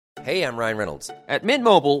Hey, I'm Ryan Reynolds. At Mint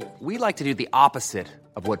Mobile, we like to do the opposite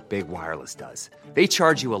of what Big Wireless does. They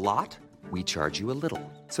charge you a lot, we charge you a little.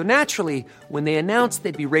 So naturally, when they announced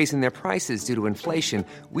they'd be raising their prices due to inflation,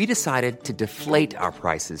 we decided to deflate our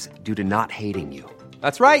prices due to not hating you.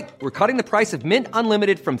 That's right. We're cutting the price of Mint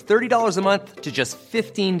Unlimited from $30 a month to just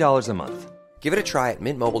 $15 a month. Give it a try at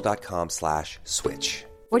mintmobile.com/switch.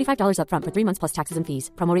 $45 up front for 3 months plus taxes and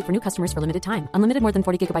fees. Promo rate for new customers for limited time. Unlimited more than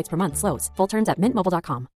 40 gigabytes per month. Slows full terms at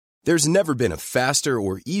mintmobile.com. There's never been a faster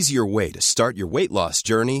or easier way to start your weight loss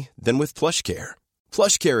journey than with PlushCare.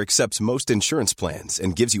 PlushCare accepts most insurance plans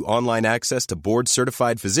and gives you online access to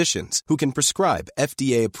board-certified physicians who can prescribe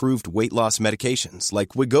FDA-approved weight loss medications like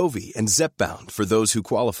Wegovy and Zepbound for those who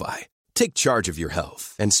qualify. Take charge of your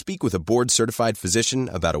health and speak with a board-certified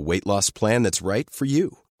physician about a weight loss plan that's right for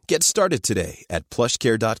you. Get started today at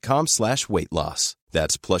plushcare.com/weight loss.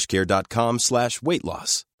 That's plushcare.com/weight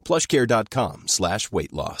loss.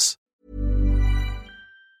 plushcare.com/weight loss.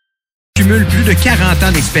 Cumule plus de 40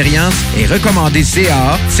 ans d'expérience, est recommandé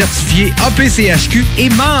CAA, certifié APCHQ et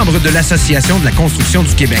membre de l'Association de la construction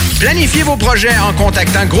du Québec. Planifiez vos projets en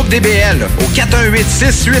contactant Groupe DBL au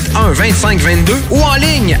 418-681-2522 ou en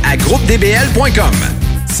ligne à groupedbl.com.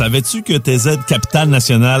 Savais-tu que TZ Capital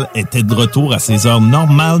National était de retour à ses heures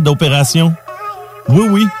normales d'opération?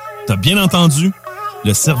 Oui, t'as bien entendu.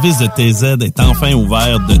 Le service de TZ est enfin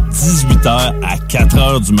ouvert de 18h à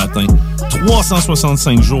 4h du matin,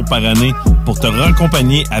 365 jours par année pour te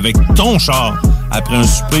raccompagner avec ton char après un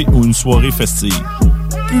souper ou une soirée festive.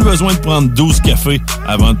 Plus besoin de prendre 12 cafés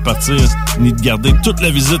avant de partir, ni de garder toute la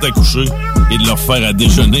visite à coucher et de leur faire à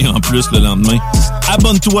déjeuner en plus le lendemain.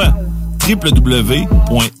 Abonne-toi!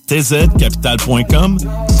 www.tzcapital.com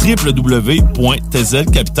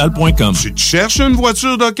www.tzcapital.com. Tu te cherches une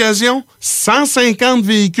voiture d'occasion? 150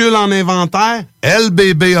 véhicules en inventaire?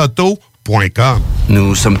 lbbauto.com.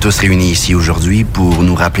 Nous sommes tous réunis ici aujourd'hui pour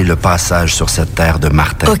nous rappeler le passage sur cette terre de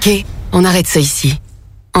Martin. OK, on arrête ça ici.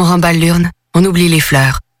 On remballe l'urne, on oublie les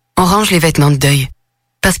fleurs, on range les vêtements de deuil.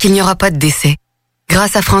 Parce qu'il n'y aura pas de décès.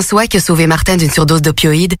 Grâce à François qui a sauvé Martin d'une surdose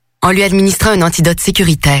d'opioïdes, on lui administra un antidote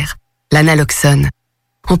sécuritaire, l'analoxone.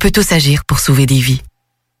 On peut tous agir pour sauver des vies.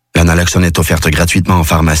 L'analoxone est offerte gratuitement en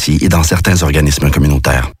pharmacie et dans certains organismes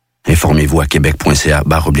communautaires. Informez-vous à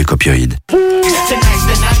québec.ca/opioïdes.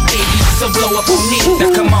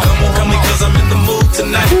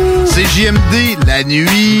 CJMD, la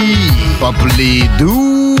nuit, pas pour les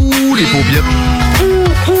doux, les paupiètes.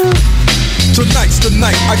 Tonight's the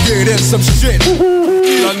night, I get in some shit.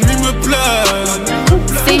 La nuit me plaît.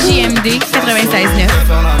 CJMD 96.9.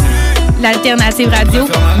 L'alternative radio,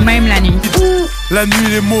 même la nuit. La nuit,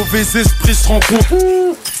 les mauvais esprits se rencontrent.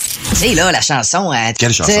 Tu sais, là, la chanson...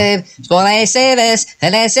 Quelle chanson? C'est pour la CVS, c'est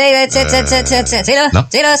là, non.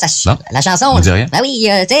 Tu sais, là, ça... Non. La chanson... On dit rien. Ah oui,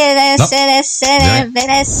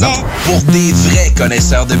 Non. Pour des vrais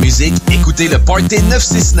connaisseurs de musique, écoutez le Party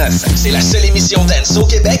 969. C'est la seule émission dance au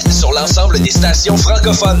Québec sur l'ensemble des stations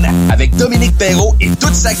francophones. Avec Dominique Perrault et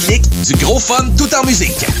toute sa clique, du gros fun tout en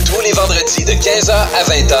musique. Tous les vendredis de 15h à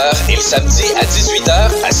 20h et le samedi à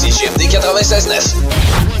 18h à CJMD 96.9.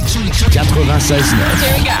 96.9.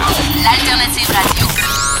 L'alternative radio.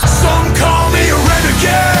 Some call me a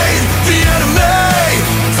renegade, the enemy.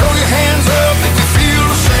 Throw your hands up if you feel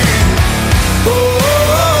the same.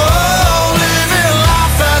 Oh, living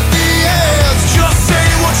life at the edge. Just say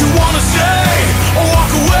what you wanna say, or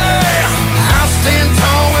walk away. I'll stand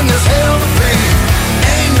tall when there's hell to pay.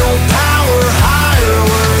 Ain't no power higher,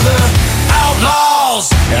 we're the outlaws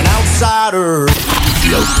and outsiders.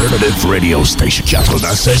 The Alternative Radio Station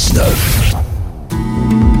 96.9.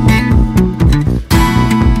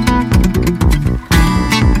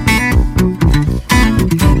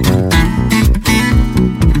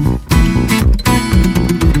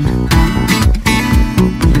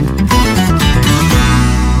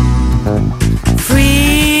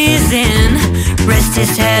 Freezing, rest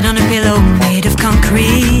his head on a pillow made of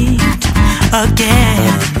concrete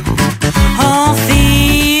again. All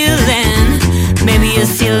feeling, maybe you'll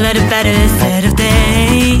see a little better set of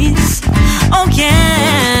days. Oh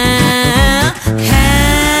yeah,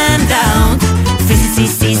 hand out, faces he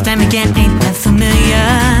sees time again, ain't that familiar?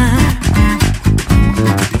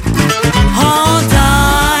 All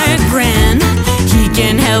dark grin, he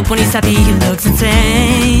can help when he's happy, he looks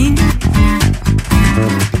insane.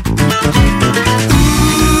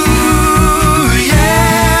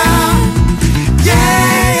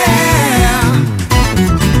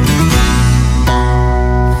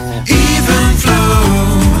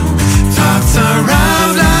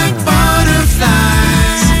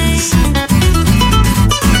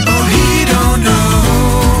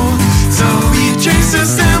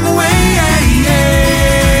 Chases them away.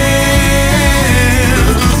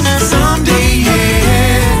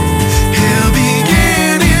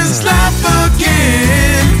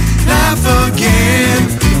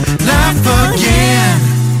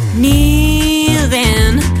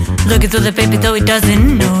 looking through the paper though he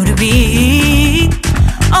doesn't know to read.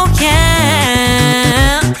 Oh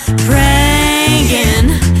yeah, praying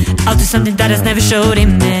I'll do something that has never showed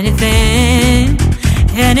him anything.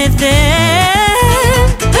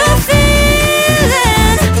 The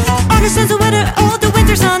feeling understands the weather, oh the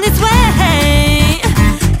winter's on its way.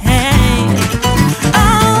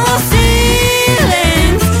 Oh,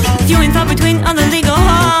 feelings few and far between on the legal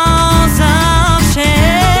halls of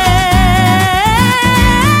shame.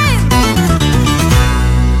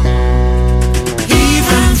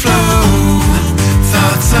 Even flow,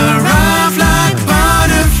 thoughts are rough like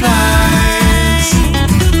butterflies.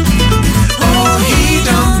 Oh, he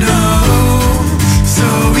don't know, so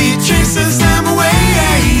he chases them away.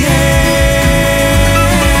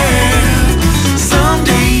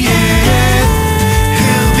 Someday yet,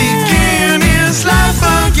 he'll begin his life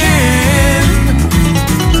again.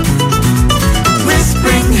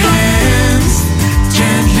 Whispering hands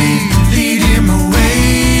gently lead him away.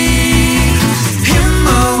 Him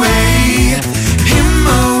away, him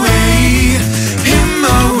away, him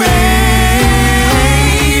away.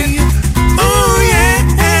 Oh yeah.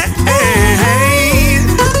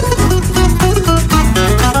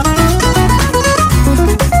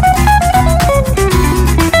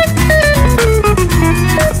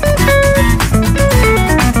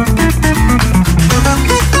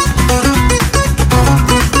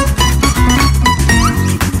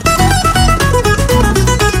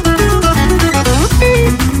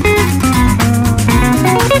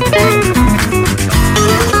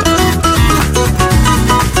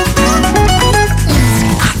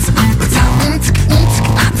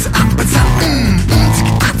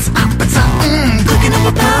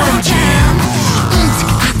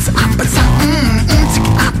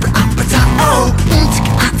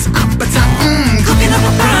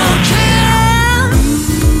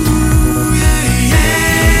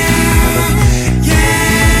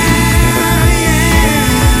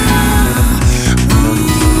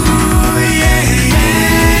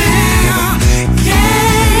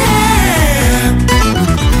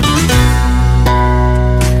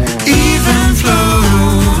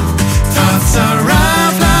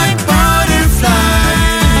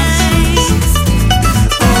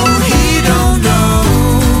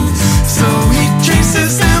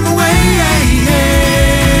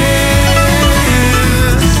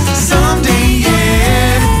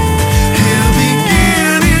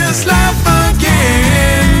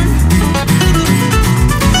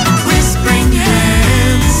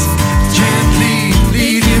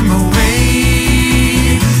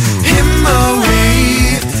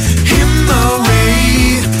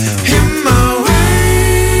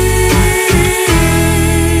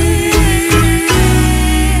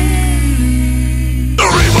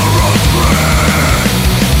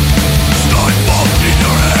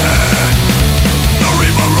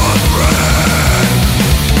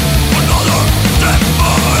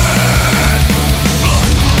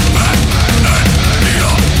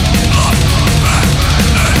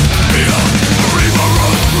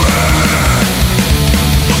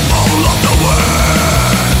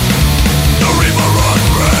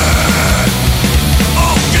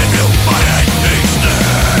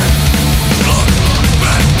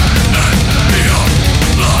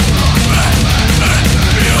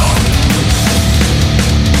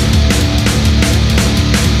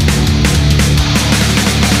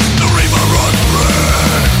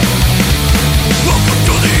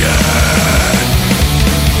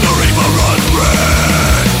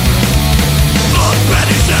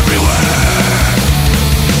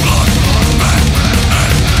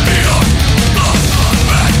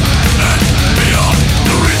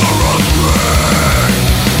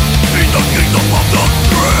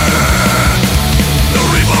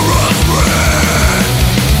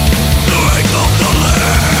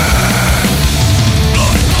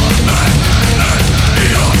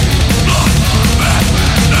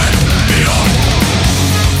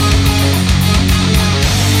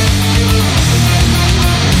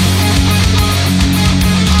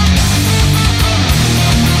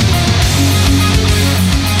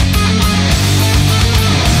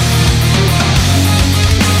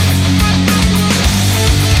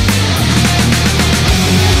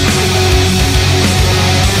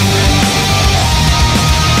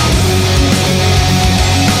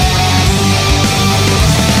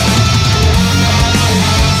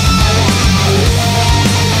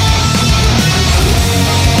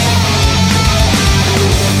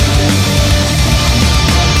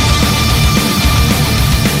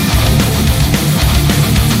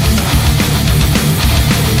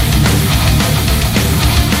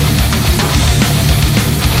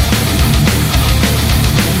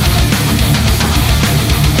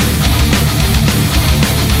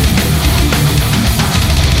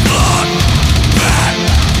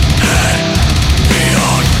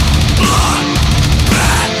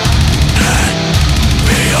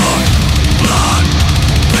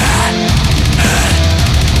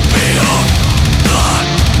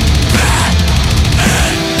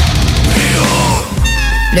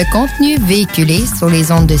 Le contenu véhiculé sur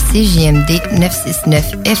les ondes de CJMD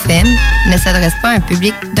 969 FM ne s'adresse pas à un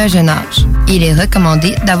public d'un jeune âge. Il est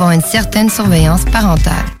recommandé d'avoir une certaine surveillance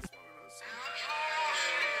parentale.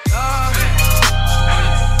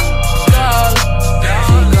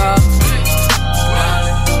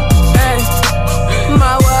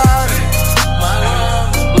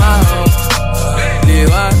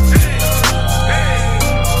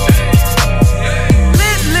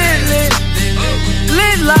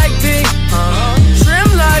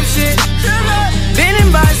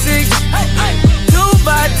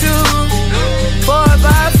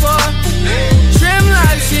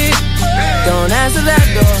 Don't answer that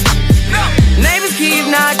door. Neighbors keep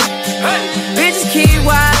knocking, bitches keep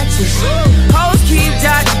watching, hoes keep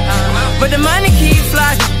jocking, but the money keep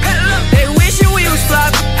flocking. They wishing we was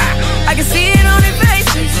flopping. I can see it on their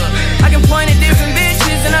faces. I can point at different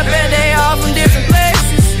bitches, and I bet they all from different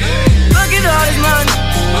places. Look at all this money,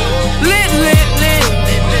 lit, lit, lit.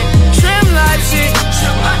 Trim life shit,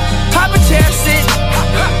 pop a chair sit,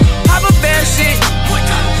 pop a bear shit.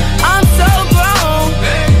 I'm so grown.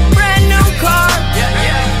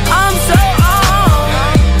 I'm so on.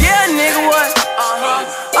 Yeah, nigga, what?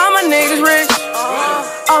 All my niggas rich.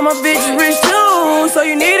 All my bitches rich too. So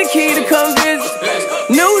you need a key to come visit.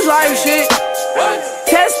 News life shit.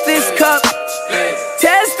 Test this cup.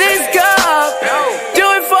 Test this cup.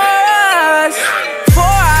 Do it for us. For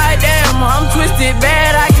I damn, I'm twisted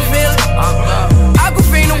bad, I can feel it.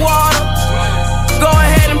 Aquafina water. Go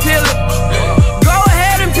ahead and peel it. Go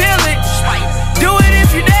ahead and peel it. Do it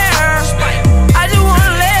if you dare.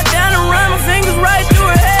 Right through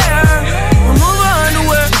her hair, remove her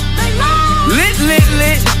underwear. Lit, lit,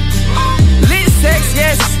 lit, lit sex,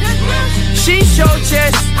 yes. She show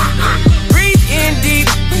chest, breathe in deep.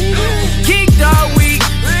 Geeked all week,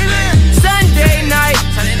 Sunday night,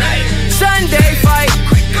 Sunday fight.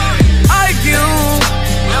 Argue,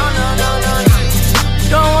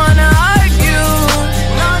 don't wanna argue.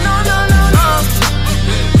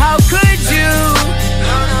 How could you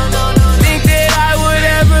think that I would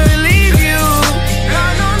ever leave you?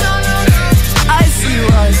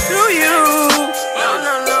 Through you,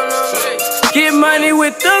 get money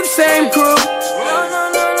with the same crew.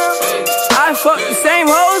 I fuck the same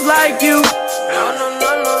hoes like you.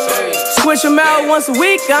 Switch them out once a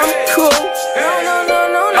week, I'm cool.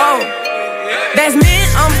 Oh, that's me,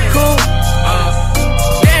 I'm cool.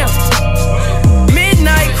 Damn,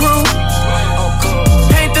 midnight crew.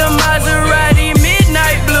 Paint the Maserati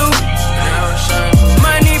midnight blue.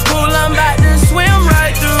 Money pool, I'm about to swim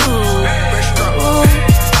right through.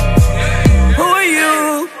 Who are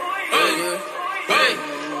you?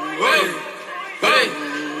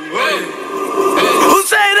 Who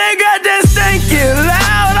say they got that stinking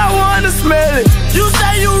loud? I wanna smell it. You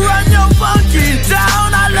say you run your funky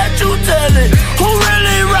town, I let you tell it. Who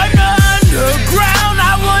really run the underground?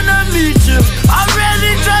 I wanna meet you. I'm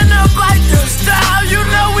really tryna bite the style. You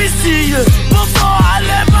know we see you. Before I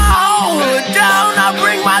let my whole hood down, I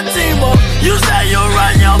bring my team up. You say you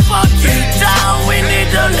run your funky town, we need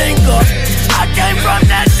to link up. I came from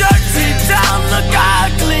that dirty town, look how I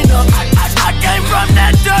clean up. I came from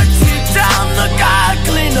that dirty town, look how I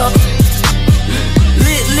clean up.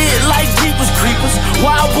 Lit, lit like Jeepers Creepers,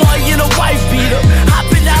 wild boy in a white beater,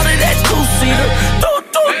 hopping out of that two-seater.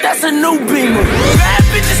 That's a new Beamer. Bad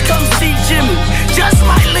bitches come see Jimmy, just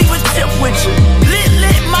might leave a tip with you. Lit,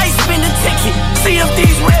 lit, might spin a ticket, see if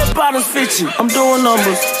these red bottoms fit you. I'm doing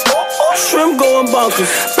numbers, shrimp going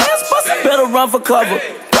bonkers. Pants bustin', better run for cover.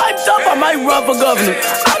 Piped up, I might run for governor.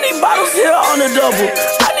 I need bottles here on the double.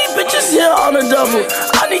 I need bitches here on the double.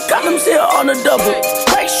 I need condoms here on the double.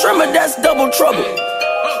 Craig Shrimmer, that's double trouble.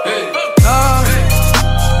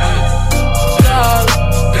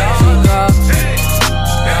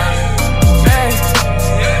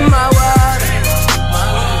 My wife,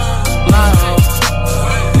 my home,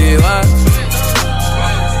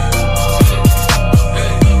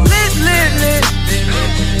 lit, lit, lit,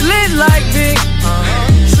 lit like big,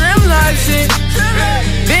 trim like shit,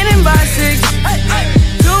 bending by 6,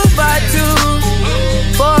 2 by 2,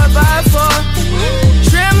 4 by 4,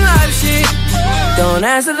 trim like shit. Don't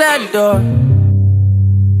answer that door.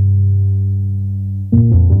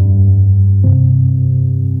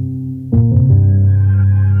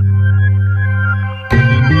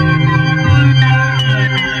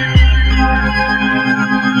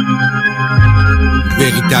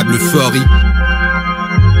 Véritable euphorie.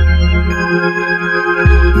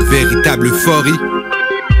 Une véritable euphorie.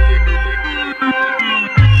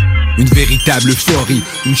 Une véritable euphorie.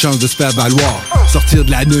 Une chance de se faire valoir. Sortir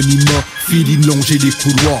de l'anonymat, feeling longer les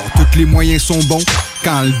couloirs. Tous les moyens sont bons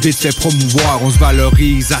Quand le beat fait promouvoir, on se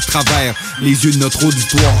valorise à travers les yeux de notre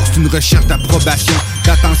auditoire. C'est une recherche d'approbation,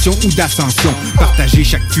 d'attention ou d'ascension. Partager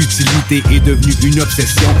chaque futilité est devenu une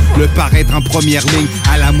obsession. Le paraître en première ligne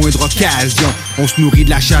à la moindre occasion. On se nourrit de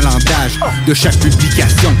l'achalandage de chaque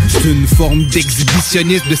publication. C'est une forme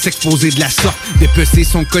d'exhibitionnisme de s'exposer de la sorte, d'épecer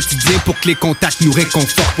son quotidien pour que les contacts nous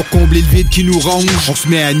réconfortent. Pour combler le vide qui nous ronge, on se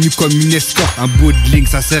met à nu comme une escorte. En bout de ligne,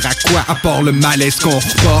 ça sert à quoi? À part le malaise qu'on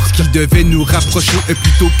reporte. Ce qui devait nous rapprocher est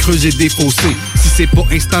plutôt creuser des fossés. Si c'est pas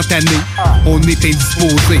instantané, on est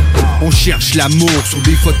indisposé. On cherche l'amour sur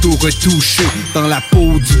des photos retouchées. Dans la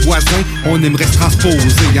peau du voisin, on aimerait se transposer.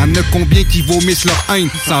 Y'en a combien qui vomissent leur haine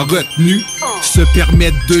sans retenue, se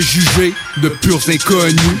permettent de juger de purs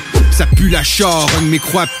inconnus. Ça pue la charogne mais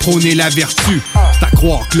croient prôner la vertu. C'est à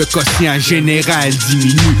croire que le quotient général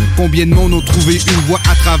diminue. Combien de monde ont trouvé une voie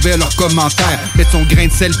à travers leurs commentaires. Mettre son grain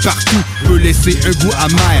de sel partout peut laisser un goût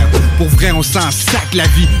amer. Pour vrai on s'en sac la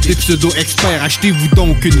vie des pseudo-experts. Achetez-vous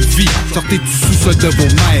donc une vie, sortez du sous-sol de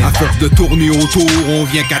vos mères. À force de tourner autour, on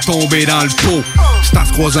vient qu'à tomber dans le pot. C'est en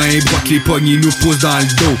se croisant un bras que les poignées nous poussent dans le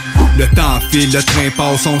dos. Le temps file, le train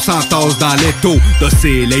passe, on s'entasse dans l'étau.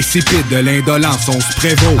 Docile, insipide, de l'indolence, on se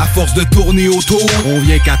prévaut. À force de tourner autour, on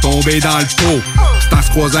vient qu'à tomber dans le pot. C'est en se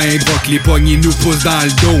croisant un bras que les poignées nous poussent dans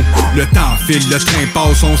le dos. Le temps file, le train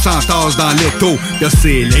passe, on s'entasse dans l'étau.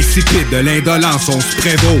 Docile, insipide, de l'indolence, on se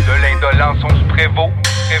prévaut. De l'indolence, on se prévaut.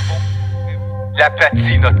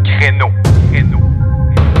 L'apathie, notre créneau.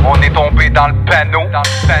 On est tombé dans le panneau.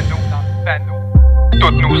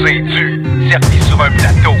 Toutes nos indus, servis sur un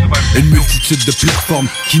plateau. Une multitude de plateformes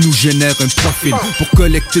qui nous génèrent un profil. Pour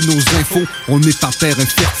collecter nos infos, on est en terre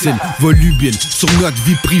infertile. Volubile, sur notre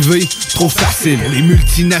vie privée, trop facile. Les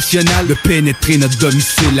multinationales de pénétrer notre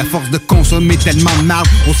domicile. À force de consommer tellement de marde,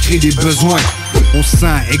 on se crée des besoins. On sent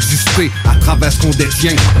exister à travers ce qu'on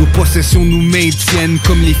détient. Nos possessions nous maintiennent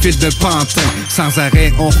comme les fils d'un pantin. Sans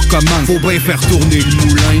arrêt, on recommence. Faut bien faire tourner le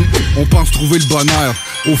moulin. On pense trouver le bonheur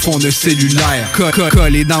au fond d'un cellulaire.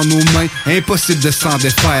 Collé dans nos mains, impossible de s'en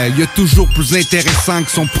défaire. Y a toujours plus intéressant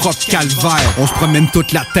que son propre calvaire. On se promène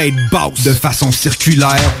toute la tête basse de façon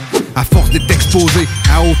circulaire. À force d'être exposé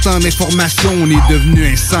à autant d'informations, on est devenu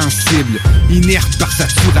insensible, inerte par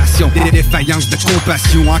saturation. Des défaillances de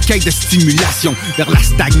compassion, en quête de stimulation. Vers la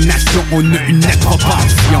stagnation, on a une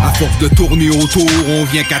approbation. À force de tourner autour, on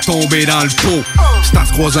vient qu'à tomber dans le pot. C'est en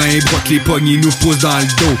se croisant un bras que les poignées nous poussent dans le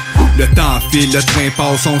dos. Le temps file, le train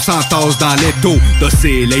passe, on s'entasse dans l'étau.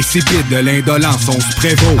 Docile, insipide, de l'indolence, on se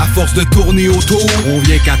prévaut. À force de tourner autour, on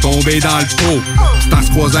vient qu'à tomber dans le pot. C'est en se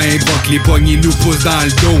croisant un bras que les poignées nous poussent dans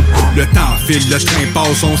le dos. Le temps file, le train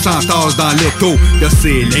passe, on s'entasse dans l'étau.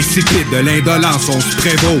 Docile, insipide, de l'indolence, on se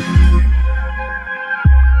prévaut.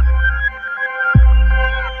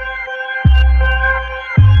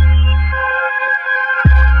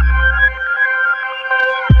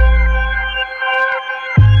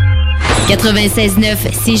 « 96.9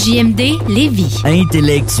 CJMD Lévis.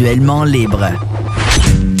 Intellectuellement libre.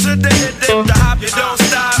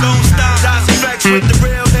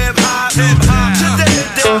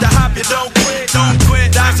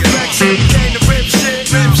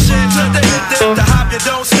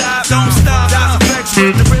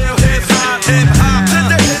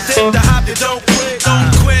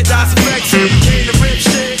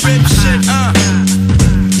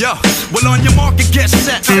 Well, on your market, get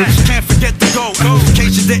set. Can't forget the goal. In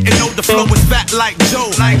case you didn't know, the flow is fat like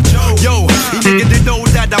Joe. Yo, you nigga, they know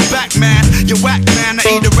that I'm back, man. You whack, man.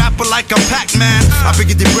 I eat a rapper like I'm Pac-Man. I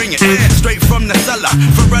figured they bring it straight from the cellar.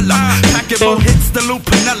 Varela, packable hits the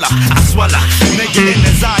Lupinella. I swallow, nigga in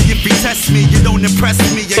his eye. If he test me, you don't impress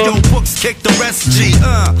me. Yo, books kick the rest. G.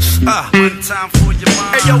 One time for your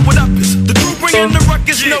mind. Hey, yo, what up? The crew bringing the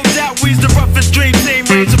ruckus. No doubt, we's the roughest dream team.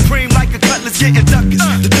 Reign supreme like a cutlass getting duckers.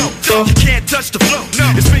 The dope. You can't touch the flow.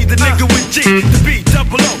 It's me, the nigga with G, the B,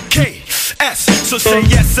 double O-K-S. So say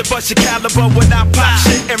yes and bust your caliber when I pop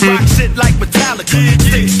shit and rock shit like Metallica.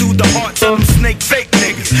 Sticks through the hearts of them snake fake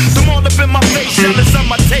niggas. Them all up in my face, jealous of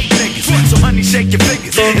my tape niggas. So honey, shake your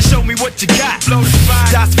fingers and show me what you got.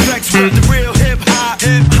 Das Effects with the real hip-hop. To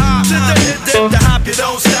the hip, the hop, you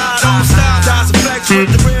don't stop. Das Effects with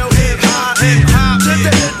the real hip-hop. To the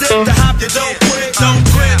hip, the hop, you don't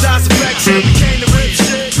quit. Das Effects, you came to rip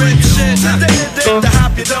shit. To the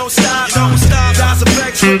hop, you don't stop. Das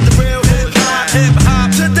Effects with the real hip-hop.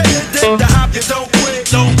 To the hop, you don't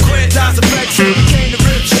quit. Das Effects, you came to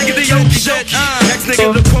rip shit. Nigga, the yoke shit. Next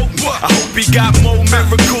nigga to quote. I hope he got more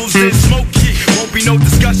miracles than Smokey. Won't be no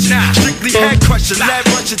discussion. Strictly head crushing, lead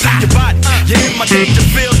rushing through your body. You in my danger,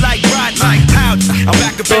 feel like riding like powder. I'm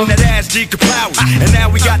back up in that ass G Kapow. And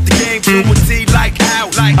now we got the game to a T like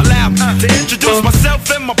how. Allow me to introduce myself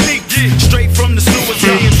and my peak. Straight from the sewers,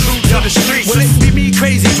 staying true to the streets. Well, it be me,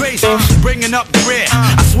 Crazy Trace, bringing up the rear.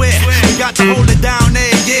 I swear, we got to hold it down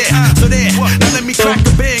there, yeah. So there, now let me crack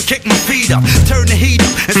a beer and kick my feet up. Turn the heat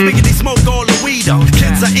up, and spiggity smoke all the weed up.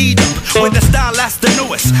 Kids I eat up, with the style that's the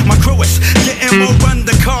newest. My crew is getting more run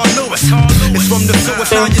than Carl Lewis. It's from the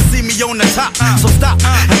sewers, now you see me on the top. So stop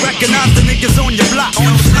and recognize the niggas on your block. On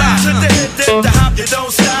the block, to the hip, the hop, you don't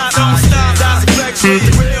stop, don't stop. That's the flex with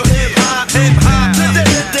the real hip hop, hip hop. To the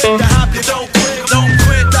hip, the hop, you don't quit, don't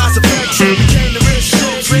quit. That's the flex, you came to rip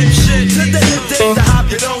shit, rip shit. To the hip, the hop,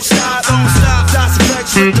 you don't stop, don't stop. That's the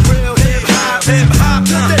flex with the real hip hop, hip hop.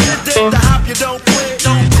 To the hip, the hop, you don't quit,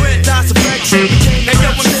 don't quit. That's the flex, you came to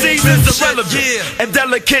rip shit, rip shit. And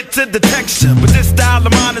delicate to the texture, but this style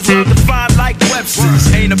of mine is well defined like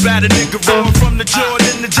Webster's. Ain't about a nigga rolling from the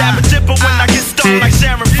Jordan, the jab and jipper when I get stoned like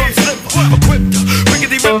Sharon from Slipper. Equipped to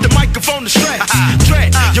riggedy rip the microphone to stretch.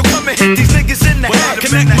 Dread, yo come and hit these niggas in the head.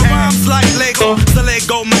 Connect my rhymes like Lego, the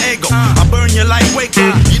Lego my ego. I burn you like Waco,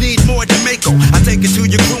 you need more than Mako. I take it to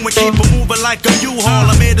your crew and keep it moving like a U-Haul.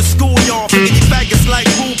 I'm here to school y'all, forget you faggots like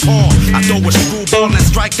RuPaul. I throw a screwball and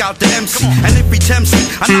strike out the MC. And if he tempts me,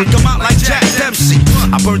 I knock him out like Jack Dempsey.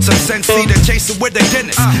 I burn some Sensi, then chase it with the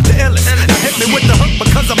Guinness. The illest, now hit me with the hook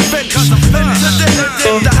because I'm finished.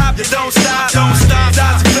 The hop, you don't stop, don't stop.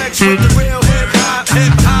 That's flex with the real hip hop,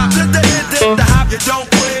 hip hop. The hop, you don't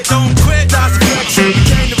quit, don't quit. That's flex, you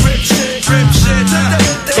came to rip shit, rip shit.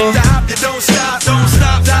 The hop, you don't stop, don't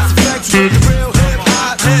stop. That's flex with the real hip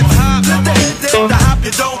hop, hip hop. The hop,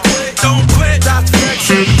 you don't quit, don't quit. That's flex,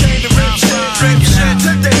 you came to rip shit, rip shit.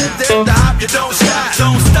 The hop, you don't stop,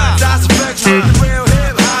 don't stop. That's flex with the real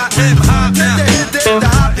hip hop, hip hop. The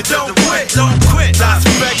hop, you don't quit, don't quit. That's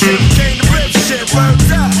flex, you came to rip shit. Word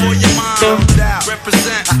up for your mind,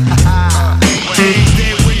 represent.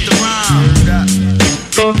 Stay with the rhyme.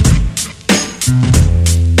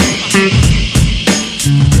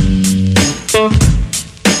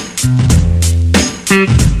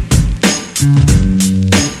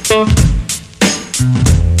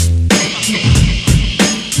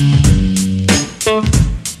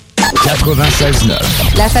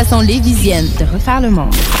 La façon lévisienne de refaire le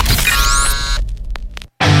monde.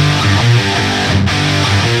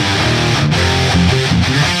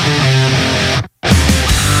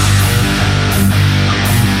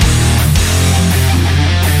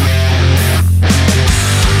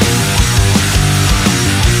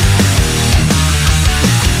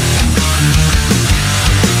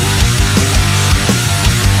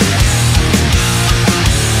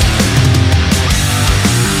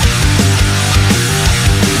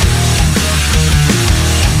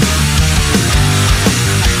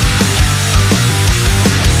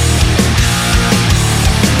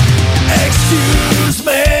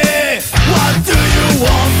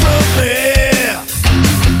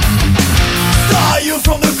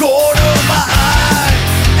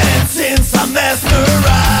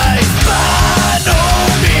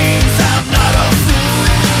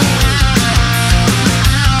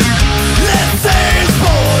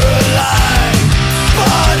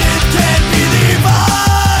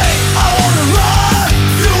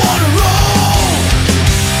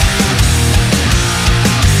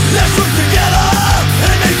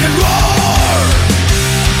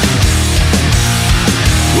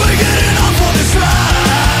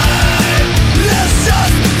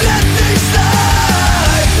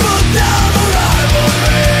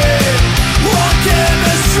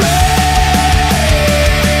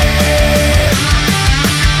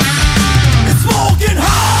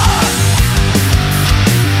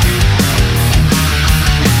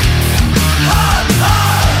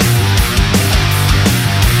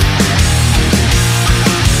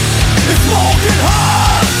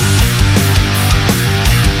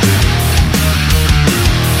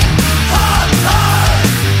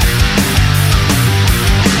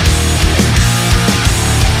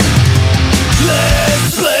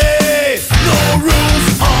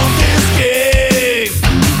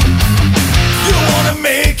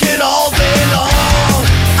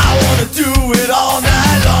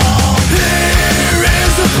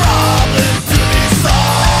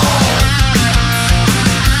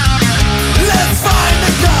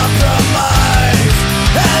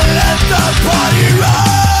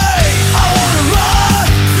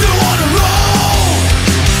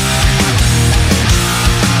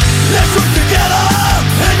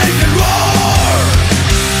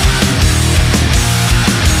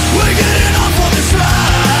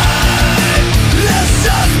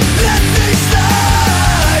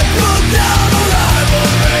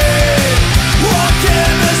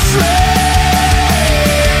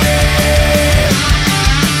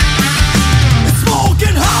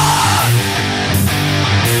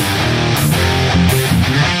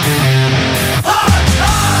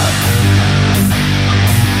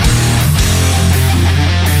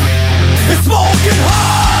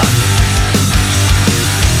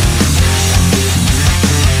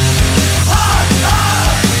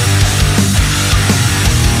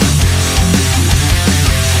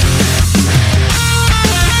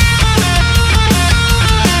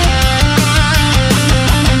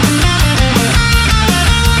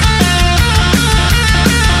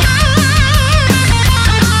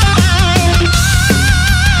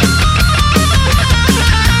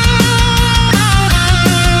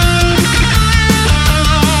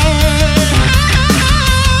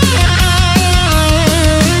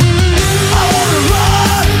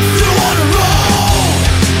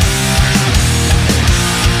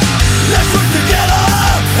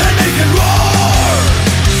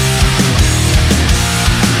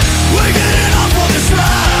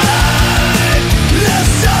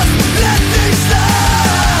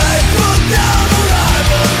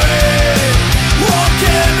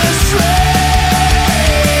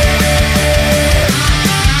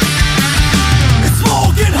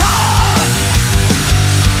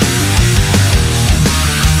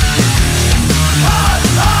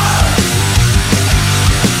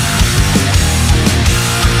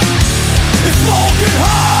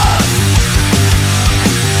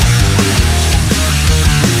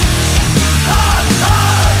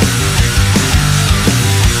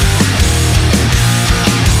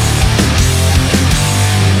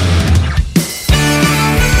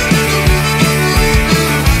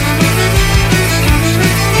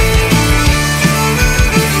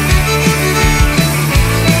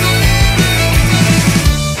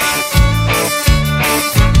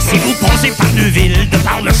 ville, de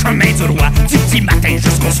par le chemin du roi. Du petit matin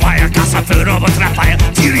jusqu'au soir, quand ça fera votre affaire.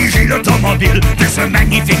 Dirigez l'automobile de ce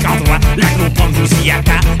magnifique endroit. L'agropole vous y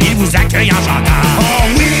attend, il vous accueille en gendarme. Oh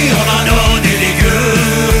oui, on en a des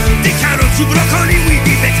légumes, des carottes, du brocoli, oui,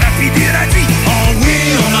 des betteraves pis des radis. Oh oui,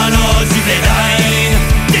 on en a du blé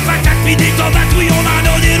d'Inde, des patates pis des tomates, oui, on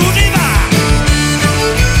en a des rouges et verts.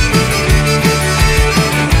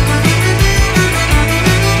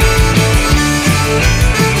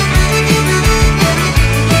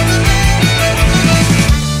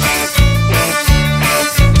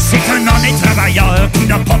 Travailleur qui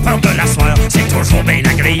n'a pas peur de la soeur. C'est toujours bien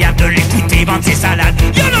agréable de l'écouter vendre ses salades.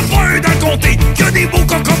 Y'en a pas un d'un comté qui a des beaux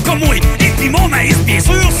cocons comme moi. Et puis mon maïs, bien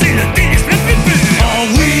sûr, c'est le délice le plus pur. Oh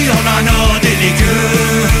oui, on en a des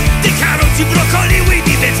légumes, des carottes, du brocoli, oui,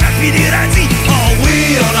 des betteraves pis des radis. Oh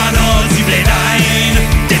oui, on en a du blé d'Inde,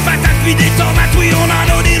 des patates pis des tomates, oui, on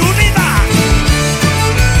en a des rouges et verts.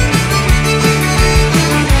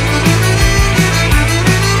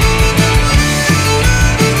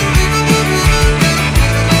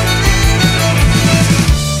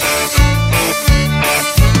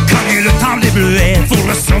 Faut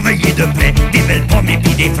le surveiller de près. Des belles pommes et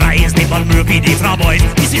pis des fraises, des bonnes mûres pis des framboises.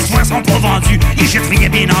 Pis ces soins sont pas vendus, ils jettent rien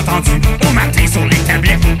bien entendu. Au matin sur les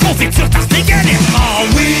tablettes, confiture tarte des galettes. Oh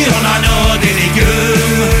oui, on en a des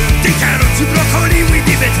légumes, des carottes, du brocoli, oui,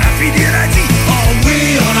 des betteraves pis des radis. Oh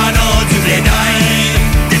oui, on en a du blé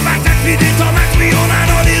d'Inde, des patates pis des tomates, oui, on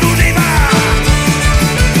en a des rouges et verts.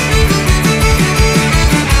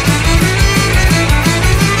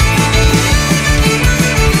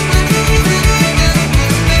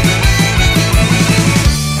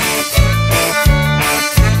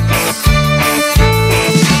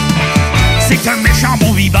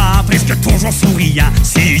 Bon vivant, presque toujours souriant.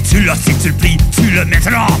 Si tu l'as, si tu le plies, tu le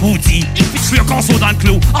mettras en maudit. Et puis tu le conso dans le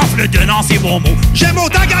clos, en le donnant ses bons mots. J'aime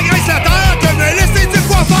autant qu'elle graisse la terre que me laisser dire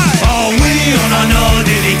quoi faire. Oh oui, on en a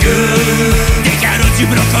des légumes, des carottes, du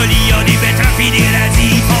brocoli, des betteraves pis des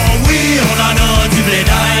radis. Oh oui, on en a du blé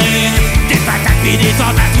d'Inde, des patates pis des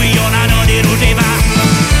tomates, oui, on en a des rouges et verts.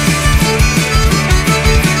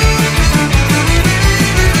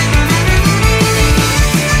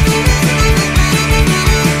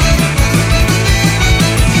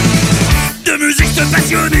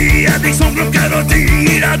 Passionné avec son groupe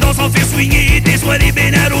carotté, la danse en fait swinguer, des soirées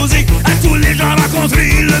bien arrosées. À tous les gens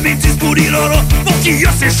rencontrés, le métis pour dire l'aura. Pour qui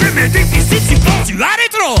a séché mes déficits, tu penses tu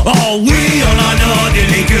arrêteras. Oh oui, on en a des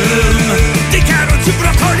légumes, des carottes, du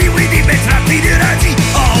brocoli, oui, des betteraves pis des radis.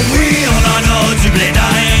 Oh oui, on en a du blé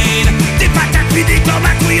d'Inde, des patates pis des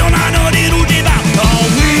tomates, oui, on en a des rouges et verts. Oh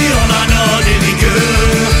oui, on en a des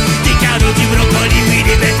légumes, des carottes, du brocoli, oui,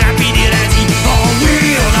 des betteraves pis des radis. Oh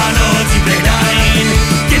oui, on en a du blé d'Inde,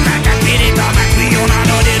 des patates pis des tomates, oui, on en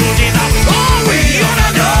a des rouges et verts. Oh oui, on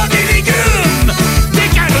en a des légumes, des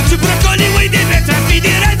carottes, du brocoli, oui, des betteraves pis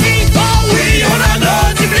des radis. Oh oui, on en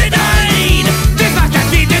a du blé d'Inde, des patates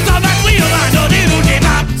pis des tomates, oui, on en a des rouges et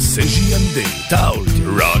verts. CJMD, Talk,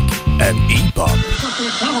 Rock and Hip-Hop.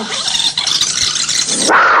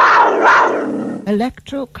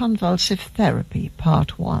 Electroconvulsive Therapy,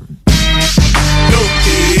 Part 1. Go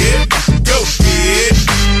kid, go kid,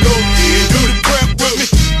 go kid, do the crap with me.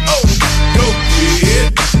 Oh, go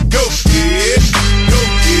kid, go kid, go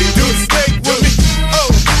kid, do the steak with me.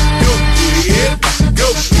 Oh, go kid, go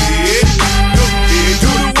kid, go kid,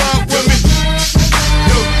 do the walk with me.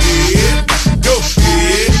 Go kid, go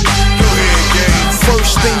kid, go ahead, gang.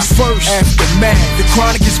 First things first, aftermath, the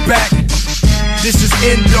chronic is back. This is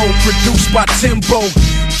Endo, produced by Timbo.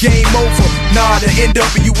 Game over, nah, the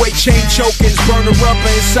NWA chain chokers, burner rubber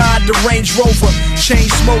inside the Range Rover, chain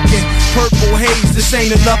smoking, purple haze. This ain't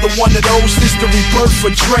another one of those. This the rebirth for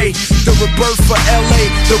Dre, the rebirth for LA,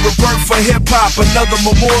 the rebirth for hip hop. Another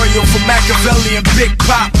memorial for Machiavelli and Big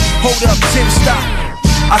Pop. Hold up, Tim, stop.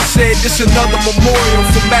 I said this another memorial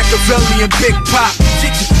for Machiavelli and Big Pop.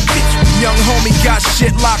 Young homie got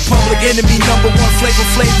shit locked, public enemy #1, Flavor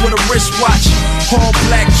Flav with a wristwatch. All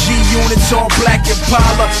black G units, all black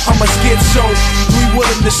Impala. I'm a schizo, 3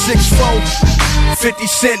 Woodham to 6'4". 50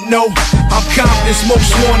 Cent, no, I'm confident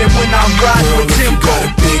most wanted when I'm riding with Timbo. Got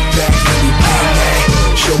a big back, let me bang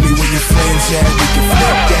that. Show me where your friends at, we can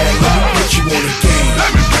flip that. Let me put you on the game. Let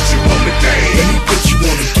me put you on the game. Let me put you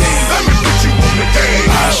on the game. Let me put you on the game.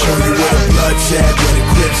 I'll show you where the blood's at, where the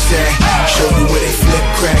grip's at. Show you where they flip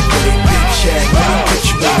crack, where they bitch at. Let me put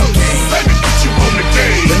you on the game. Let me put you on the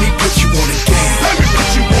game. Let me put you on the game. Let me put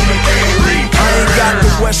you on the game. I ain't got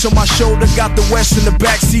the West on my shoulder, got the West in the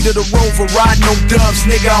backseat of the Rover. Riding on dubs,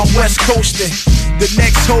 nigga, I'm West Coastin'. The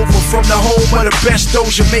next hover from the home of the best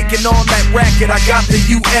doja, making all that racket. I got the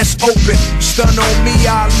US open. Stun on me,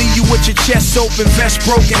 I'll leave you with your chest open. Vest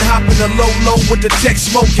broken, hopping the low with the tech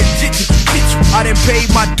smoking. I done paid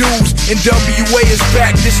my dues, and WA is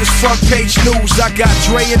back. This is front page news. I got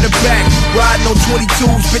Dre in the back, riding on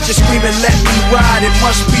 22s. Bitches screaming, let me ride. It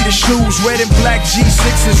must be the shoes. Red and black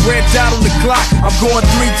G6s, red dot on the clock. I'm going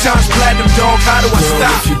 3 times platinum, dog. How do I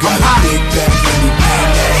stop? If you got a big back, let me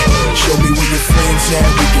bang that. Show me where your friends at,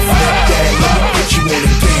 we can flip that. Let me put you on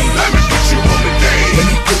the game. Let me put you on the game. Let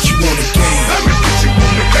me put you on the game. Let me put you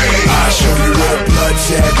on the game. I'll show you where the blood's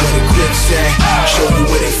at, where the grip's at. Show you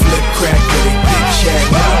where they flip crack, where they bitch at.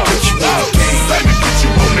 Let me put you on the game. Let me put you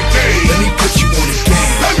on the game. Let me put you on the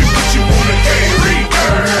game. Let me put you on the game.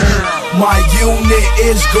 My unit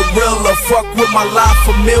is gorilla. Fuck with my life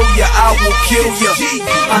familiar, I will kill ya.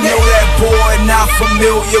 I know that boy not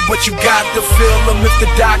familiar, but you got to feel him if the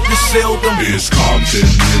doctor sealed him. It's Compton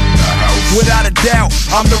in the house. Without a doubt,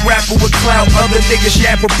 I'm the rapper with clout other niggas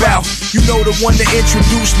yap about. You know the one that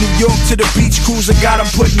introduced New York to the beach cruiser. Got them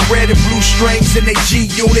putting red and blue strings in they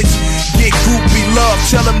G units. Get groupie love,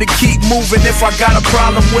 tell them to keep moving. If I got a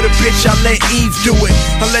problem with a bitch, I let Eve do it.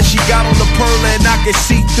 Unless she got on the pearl and I can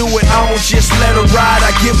see through it. I don't just let her ride,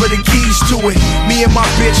 I give her the keys to it. Me and my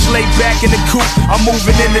bitch lay back in the coupe. I'm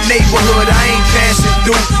moving in the neighborhood, I ain't passing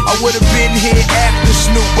through. I would've been here after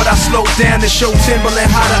Snoop, but I slowed down to show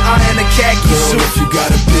Timberland how to iron a khaki suit. If you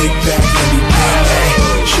got a big back, let me bang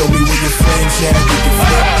that. Show me where your friends at, we can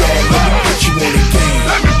flip that. Let me put you on the game.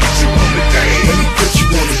 Let me put you on the game. Let me put you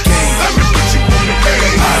on the game. Let me put you on the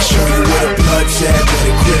game. I'll show you where the blood's at, where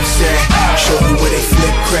the grip's at. Show you where they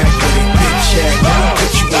flip crack, where they bitch at. Let me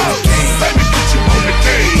put you on the game. Let me put you on the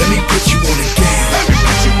game. Let me put you on the game. Let me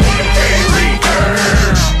put you on the game. Return.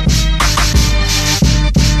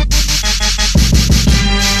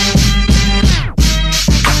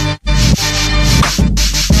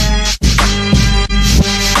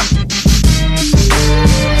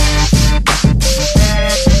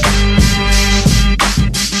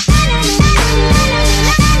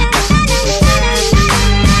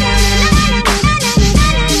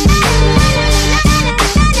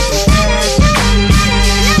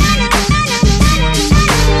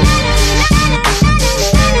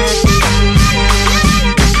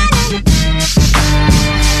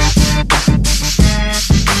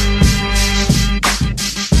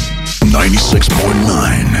 96.9.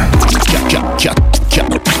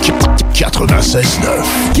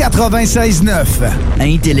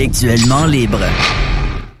 Intellectuellement libre. Ride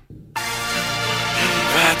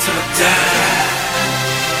till I die.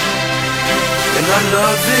 And I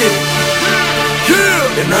love it.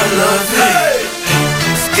 Yeah. And I love it.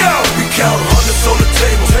 Let's go. We count hundreds on the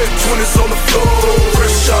table, 20s on the floor.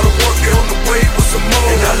 Fresh out of work on the way with some more.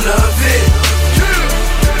 And I love it.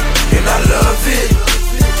 Yeah. And I love it.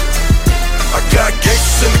 I got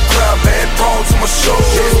gangsters in the crowd, mad brawls on my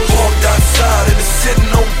shoulders. Parked outside and it's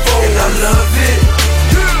sitting on fold. And I love it.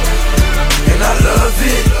 And I love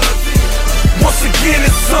it. Once again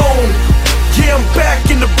it's on. Yeah, I'm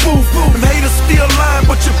back in the booth. Them haters still lying,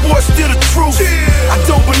 but your boy's still the truth. I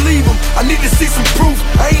don't believe them, I need to see some proof.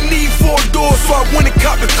 I ain't need 4 doors, so I went and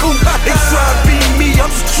caught the coupe. They try to be me,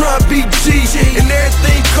 I'm just trying to be G. And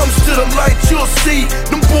everything comes to the light, you'll see.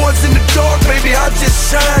 Them boys in the dark, baby, I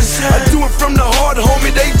just shine. I do it from the heart,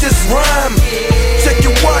 homie, they just rhyme. Check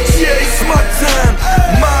your watch, yeah, it's my time.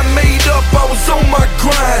 Mind made up, I was on my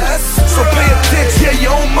grind. So pay attention, yeah,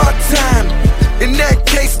 you're on my time. In that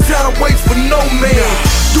case, time waits for no man.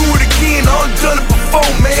 Do it again, I done done it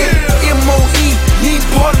before, man. MOE, you ain't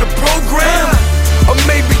part of the program. Or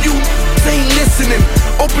maybe you ain't listening.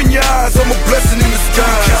 Open your eyes, I'm a blessing in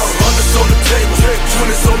disguise. Count hundreds on the table,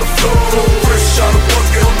 20s on the floor. Fresh out of work,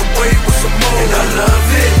 on the way with some more. And I love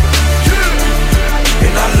it.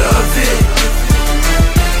 And I love it.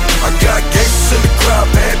 I got gangsters in the crowd,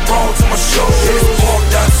 mad brawls on my shoulders.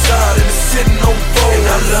 Parked outside and it's sitting on fold. And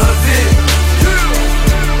I love it.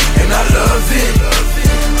 And I love it.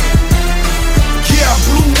 Yeah, I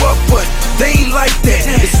blew up, but they ain't like that.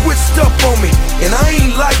 It switched up on me, and I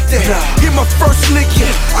ain't like that. Get my first lick,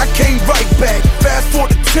 yeah, I came right back. Fast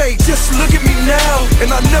forward the tape, just look at me now,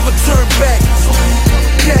 and I never turn back.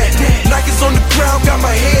 Yeah, Nike's on the ground, got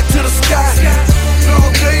my head to the sky.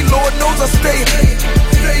 All day, Lord knows I stay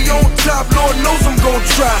on top, Lord knows I'm gon'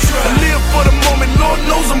 try. I live for the moment, Lord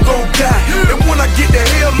knows I'm gon' die. And when I get to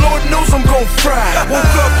hell, Lord knows I'm gon' fry.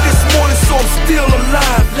 Woke up this morning, so I'm still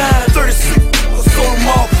alive. 36, so I'm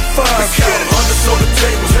all for 5. Count hundreds on the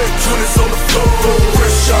table, 20s on the floor.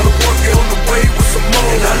 Fresh out of work, on the way with some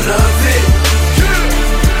more. And I love it.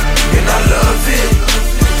 And I love it.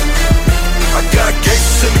 I got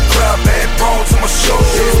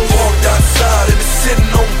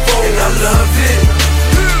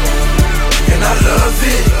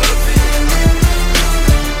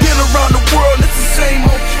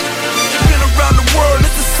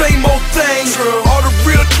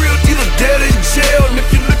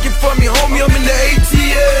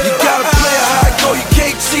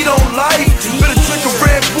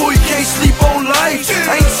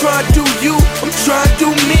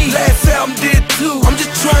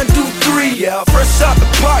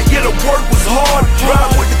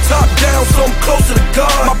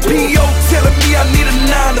P.O. telling me I need a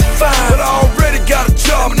 9 to 5, but I already got a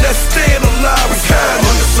job and that's staying alive. We got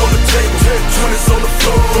hundreds on the table, 20s on the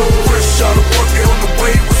floor. Fresh out of work on the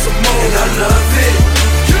way with some more. And I love it,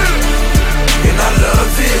 and I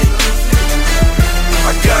love it.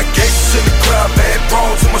 I got gangsters in the crowd, bad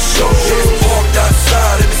brawls on my shoulders. Parked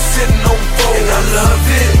outside and it's sitting on four. And I love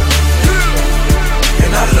it,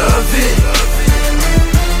 and I love it.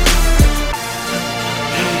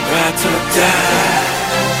 Ride till I die.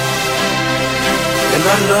 And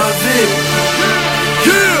I love it,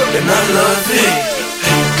 yeah, and I love it.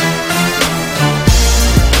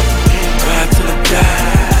 Ride till I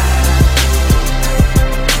die.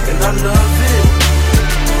 And I love it,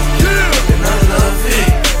 yeah, and I love it.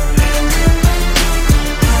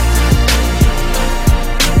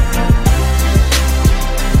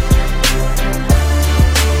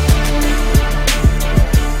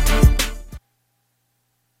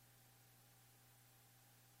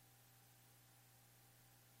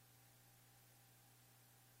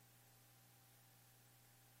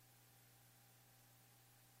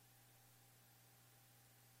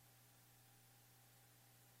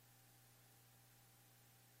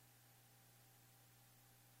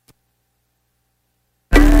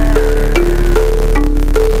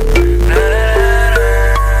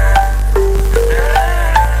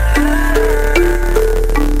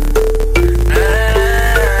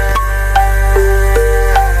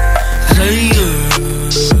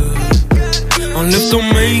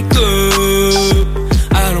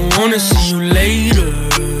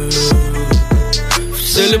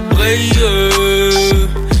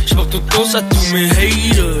 À tous mes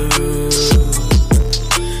haters.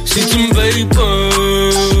 Si tu me veilles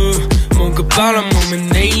pas, mon gars parle à mon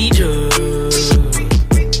manager.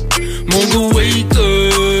 Mon gars wake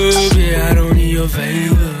up, yeah, I don't need your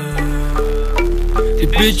favor. T'es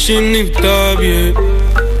bitch inévitable, yeah.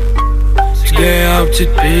 Tu gars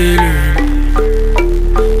petite pilule.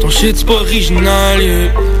 Ton shit c'est pas original,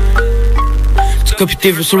 yeah. Tu copies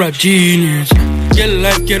tes vœux sur la genius. Quelle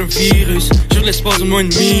life, quel virus. Sur l'espace de moins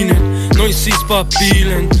de minutes. Non ici c'est pas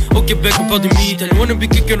appealing. Au Québec on parle de mythes. Elle wanna be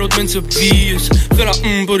kicking out man c'est obvious. Fais la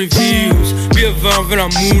pour les views. Puis avant, fais la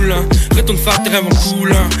moule. Retourne faire tes rêves en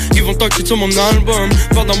coulant. Ils vont talk shit sur mon album.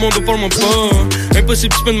 Parle dans mon dos, parle-moi pas.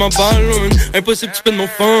 Impossible tu spends ma ballon. Impossible tu spends mon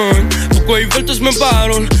fun. Pourquoi ils veulent tous me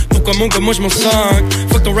battle? Pourquoi mon gars moi je m'en sac?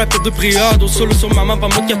 Fuck ton rap de priado. Solo sur ma map en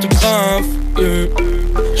mode cartographe, yeah.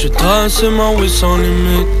 Je trace ma way sans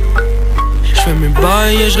limite. J'fais mes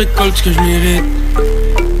bails et j'récolte ce que j'mérite.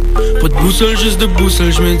 Pas de boussole, juste de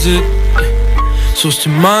boussole, j'médite. Sauf si tu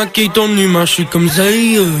maquilles ton humain, j'suis comme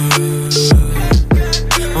Zay.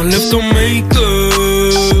 Enlève ton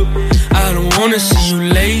make-up, I don't wanna see you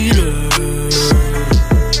later.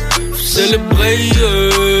 Faut célébrer,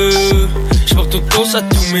 j'porte cause à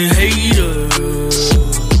tous mes haters.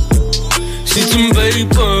 Si tu m'veilles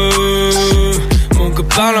pas, mon gars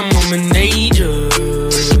parle à mon manager.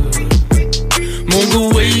 Mon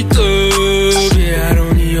gars wake up, yeah, I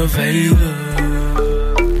don't need your favor.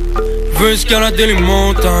 Veux escalader les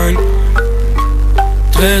montagnes,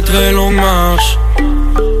 très très longue marche.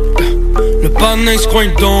 Le panneau se croit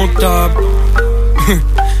indomptable.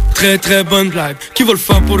 Très très bonne blague, qui va le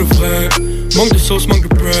faire pour le vrai? Manque de sauce, manque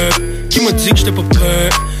de prep. Qui m'a dit que j'étais pas prêt?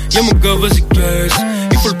 Y'a mon gars, vas-y caisse.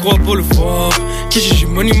 Il faut le croire pour le voir. Qui j'ai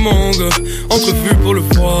money mon gars, entrevue pour le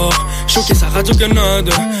voir. Choqué sa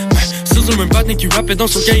Radio-Canada. C'est le même batnik qui rappait dans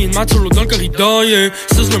son cahier de maths solo dans le corridor, yeah.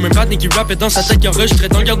 C'est le même batnik qui rappait dans sa tête qui enregistrait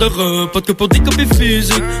dans le garde-robe. Pas de que pour des copies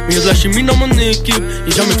physiques, mais y'a de la chimie dans mon équipe.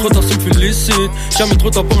 Y'a jamais trop tard, ça me félicite. Jamais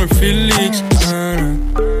trop tard pour un Félix.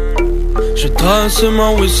 Je trace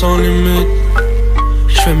ma way sans limite.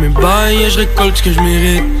 J'fais mes bails et j'récolte ce que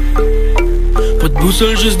j'mérite. Pas de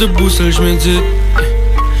boussole, juste de boussole, j'médite.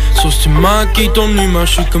 Sauf si tu maquilles ton humain,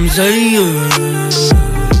 j'suis comme Zay.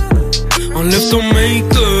 Enlève ton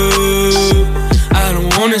make-up, I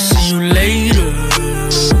don't wanna see you later.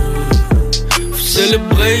 Faut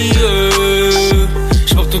célébrer,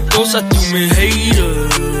 j'porte cause à tous mes haters.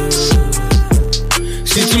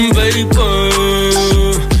 Si tu m'veilles pas,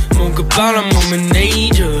 mon gars parle à mon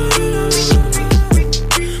manager.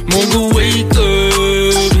 Mon gars wake up,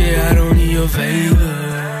 yeah, I don't need your favor.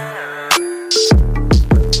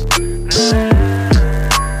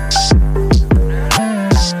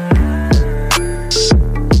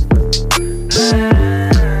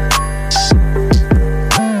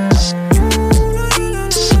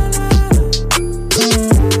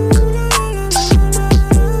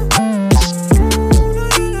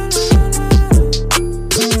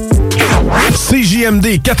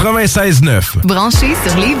 CJMD 96.9. Branché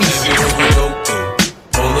sur Lévis.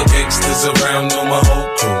 All the gangsters around know my whole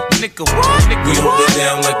crew. Nigga, what? Nigga, we hold it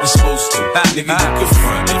down like we supposed to. Nigga, you can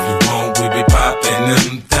front if you want. We be poppin'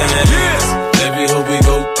 them things. Every hood we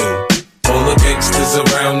go through. All the gangsters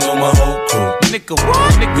around know my whole crew. Nigga,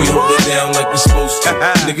 what? Nigga, we hold it down like we supposed to.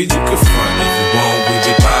 Nigga, you can front if you want. We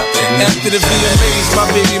be poppin' them. After the VMAs, my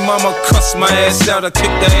baby mama cussed my ass out. I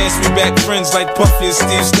kicked her ass. We back friends like Puffy and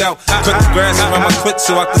Steve Stout. Cut the grass around my clit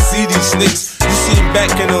so I can see these snakes. You see it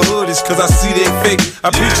back in the hood, it's cause I see they fake. I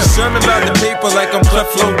preach a sermon about the paper like I'm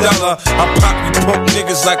Cleflo Dollar. I pop you punk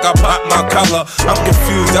niggas like I pop my collar. I'm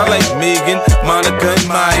confused, I like Megan, Monica and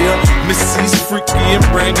Maya. Missy's freaky and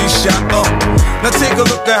Brandy shot up. Now take a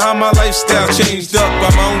look at how my lifestyle changed up.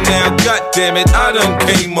 I'm on now, goddammit, I done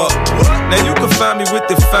came up. Now you can find me with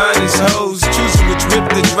the finest hoes, choosing which whip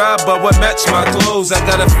to drive by what match my clothes. I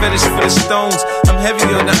got a fetish for the stones, I'm heavy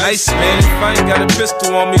on the ice, man. If I ain't got a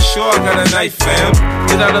pistol on me, sure I got a knife, fam.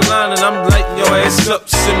 Get out of line and I'm lighting your ass up.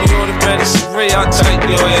 Semi-automatic spray, I'll tighten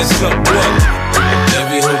your ass up. What?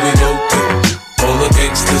 Every hood we go through, all the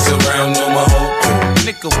gangsters around know my whole crew.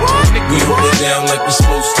 Nigga, what? Nigga, we hold it down like we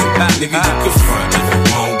supposed to. Nigga, you can front if you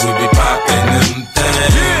want. We be poppin' them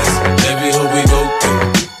things. Every hood we go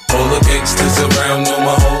through, all the gangsters around know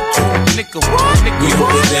my whole crew. Nigga, what? Nigga, we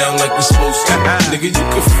hold it down like we supposed to. Nigga, you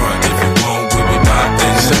can front if you want. We be poppin'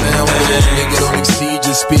 them things. Nigga, don't exceed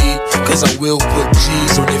your speed, cause I will put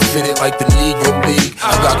G's on your fitted like the Negro League.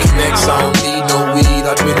 I got connects, I don't need no weed.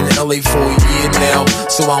 I've been in LA for a year now,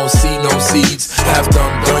 so I don't see no seeds. After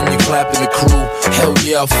I'm done, you clapping the crew. Hell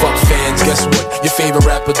yeah, fuck fans, guess what? Your favorite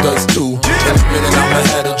rapper does too. In a minute, I'ma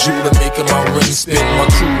have a jeweler making my ring spin. My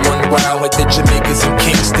crew run wild like the Jamaicans in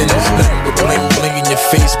Kingston. Nothing but bling bling in your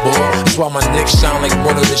face, boy. That's why my neck shine like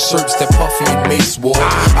one of the shirts that Puffy and Mace wore.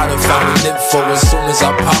 I done found an info as soon as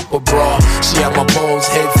I pop a bra. She had my balls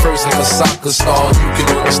head first like a soccer star. You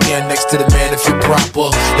can only stand next to the man if you're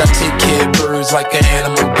proper. I take care of birds like an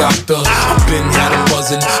animal doctor. I've been had them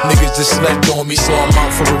buzzing. Niggas just slept on me, so I'm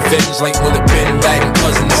out for revenge like when the Ben Laden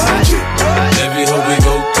cousins. Every hood we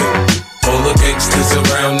go through, all the gangsters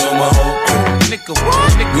around know my whole crew. Nigga, what?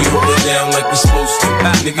 Nigga, we hold it down like we supposed to.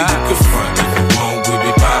 Nigga, you can front if you want. We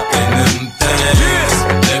be poppin' them things.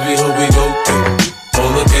 Every hood we go through,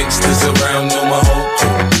 all the gangsters around know my whole crew.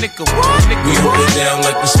 Nigga, what? Nigga, we hold it down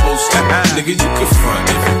like we supposed to. Nigga, you can front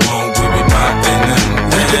if you want. We be poppin' them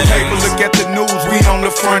things. Read the paper, look at the news, we on the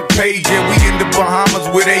front page. Yeah, we in the Bahamas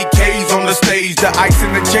with AKs on the stage. The ice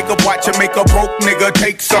in the Jacob watch to make a broke nigga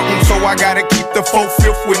take something. So I gotta keep the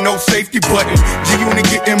 4/5 with no safety button. G-Unit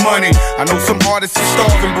getting money. I know some artists are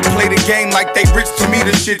starving, but play the game like they rich. To me,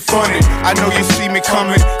 the shit funny. I know you see me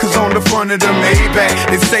coming, cause on the front of the Maybach,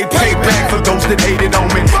 it say payback for those that hated on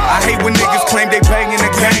me. I hate when niggas claim they banging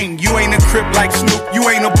the game. You ain't a Crip like Snoop, you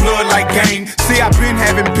ain't a blood like Game. See, I been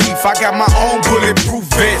having beef, I got my own bulletproof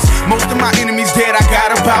vest. Most of my enemies dead, I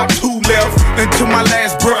got about 2 left. Until my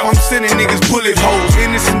last breath, I'm sending niggas bullet holes.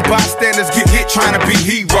 Innocent bystanders get hit trying to be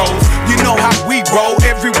heroes. You know how we roll,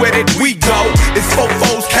 everywhere that we go. It's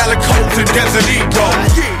fofos, calicos, and Desert Eagles.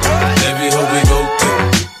 Every hood we go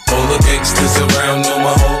through, all the gangsters around know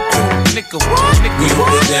my whole crew. Nigga, what? Nigga, we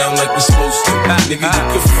hold it down like we supposed to. Nigga, you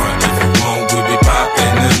can front if you want. We be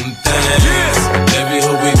poppin' them things. Every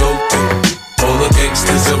hood we go through, all the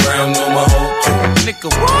gangsters around know my whole crew. Nigga,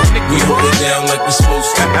 what? Nigga, we hold it down like we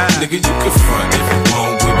supposed to. Nigga, you can front if you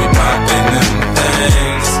want. We be poppin' them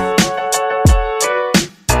things.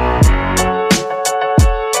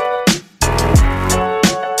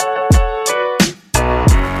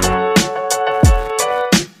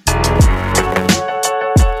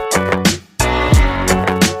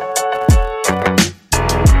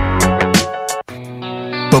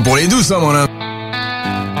 Pas pour les douces, hein, mon homme.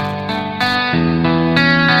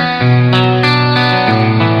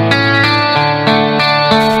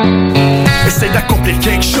 Essaye d'accomplir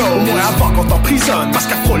quelque chose, au moins avant qu'on t'emprisonne. Parce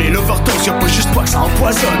qu'à frôler l'overdose, y'a pas juste toi que ça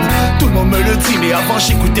empoisonne. Tout le monde me le dit, mais avant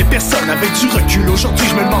j'écoutais personne. Avec du recul, aujourd'hui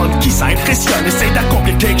je me demande qui ça impressionne. Essaye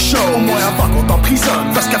d'accomplir quelque chose, au moins avant qu'on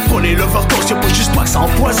t'emprisonne. Parce qu'à frôler l'overdose, y'a pas juste toi que ça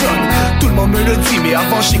empoisonne. Tout le monde me le dit, mais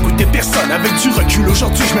avant j'écoutais personne. Avec du recul,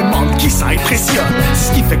 aujourd'hui je me demande qui ça impressionne. C'est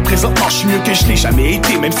ce qui fait que présentement je suis mieux que je l'ai jamais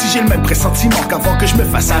été. Même si j'ai le même pressentiment qu'avant que je me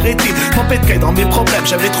fasse arrêter. Je m'empêterais dans mes problèmes,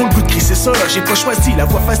 j'avais trop le goût de crisser ça là. J'ai pas choisi la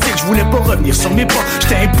voie facile, je voulais pas revenir sur mes pas.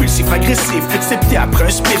 J'étais impulsif, agressif, positif, accepté après un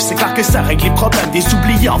spliff. C'est clair que ça règle les problèmes des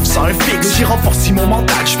oubliés en faisant un fixe. J'ai renforcé mon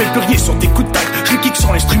mental, je fais plus rien sur tes coups de tête. Je kick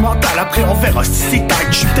sur l'instrumental, après on verra si c'est tag.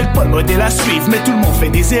 Je suis peut-être pas le modèle à suivre, mais tout le monde fait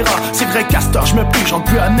des erreurs. C'est vrai Castor, je me plie, j'en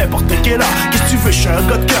plus à n'importe quelle heure. Qu'est-ce que tu veux, je suis un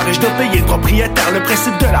gars de cœur et je dois payer le propriétaire. Le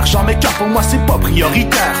principe de l'argent m'écœure, pour moi c'est pas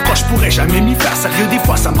prioritaire. Quand je pourrais jamais m'y faire, sérieux des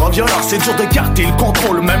fois ça me rend violent. C'est dur de garder le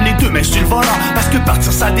contrôle, même les deux mains sur le volant. Parce que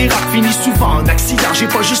partir ça dérape, finit souvent en accident. J'ai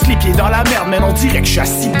pas juste les pieds dans la merde, mais on dirait que je suis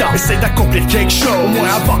assidant. Essaye d'accomplir quelque chose, au moins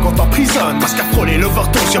avant qu'on t'emprisonne. Parce qu'à frôler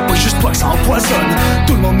l'overdose, y'a pas juste toi que ça empoisonne.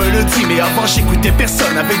 Tout le monde me le dit, mais avant j'écoutais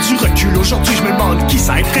personne. Avec du recul, aujourd'hui je me demande qui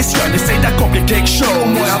ça impressionne. Essaye d'accomplir quelque chose, au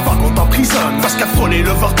moins avant qu'on t'emprisonne. Parce qu'à frôler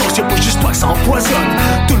l'overdose, y'a pas juste toi que ça empoisonne.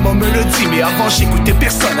 Tout le monde me le dit, mais avant j'écoutais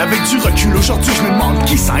personne. Avec du recul, aujourd'hui je me demande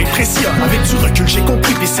qui ça impressionne. Avec du recul j'ai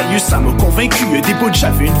compris, des sérieux ça m'a convaincu. Des bouts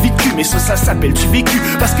j'avais une vie de cul, mais ça s'appelle du vécu.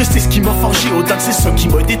 Parce que c'est ce qui m'a forgé, autant que c'est ça qui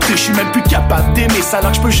m'a détruit. Je suis même plus capable d'aimer ça,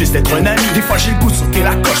 alors que je peux juste être un ami. Des fois j'ai le goût de sauter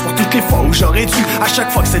la coche pour toutes les fois où j'aurais dû. À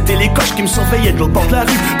chaque fois que c'était les coches qui me surveillaient de l'autre bord de la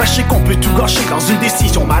rue. Bah je sais qu'on peut tout gâcher dans une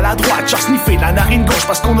décision maladroite. Genre sniffer la narine gauche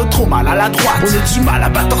parce qu'on a trop mal à la droite. On a du mal à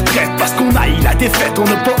battre retraite parce qu'on haït la défaite. On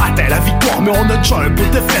n'a pas atteint la victoire, mais on a déjà un bout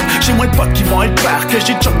de fête. J'ai moins de potes qui vont être pères que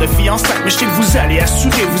j'ai de chums de filles enceintes. Mais je sais que vous allez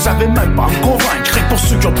assurer, vous avez même pas à me convaincre. Rien que pour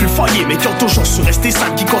ceux qui ont plus le foyer, mais qui ont toujours su rester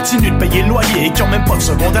simples, qui continuent de payer le loyer et qui ont même pas de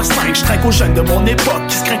secondaire 5. Je trinque aux jeunes de mon époque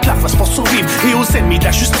qui se craignent que la face pour survivre, et aux ennemis de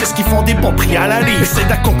la justice qui font des bons prix à la livre. Essaye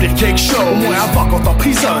d'accomplir quelque chose, au moins avant qu'on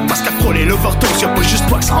t'emprisonne. Parce qu'à frôler l'overdose, y'a pas juste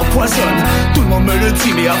toi que ça empoisonne. Tout le monde me le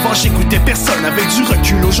dit, mais avant j'écoutais personne. Avec du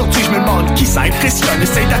recul, aujourd'hui je me demande qui ça impressionne.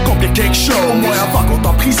 Essaye d'accomplir quelque chose, au moins avant qu'on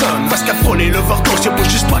t'emprisonne. Parce qu'à frôler l'overdose, y'a pas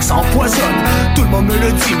juste toi que ça empoisonne. Tout le monde me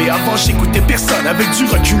le dit, mais avant j'écoutais personne. Avec du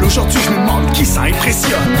recul, aujourd'hui je me demande qui ça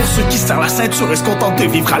impressionne. Pour ceux qui serrent la ceinture et se contentent de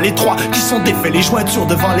vivre à l'étroit, qui sont défaits les jointures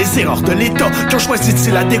devant les erreurs de l'État, qui ont choisi de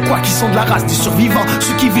c'est l'adéquat, qui sont de la race des survivants,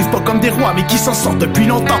 ceux qui vivent pas comme des rois mais qui s'en sortent depuis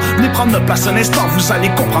longtemps. Venez prendre notre place un instant, vous allez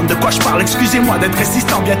comprendre de quoi je parle. Excusez-moi d'être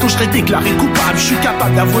insistant, bientôt je serai déclaré coupable. Je suis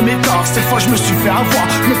capable d'avouer mes torts, cette fois je me suis fait avoir.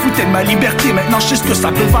 Je me foutais de ma liberté, maintenant je sais ce que ça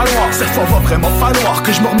peut valoir. Cette fois va vraiment falloir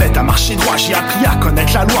que je me remette à marcher droit. J'ai appris à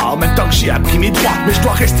connaître la loi en même temps que j'ai appris mes droits. Mais je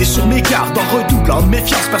dois rester sur mes gardes en redoublant de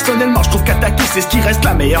méfiance. Personnellement je trouve qu'attaquer c'est ce qui reste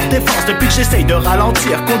la meilleure défense. Depuis que j'essaye de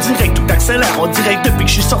ralentir, qu'on dirait que tout accélère. On dirait que depuis que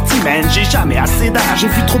je suis sorti, man, j'ai jamais assez d'air. J'ai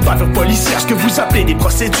vu trop de bavures policières, ce que vous appelez des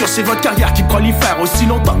procédures. C'est votre carrière qui prolifère aussi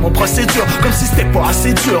longtemps que mon procédure. Comme si c'était pas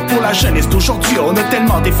assez dur pour la jeunesse d'aujourd'hui. On a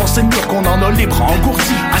tellement défoncé le mur qu'on en a les bras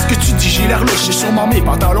engourdis. À ce que tu dis j'ai l'air louche, j'ai sûrement mes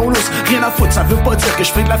pantalons lousses. Rien à foutre, ça veut pas dire que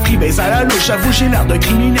je fais de la freebase à la louche. J'avoue j'ai l'air d'un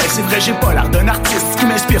criminel, c'est vrai j'ai pas l'air d'un artiste. Ce qui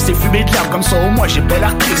m'inspire c'est fumer de l'herbe, comme ça au moins j'ai pas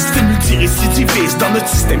l'air triste. C'est multirécidiviste dans notre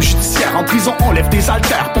système judiciaire. En prison on lève des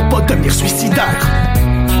haltères pour pas devenir suicidaire.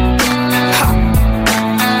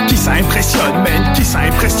 Qui ça impressionne, man? Qui ça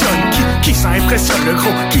impressionne? Qui ça impressionne, le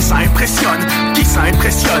gros? Qui ça impressionne? Qui ça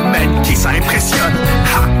impressionne, man? Qui ça impressionne?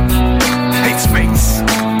 Ha! Hate Space.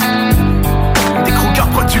 Des gros cœurs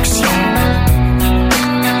production.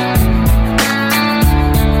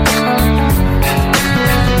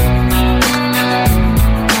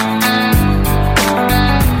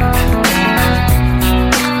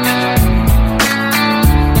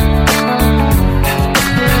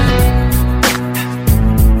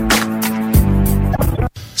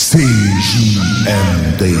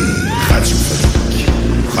 CJMD radiophonique.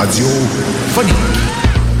 Radiophonique.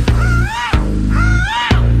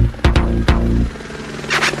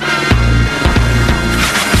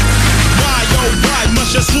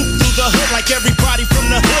 Just swoop through the hood like everybody from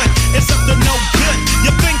the hood. It's up to no good.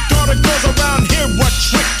 You think all the girls around here were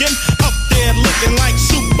tricking? Up there looking like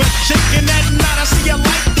super chicken. At night I see a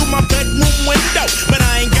light through my bedroom window, but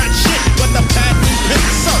I ain't got shit but the patent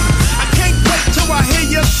pencil. I can't wait till I hear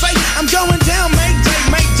you say I'm going down, Mayday,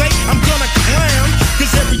 Mayday. I'm gonna clown,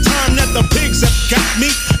 cause every time that the pigs have got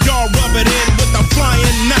me, y'all rub it in with the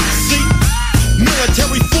flying Nazi.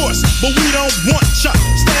 Military force, but we don't want ya.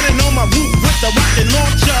 Standing on my roof with the rocket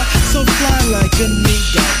launcher. So fly like a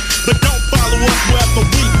nigga, but don't follow us wherever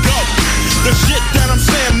we go. The shit that I'm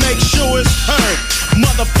saying, make sure it's heard.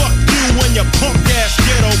 Motherfuck you and your punk ass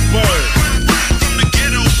ghetto bird. From the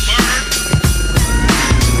ghetto bird.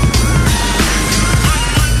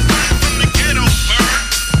 From the ghetto bird.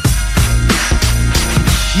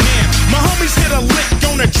 Now, my homies hit a lick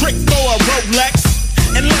on a trick for a Rolex.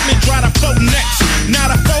 And let me try the phone next.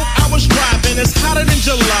 Now the 4 hours driving, it's hotter than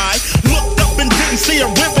July. Looked up and didn't see a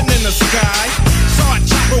ribbon in the sky. Saw a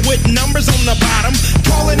chopper with numbers on the bottom.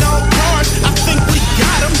 Calling all cars, I think we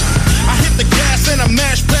got him. I hit the gas and I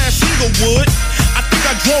mashed past Inglewood. I think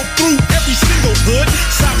I drove through every single hood.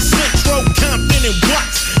 South Central, Compton and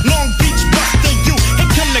Watts. Long Beach, Buster U,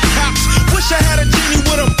 here come the cops. Wish I had a genie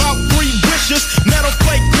with about 3 wishes.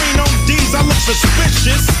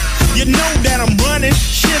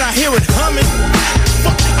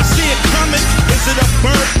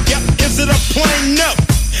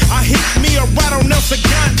 a ride on El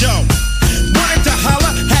Segundo. Wanted to holler,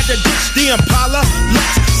 had to ditch the Impala.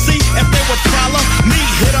 Let's see if they would follow me.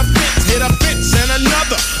 Hit a fence, and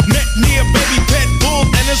another. Met me a baby pet bull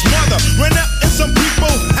and his mother. Ran up in some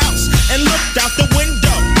people's house and looked out the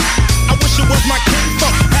window. I wish it was my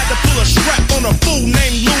kinfolk. Had to pull a strap on a fool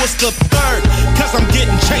named Louis the Third. Cause I'm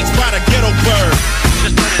getting chased by the ghetto bird.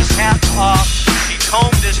 Just put his hat off. He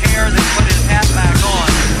combed his hair, then put his hat back on.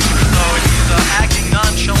 So he's acting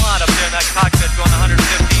nonchalant up there in that cockpit going 115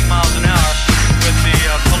 miles an hour with the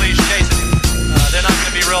police chasing him. They're not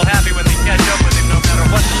going to be real happy when they catch up with him no matter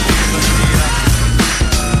what the speed, but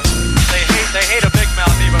they hate a big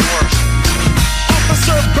mouth even worse.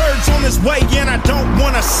 Officer Bird's on his way and I don't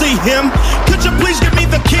want to see him. Could you please give me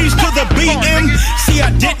the keys to the BM? See,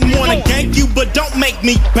 I didn't want to gank you, but don't make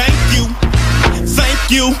me bank you.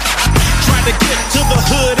 Thank you. Try to get to the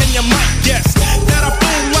hood and you might guess that a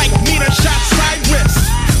fool like me done shot Cyrus.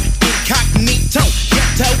 Incognito,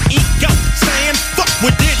 ghetto ego, saying fuck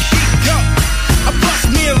where did he go? I bust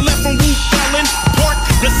me a left from Wu Felon, parked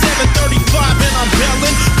the 735 and I'm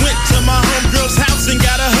bellin'. Went to my homegirl's house and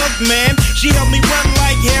got a hug, man. She helped me run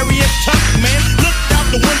like Harriet Tubman. Looked out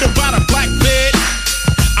the window by the black bed.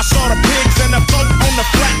 I saw the pigs and the boat on the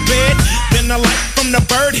flatbed. Then the light from the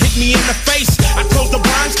bird hit me in the face. I closed the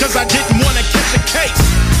blinds cause I didn't want to catch a case.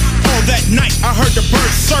 On that night I heard the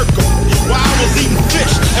bird circle while I was eating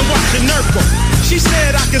fish and watching Urkel. She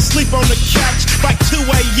said I could sleep on the couch by 2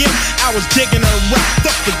 a.m. I was digging her rock.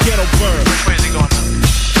 Fuck the ghetto bird. Which way is he going?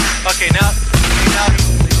 Okay, now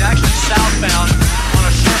he's actually southbound on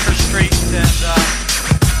a surface street, and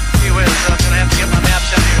he was going to have to get my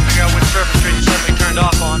maps out here to figure out which surface street he suddenly turned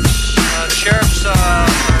off on. The sheriff's, the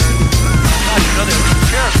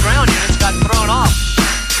sheriff's ground units got thrown off.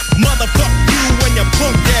 Motherfuck you and your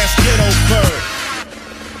punk ass ghetto bird.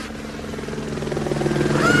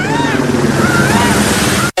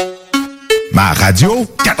 Ma radio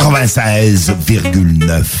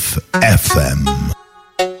 96,9 FM.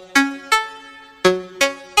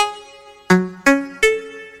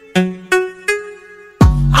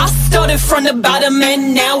 I started from the bottom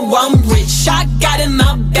and now I'm rich. I got in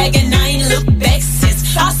my bag and I ain't looked back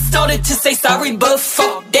since. I started to say sorry, but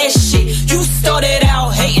fuck that shit. You started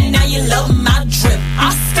out hating, now you love my drip.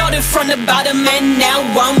 I started from the bottom and now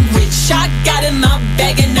I'm rich. I got in my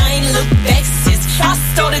bag and I ain't looked back since. I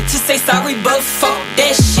started to say sorry, but fuck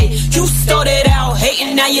that shit. You started out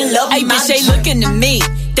hating, now you love my drip. Hey, bitch, they looking at me,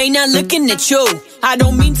 they not looking at you. I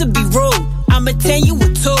don't mean to be rude, I'ma tell you a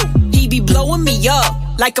two. He be blowing me up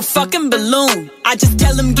like a fucking balloon. I just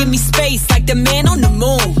tell him give me space like the man on the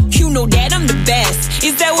moon. You know that I'm the best.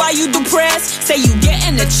 Is that why you depressed? Say you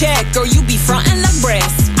getting a check or you be frontin' like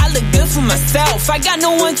breast. I look good for myself, I got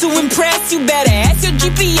no one to impress. You better ask your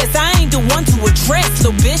GPS, I ain't the one to address.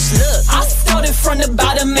 Little bitch, look, I started from the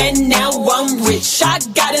bottom and now I'm rich. I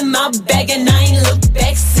got in my bag and I ain't looked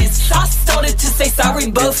back since. I started to say sorry,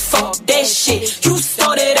 but fuck that shit. You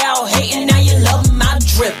started out hating, now you love my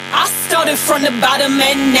drip. I started from the bottom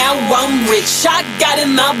and now I'm rich. I got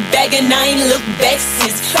in my bag and I ain't looked back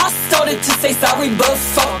since. I started to say sorry, but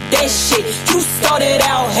fuck that shit. You started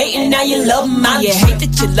out hating, now you love my drip. You hate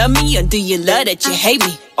that you love me, or do you love that you hate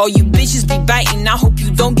me? All you bitches be biting, I hope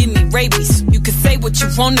you don't give me rabies. You can say what you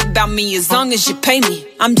want about me as long as you pay me.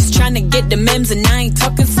 I'm just trying to get the memes and I ain't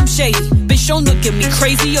talking some shady. Bitch, don't look at me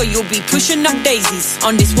crazy or you'll be pushing up daisies.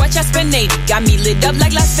 On this watch I spend 80, got me lit up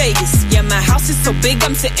like Las Vegas. Yeah, my house is so big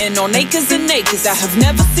I'm sitting on acres and acres. I have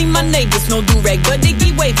never seen my neighbors, no do-rag, but they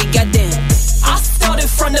get wavy, goddamn. I started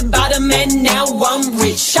from the bottom and now I'm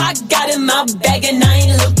rich. I got in my bag and I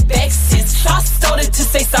ain't looked back since. I started to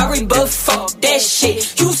say sorry, but fuck that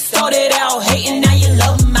shit. You started out hating, now you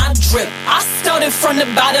love my drip. I started from the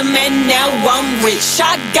bottom and now I'm rich.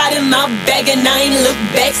 I got in my bag and I ain't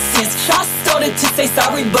looked back since. I started to say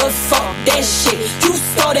sorry, but fuck that shit. You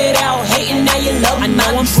started out hating, now you love my drip.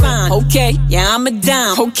 I know I'm fine, okay, yeah, I'm a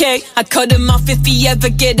dime, okay. I cut him off if he ever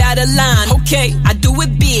get out of line, okay. I do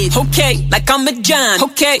it big, okay, like I'm a John,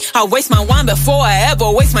 okay. I waste my wine before I ever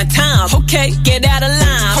waste my time, okay. Get out of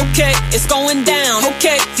line, okay. It's going down,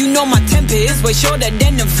 okay. You know my temper is way shorter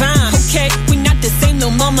than the vine, okay. We not the same, no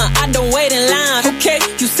mama, I don't wait in line, okay.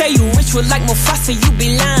 You say you rich with like Mufasa, you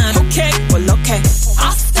be lying, okay. Well, okay.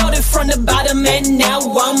 I started from the bottom and now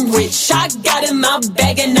I'm rich. I got in my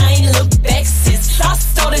bag and I ain't looked back since. I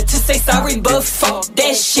started to say sorry, but fuck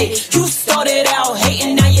that shit. You started out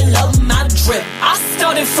hating, now you love my drip. I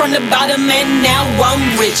started from the bottom and now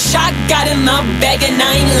I'm rich. I got in my bag and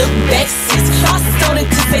I ain't look back since. I started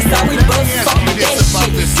to say sorry, but fuck that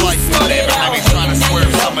shit. You started out hating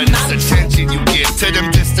some of this attention you give to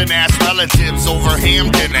them distant ass relatives over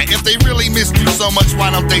ham dinner. If they really missed you so much,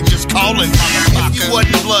 why don't they just call it? If you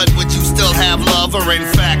wasn't blood, would you still have love? Or in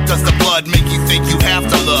fact, does the blood make you think you have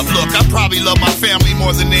to love? Look, I probably love my family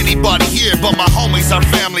more than anybody here, but my homies are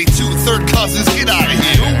family too. Third cousins, get out of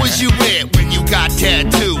here. Who was you with when you got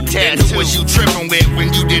tattooed? And who was you tripping with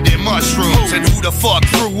when you did them mushrooms? And who the fuck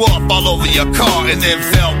threw up all over your car and then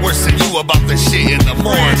felt worse than you about the shit in the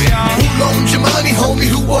morning? Who loaned you money,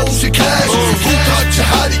 homie? Who owes you cash? Who taught you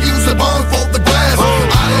how to use a barn for the grass? I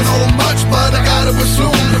don't know much, but I gotta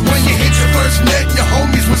assume that when you hit your first net, your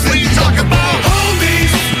homies was in. What you talk about?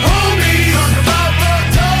 Homies, homies, talk about the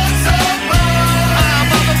dogs of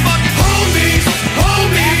motherfucking homies,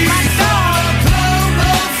 homies, my dog,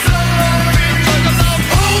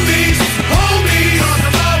 homies, homies, talk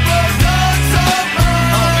about the dogs of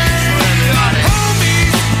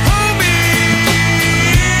homies, homies.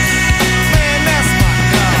 Man, that's my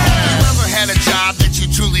God. You ever had a job that you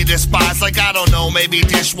truly despise? Like, I don't know, maybe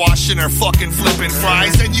dishwashing or fucking flipping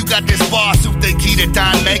fries. And you got this boss who think he the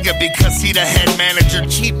Don Mega because he the head manager,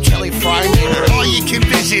 cheap Kelly Fry. All you can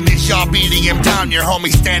vision is y'all beating him down, your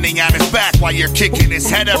homie standing on his back while you're kicking his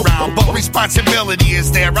head around. But responsibility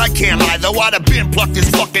is there, I can't lie though. I'd have been plucked his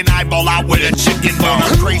fucking eyeball out with a chicken bone.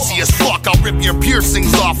 I'm crazy as fuck, I'll rip your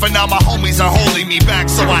piercings off. And now my homies are holding me back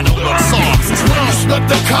so I don't look soft. When you snuck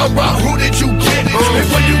the car out, who did you get it? And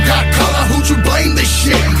when you got color, who'd you blame this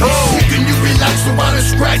shit? Can you relax around and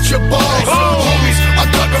scratch your balls? Homies,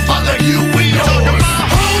 I'm talking about like you and yours.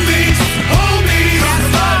 Homies, homies, talk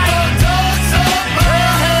about the dogs of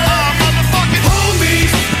motherfucking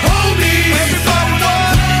homies, homies, everybody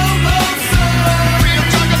loves real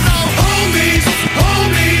talk about homies,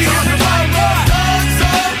 homies, talk about the dogs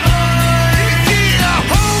of yeah,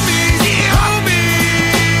 homies, yeah, homies.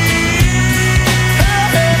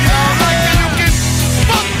 Hey, y'all like that you can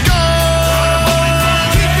fuck up.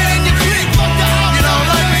 Keep it in your clique, fuck the house. You know,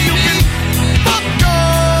 like that you can fuck up.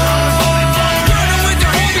 Running with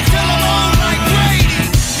your homies till I'm on like Brady.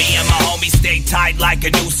 Me and my homies stay tight like a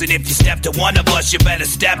noose, and if you step to one of us, you better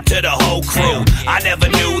step to the whole crew. I never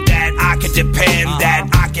knew that I could depend, that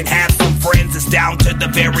I can have some friends that's down to the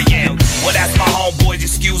very end. Well, that's my homeboys,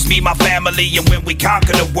 excuse me, my family, and when we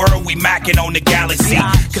conquer the world, we macking on the galaxy.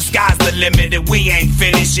 Cause sky's the limit, and we ain't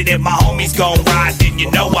finished, and if my homies gon' ride, then you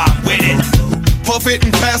know I'm with it. Puff it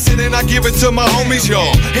and pass it and I give it to my homies,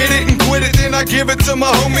 y'all. Hit it and quit it, then I give it to my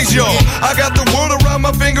homies, y'all. I got the world around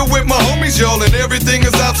my finger with my homies, y'all. And everything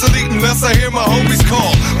is obsolete unless I hear my homies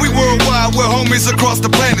call. We worldwide, we're homies across the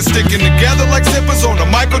planet, sticking together like zippers on a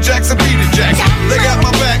Michael Jackson Peter Jackson. They got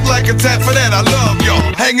my back like a tat, for that I love y'all.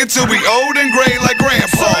 Hanging till we old and gray like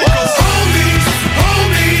grandpa. Homies,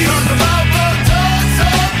 homies, talk about the dogs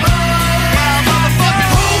of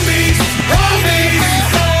motherfucking homies, homies.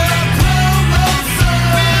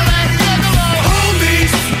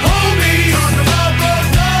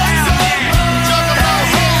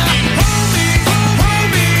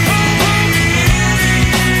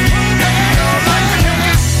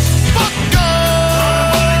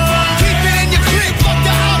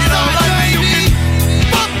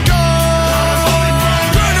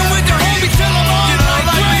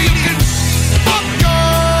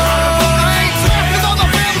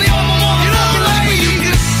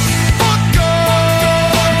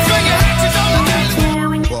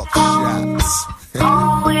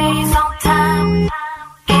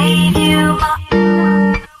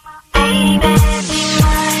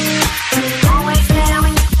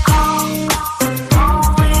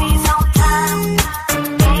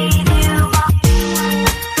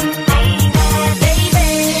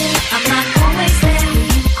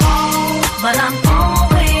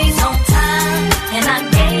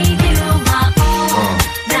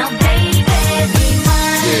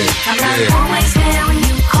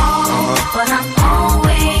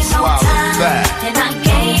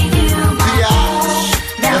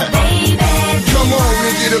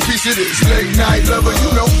 Late night lover,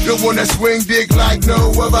 you know, the one that swing dick like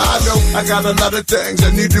no other. I know I got a lot of things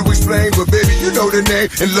I need to explain, but baby, you know the name,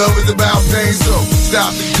 and love is about pain. So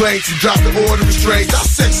stop the complaints and drop the order of restraints. Our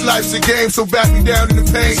sex life's a game, so back me down in the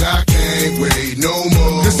pain. I can't wait no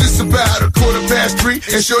more, cause it's about 3:15,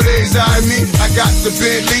 and sure days I me. I got the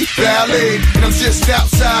Bentley Ballet, and I'm just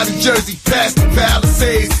outside of Jersey, past the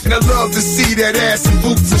Palisades. And I love to see that ass in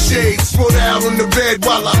boots and shades, spread out on the bed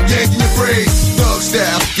while I'm yanking your braids. Thug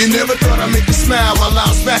style, you never thought I'd make you smile while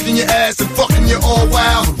I'm smacking your ass and fucking you all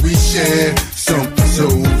wild. We share something so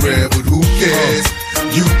rare, but who cares?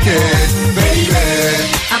 You can, baby.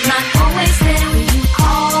 I'm not always there when you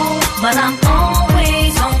call, but I'm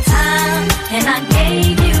always on time, and I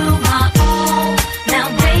gave you my all. Now,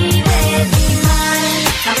 baby, be mine.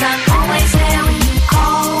 I'm not always there when you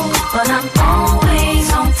call, but I'm always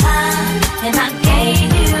on time, and I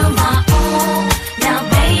gave you my all. Now,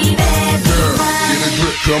 baby, be mine. Get a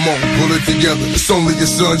grip, come on, pull it together. It's only a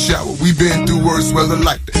sun shower. We been through worse weather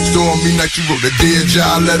like that. Stormy night, you wrote a Dear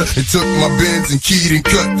John letter and took my Benz and keyed and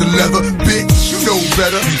cut the leather. Bitch, you know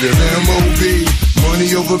better. You live M.O.B.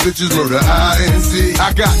 Money over bitches, wrote a I.N.C.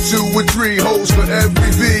 I got 2 or 3 hoes for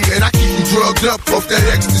every V, and I keep them drugged up off that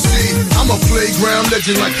ecstasy. I'm a playground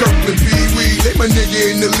legend like Kirkland Pee Wee. They my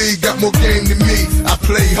nigga in the league, got more game than me. I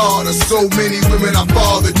play harder, so many women I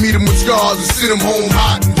fathered. Meet them with scars and send them home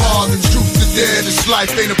hot and bothered. Truth to dare, this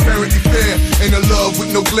life ain't apparently fair. Ain't a love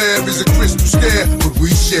with no glare, is a crystal stare. But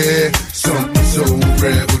we share something so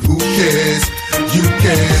rare, but who cares? You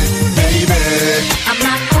can, baby. I'm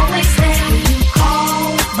not always there when you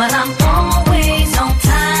call, but I'm always on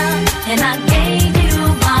time, and I gave you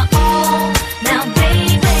my all. Now,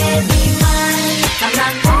 baby, be mine. I'm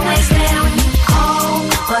not always there when you call,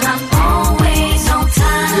 but I'm always on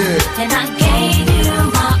time, and I gave you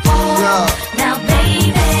my all. Now,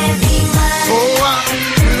 baby, be mine. Oh, I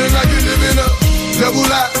feeling like you're living a double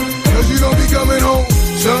life, 'cause you don't be coming home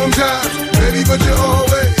sometimes, baby, but you're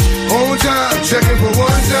always on time. Checking for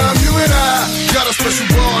one time, you and I got a special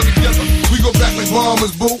bond together. We go back like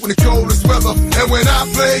bombers, boo, in the coldest weather. And when I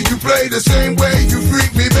play, you play the same way. You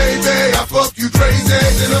freak me, baby. I fuck you crazy,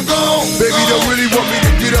 then I'm gone. Baby, don't really want me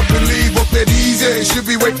to get up and leave up that easy. Should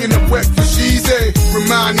be waking up wet for she's a.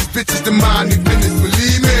 Remind these bitches to mind their business.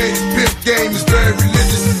 Believe me, pimp game is very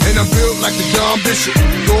religious, and I'm built like the Don Bishop.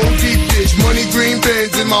 Gold deep dish, money green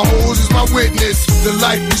bins, and my hoes is my witness. The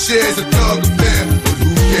life we share is a thug affair, but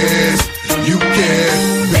who cares? You care,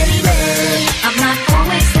 baby. I'm not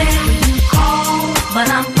always there when you call, but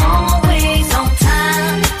I'm always on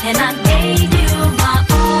time, and I gave you my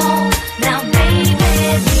all. Now, baby,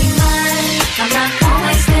 be mine. I'm not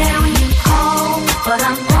always there when you call, but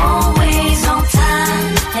I'm always on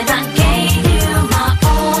time, and I gave you my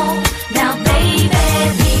all. Now, baby,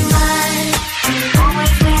 be mine.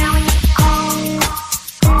 Always there when you call,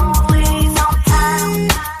 always on time,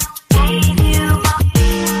 gave you my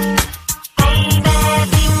baby,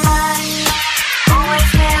 be mine.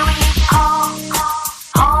 Always there when you call,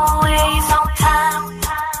 always on time,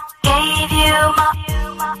 gave you my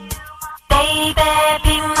baby,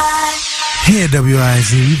 be mine. Here,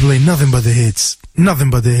 WIZ, we play nothing but the hits. Nothing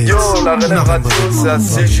but the hits. Yo, la renovazione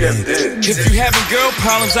CGMD. If you having girl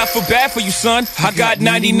problems, I feel bad for you, son. I got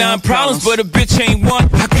 99 problems, but a bitch ain't one.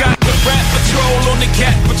 I got the rap patrol on the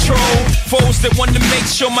cat patrol. Foes that want to make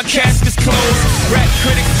sure my casket's closed. Rap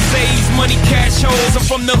critics say he's money cash holes. I'm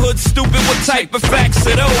from the hood, stupid, what type of facts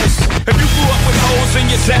are those? If you grew up with hoes in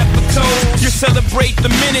your zapper toes, you celebrate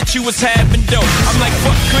the minute you was having dope. I'm like,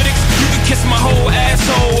 fuck critics, you can kiss my whole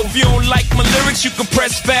asshole. If you don't like my lyrics, you can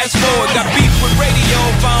press fast forward. Got beef with radio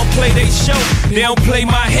if I don't play they show. They don't play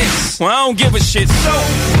my hits, well I don't give a shit. So,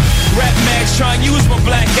 rap mags try and use my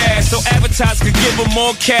black ass so advertisers could give them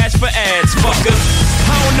more cash for ads. Fuckers,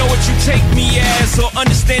 I don't know what you take me as or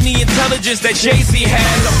understand the intelligence that Jay-Z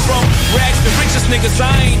has. I'm from rags, the richest niggas,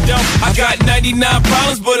 I ain't dumb. I got 99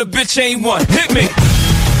 problems, but a bitch ain't one. Hit me.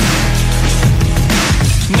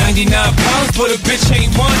 99 problems, but a bitch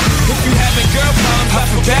ain't one. If you having girl problems, I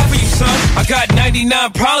feel bad for you, son. I got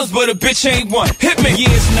 99 problems, but a bitch ain't one. Hit me.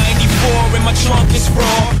 Years 94 and my trunk is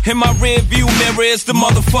raw. In my rear view mirror is the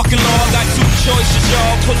motherfucking law. Got 2 choices,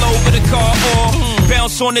 y'all. Pull over the car or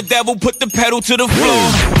bounce on the devil, put the pedal to the floor.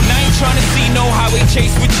 And I ain't trying to see no highway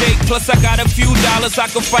chase with Jake. Plus I got a few dollars, I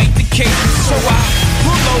can fight the case. So I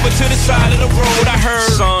pull over to the side of the road. I heard,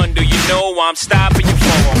 son, do you know why I'm stopping you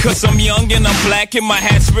for? Cause I'm young and I'm black and my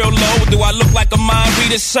hat's real low. Do I look like a mind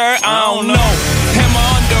reader, sir? I don't know. Am I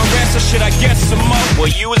under arrest or should I guess some more? Well,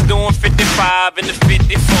 you was doing 55 in the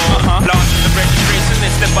 54. Lost the registration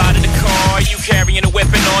and step out of the car. You carrying a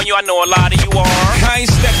weapon on you, I know a lot of you are. I ain't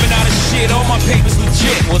stepping out of shit, all my papers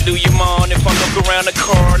legit. Well, do you mind if I look around the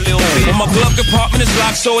car a little bit? Well, my glove compartment is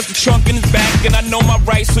locked, so it's the trunk in the back. And I know my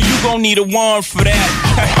rights, so you gon' need a warrant for that.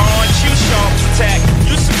 Aren't you sharp as attack?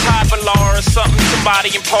 You some type of law or something,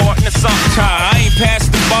 somebody important or something. I ain't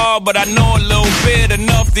passed the bar, but I know a little bit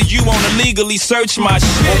enough that you wanna legally search my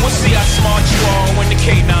shit. Well, we'll see how smart you are when the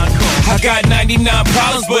K9 comes. I got 99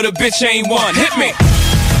 problems, but a bitch ain't one. Hit me.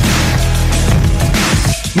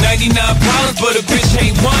 99 problems, but a bitch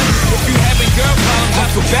ain't one. If you having girl problems, I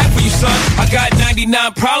feel bad for you, son. I got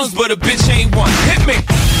 99 problems, but a bitch ain't one. Hit me.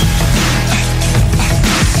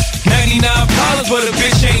 99 problems, but a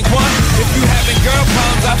bitch ain't one. If you having girl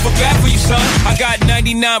problems, I feel bad for you, son. I got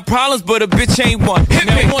 99 problems, but a bitch ain't one.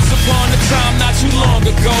 Hit me. Once upon a time, not too long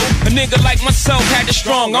ago, a nigga like myself had a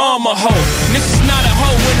strong arm, a hoe. And this is not a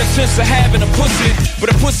hoe in the sense of having a pussy,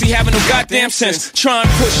 but a pussy having no goddamn sense. Try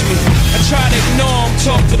and push me. I try to ignore him,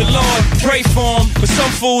 talk to the Lord, pray for him, but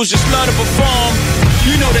some fools just love to perform.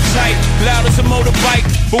 You know the type, loud as a motorbike,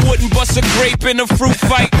 but wouldn't bust a grape in a fruit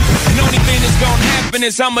fight. And the only thing that's gonna happen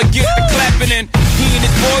is I'ma get the clapping, and he and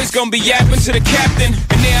his boys gonna be yapping to the captain.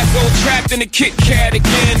 And there I go trapped in the Kit Kat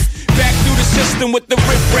again. Back through the system with the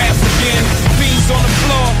rip-raps again. Beans on the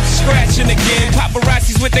floor, scratching again.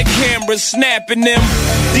 Paparazzis with their cameras, snapping them.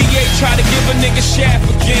 DA try to give a nigga shaft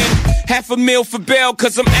again. $500,000 for bail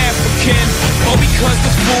cause I'm African. Or because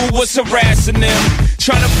this fool was harassing them.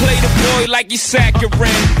 Trying to play the boy like he's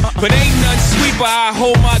saccharine. But ain't nothing sweet but I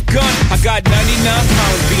hold my gun. I got 99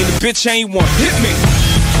 pounds, being a bitch ain't one. Hit me.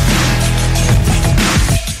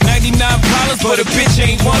 99 problems, but a bitch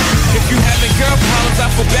ain't one. If you having girl problems, I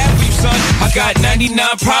feel bad for you, son. I got 99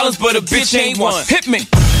 problems, but a bitch ain't one. Hit me.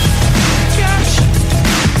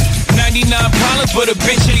 99 problems, but a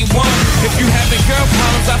bitch ain't one. If you having girl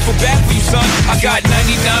problems, I feel bad for you, son. I got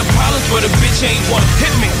 99 problems, but a bitch ain't one.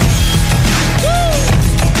 Hit me.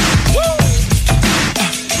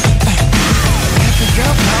 Having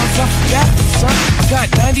girl problems, I feel bad for you, son. I got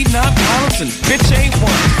 99 problems and bitch ain't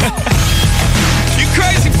one. You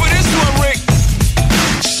crazy for this one, Rick?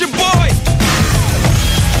 It's your boy.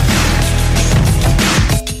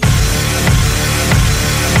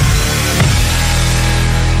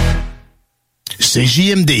 C'est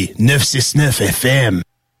JMD 969 FM.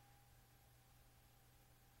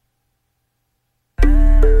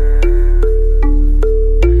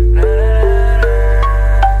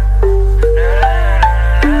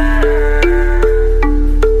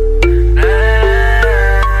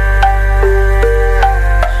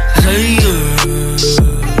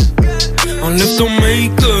 Enlève ton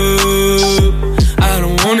make-up, I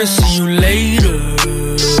don't wanna see you later.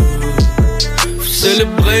 Faut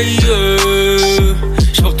célébrer,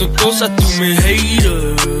 j'porte un toast à tous mes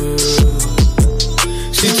haters.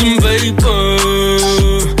 Si tu me veilles pas,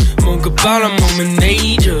 mon gars parle à mon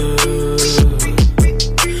manager.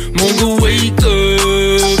 Mon gars wake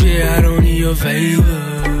up, yeah, I don't need your favor.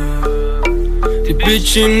 T'es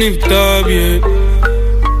bitch inévitable, yeah.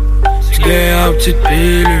 Tu gagnes à petite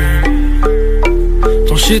pilule.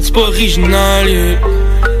 Ton shit c'est pas original, yeah.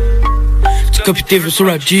 Tu copies tes vœux sur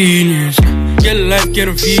la genius. Quelle life, quel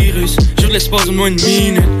un virus. Sur l'espace de moins une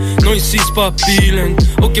minute. Non ici c'est pas appealing.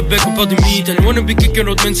 Au Québec on parle de mitaine. Wanna be quelqu'un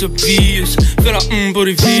d'autre man c'est Prius. Fais la pour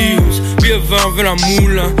les views. Puis avant veut la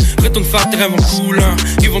moula. Retourne faire tes rêves en coulant.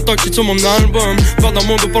 Ils vont talk sur mon album. Parle dans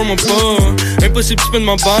mon dos, parle-moi pas. Impossible tu spends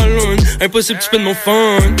ma ballon. Impossible tu spends mon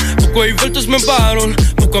fun. Pourquoi ils veulent tous me battle?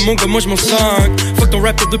 Pourquoi mon gars moi j'm'en sac? Fuck ton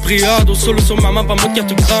rap de priado. Solo sur ma map en mode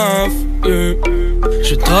cartographe, yeah.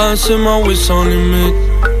 Je trace ma way sans limite.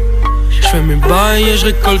 J'fais mes bails et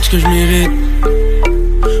j'récolte ce que j'mérite.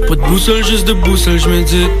 Pas de boussole, juste de boussole,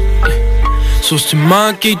 j'médite. Sauf si tu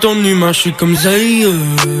maquilles ton humain, j'suis comme Zaya.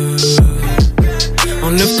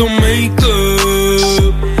 Enlève ton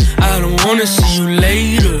make-up, I don't wanna see you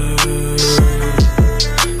later.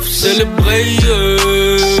 Faut célébrer,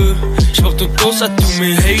 j'porte un toast à tous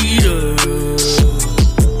mes haters.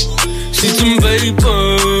 Si tu me veilles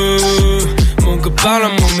pas, mon gars parle à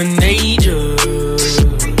mon manager.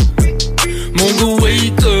 Mon gars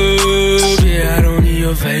wake up, yeah, I don't need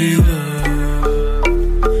your favor.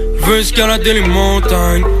 Je veux escalader les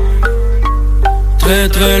montagnes, très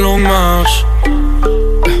très longue marche.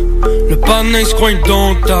 Le panneau se croit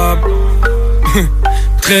indomptable.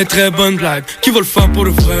 Très très bonne blague, qui va le faire pour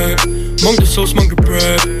le vrai? Manque de sauce, manque de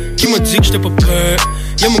prep. Qui m'a dit que j'étais pas prêt?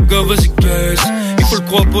 Y'a mon gars, vas-y caisse. Il faut le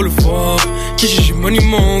croire pour le voir. Qui j'ai money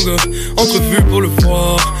mon gars? Entrevue pour le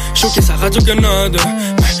voir. Choqué sa Radio-Canada.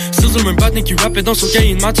 C'est le même batnik qui rappait dans son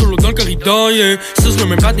cahier de maths solo dans le corridor, yeah. C'est le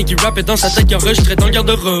même batnik qui rappait dans sa tête qui enregistrait dans le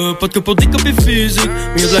garde-robe. Pas de que pour des copies physiques,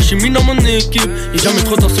 mais y'a de la chimie dans mon équipe. Y'a jamais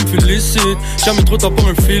trop tard, ça me félicite. Jamais trop tard pour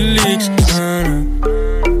un Félix.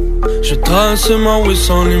 Je trace ma way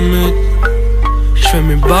sans limite. J'fais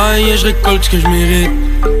mes bails et j'récolte ce que j'mérite.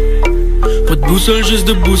 Pas de boussole, juste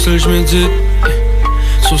de boussole, j'médite.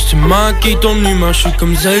 Sauf si tu maquilles ton humain, j'suis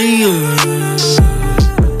comme Zaya.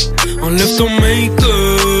 Enlève ton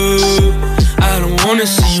make-up, I don't wanna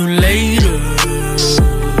see you later.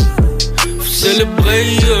 Faut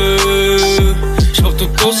célébrer, j'porte un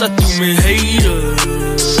toast à tous mes haters.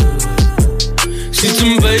 Si tu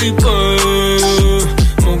me veilles pas,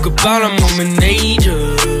 mon gars parle à mon manager.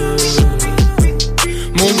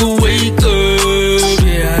 Mon gars wake up,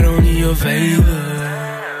 yeah, I don't need your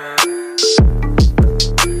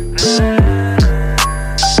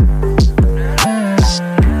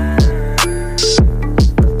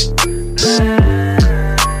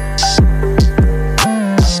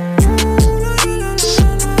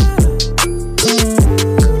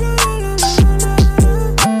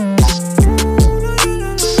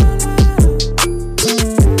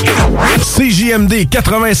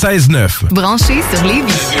CJMD 96.9. Branché sur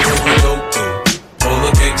Lévis. All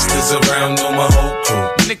the gangsters around know my whole crew.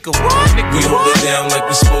 Nigga, what? Nigga, we hold it down like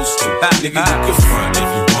we supposed to. Nigga, you can front if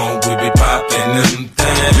you want. We be poppin' them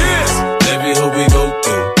things. Every hood we go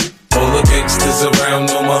through. All the gangsters around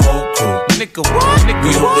know my whole crew. Nigga, what? Nigga,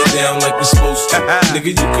 we hold it down like we supposed to.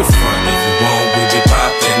 Nigga, you can front if you want. We be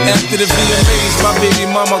poppin' them. After the VMAs, my baby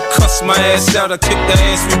mama cussed my ass out. I kicked her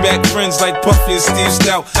ass. We back friends like Puffy and Steve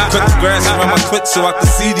Stout. Cut the grass around my clit so I could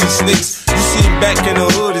see these snakes. You see it back in the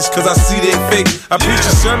hood, it's cause I see they fake. I preach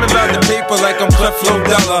a sermon about the paper like I'm Cleflo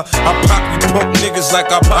Dollar. I pop you punk niggas like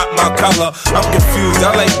I pop my collar. I'm confused,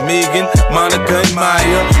 I like Megan, Monica, and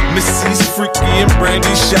Maya. Missy's freaky and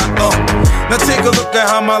Brandy shot up. Now take a look at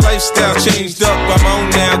how my lifestyle changed up. I'm on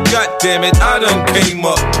now, goddammit, I done came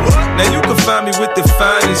up. Now you can find me with the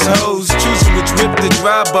finest hoes, choosing which whip to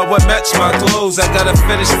drive by what match my clothes. I got a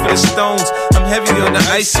fetish for the stones, I'm heavy on the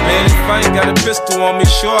ice, man. If I ain't got a pistol on me,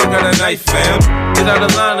 sure I got a knife, fam. Get out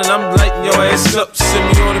of line and I'm lighting your ass up.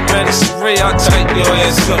 Semi-automatic spray, I'll tighten your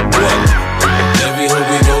ass up. What? Every hood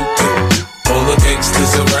we go through, all the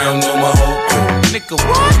gangsters around know my whole crew. Nigga,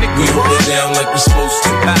 what? Nigga, we hold it down like we supposed to.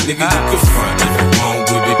 Nigga, you can front if you want.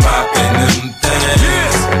 We be poppin' them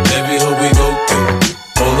things. Every hood we go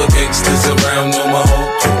through, all the gangsters around know my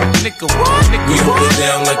whole crew. Nigga, what? Nigga, we hold it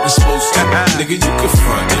down like we supposed to. Nigga, you can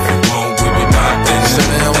front if you want. We be poppin'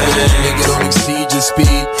 them things. Nigga, don't exceed your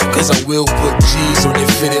speed, cause I will put G's on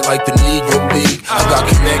your fitted like the Negro League. I got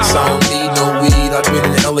connects, I don't need no weed. I've been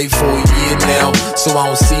in LA for a year now, so I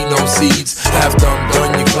don't see no seeds. After I'm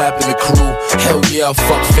done, you clapping the crew. Hell yeah,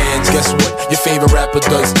 fuck fans, guess what? Your favorite rapper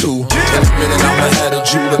does too. In a minute, I'ma have a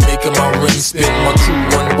Judah making my ring spin. My crew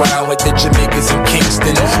run wild like the Jamaicans in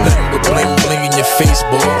Kingston. Nothing but bling bling in your face,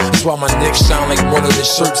 boy. That's why my neck shine like one of the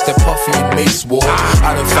shirts that Puffy and Mace wore.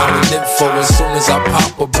 I done found an info as soon as I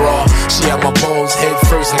pop a bra. She had my balls head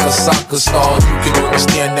first like a soccer star. You can only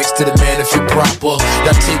stand next to the man if you're proper.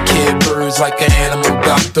 Y'all take care of birds like an animal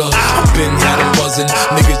doctor. I've been had a buzzin',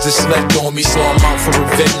 niggas just slept on me, so I'm out for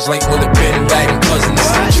revenge like when the Ben Laden cousins.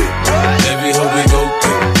 Every hood we go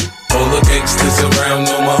through, all the gangsters around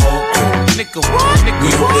know my whole crew. Nigga, what? Nigga,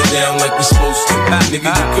 we hold it down like we supposed to. Nigga,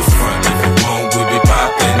 you can front if you want. We be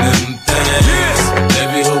poppin' them things.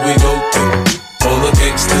 Every hood we go through, all the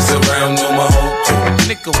gangsters around know my whole crew.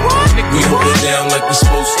 Nigga, what? Nigga, we hold it down like we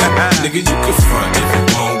supposed to. Nigga, you can front if you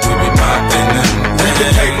want. We be poppin' them things. Read the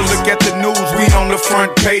paper, look at the news, we on the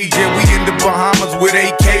front page. Yeah, we in the Bahamas with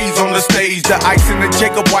AKs on the stage. The ice in the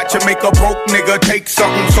Jacob watch it make a broke nigga take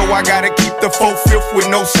something. So I gotta keep the 4/5 with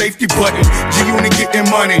no safety button. G-Unit getting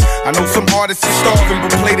money. I know some artists are starving,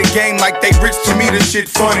 but play the game like they rich. To me, this shit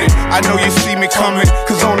funny. I know you see me coming,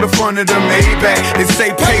 cause on the front of the Maybach, it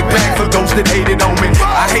say payback for those that hated on me.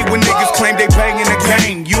 I hate when niggas claim they banging the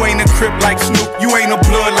game. You ain't a Crip like Snoop, you ain't a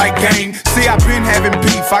blood like Game. See, I been having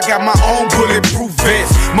beef, I got my own bulletproof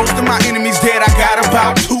vest. Most of my enemies dead, I got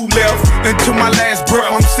about 2 left. Until my last breath,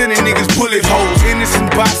 I'm sending niggas bullet holes. Innocent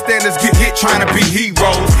bystanders get hit trying to be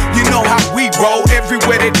heroes. You know how we roll,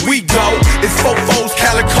 everywhere that we go. It's fofos,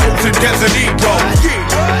 calicos, and Desert Eagles.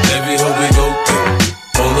 Yeah. Every hood we go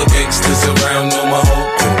through, all the gangsters around know my whole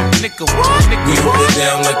crew. Nigga, what? Nigga, we hold it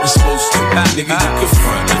down like we supposed to. Nigga, you can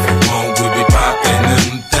front if you want. We be poppin'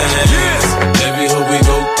 them things. Every hood we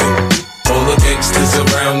go through, all the gangsters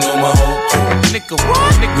around know my whole crew. Nigga,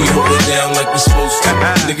 what? Nigga, we hold it down like we supposed to.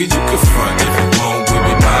 Nigga, you can front if you want. We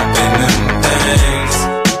be poppin' them things.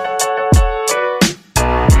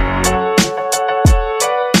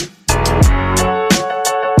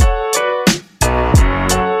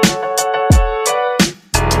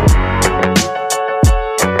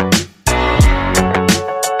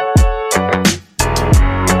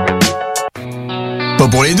 Pas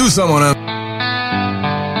pour les douces, hein, mon homme.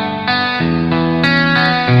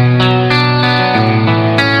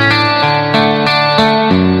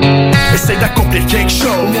 Essaye d'accomplir quelque chose,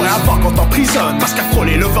 moins avant qu'on t'emprisonne. Parce qu'à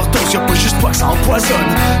frôler l'overdose, y'a pas juste toi que ça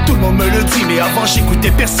empoisonne. Tout le monde me le dit, mais avant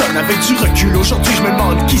j'écoutais personne. Avec du recul, aujourd'hui je me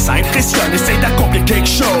demande qui ça impressionne. Essaye d'accomplir quelque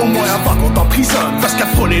chose, moins avant qu'on t'emprisonne. Parce qu'à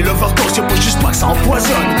frôler l'overdose, y'a pas juste toi que ça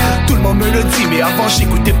empoisonne. Tout le monde me le dit, mais avant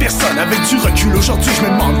j'écoutais personne. Avec du recul, aujourd'hui je me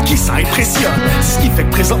demande qui ça impressionne. C'est ce qui fait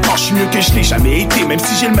que présentement je suis mieux que je l'ai jamais été. Même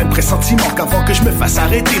si j'ai le même pressentiment qu'avant que je me fasse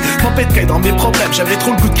arrêter. Je m'empêterais dans mes problèmes, j'avais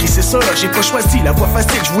trop le goût de crisser ça là. J'ai pas choisi la voie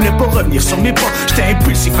facile, je voulais pas revenir sur mes pas. pas. J'étais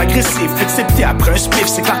impulsif, agressif, accepté après un spliff.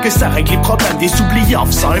 C'est clair que ça règle les problèmes des oubliés en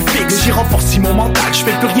faisant un fixe. J'ai renforcé mon mental, je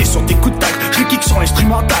fais plus rien sur tes coups de tête. Je kick sur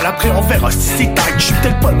l'instrumental, après on verra si c'est tag. Je suis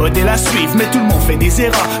peut-être pas le modèle à suivre, mais tout le monde fait des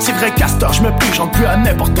erreurs. C'est vrai Castor, je me plie, j'en plus à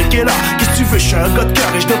n'importe quelle heure. Qu'est-ce que tu veux, je suis un gars de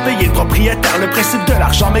cœur et je dois payer le propriétaire. Le principe de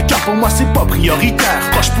l'argent m'écœure, pour moi c'est pas prioritaire.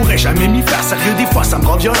 Quand je pourrais jamais m'y faire, sérieux des fois ça me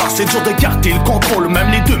rend violent. C'est dur de garder le contrôle, même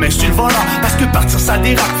les deux mains sur le volant. Parce que partir ça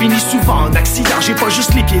dérape, finit souvent en accident. J'ai pas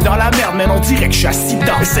juste les pieds dans la merde, mais on dirait que je suis assis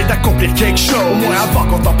dedans. Essaye d'accomplir quelque chose, au moins avant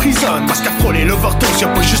qu'on t'emprisonne. Parce qu'à frôler l'overdose, y'a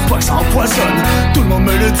pas juste toi que ça empoisonne. Tout le monde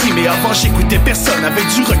me le dit, mais avant j'écoutais personne. Avec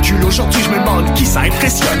du recul, aujourd'hui je me demande qui ça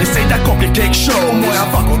impressionne. Essaye d'accomplir quelque chose, au moins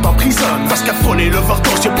avant qu'on t'emprisonne. Parce qu'à frôler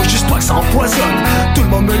l'overdose, y'a pas juste toi que ça empoisonne. Tout le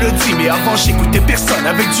monde me le dit, mais avant j'écoutais personne.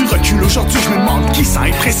 Avec du recul, aujourd'hui je me demande qui ça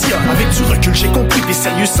impressionne. Avec du recul j'ai compris, des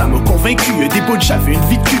sérieux ça m'a convaincu. Des bouts j'avais une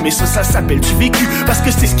vie de cul, mais ça s'appelle du vécu. Parce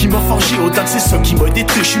que c'est ce qui m'a forgé, autant que c'est ça qui m'a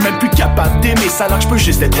détruit. Je suis même plus capable d'aimer ça, alors que je peux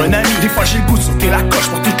juste être un ami. Des fois j'ai le goût de sauter la coche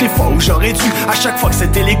pour toutes les fois où j'aurais dû. À chaque fois que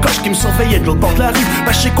c'était les coches qui me surveillaient de l'autre bord de la rue.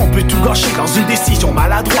 Bah je sais qu'on peut tout gâcher dans une décision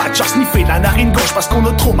maladroite. Genre sniffer de la narine gauche parce qu'on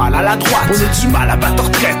a trop mal à la droite. On a du mal à battre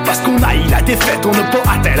retraite parce qu'on haït la défaite. On n'a pas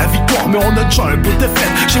atteint la victoire, mais on a déjà un bout de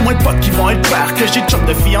fête. J'ai moins de potes qui vont être pères que j'ai de chums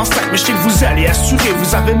de filles enceintes. Mais je sais que vous allez assurer,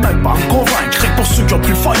 vous avez même pas à me convaincre. Rien que pour ceux qui ont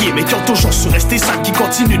plus le foyer, mais qui ont toujours su rester simples, qui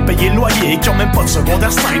continuent de payer le loyer et qui ont même pas de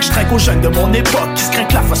secondaire 5. Je trinque aux jeunes de mon époque qui se craignent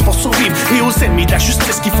la face pour survivre, et aux ennemis de la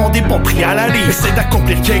justice qui font des bons prix à la livre. Essaye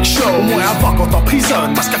d'accomplir quelque chose, au moins avant qu'on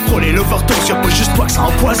t'emprisonne. Parce qu'à frôler l'overdose, y'a pas juste toi que ça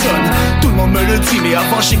empoisonne. Tout le monde me le dit, mais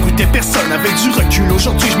avant j'écoutais personne. Avec du recul,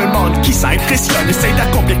 aujourd'hui je me demande qui ça impressionne. Essaye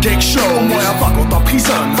d'accomplir quelque chose, au moins avant qu'on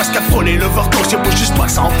t'emprisonne. Parce qu'à frôler l'overdose, y'a pas juste toi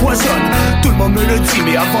que ça empoisonne. Tout le monde me le dit,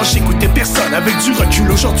 mais avant j'écoutais personne. Avec du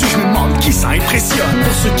recul, aujourd'hui je me demande qui ça impressionne.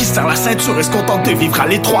 Pour ceux qui serrent la ceinture et se contentent de vivre à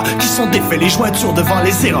l'étroit, qui sont défaits les jointures devant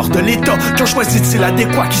les erreurs de l'État, qui ont choisi de c'est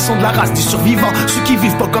l'adéquat, qui sont de la race des survivants, ceux qui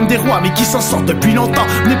vivent pas comme des rois mais qui s'en sortent depuis longtemps.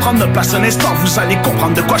 Venez prendre notre place un instant, vous allez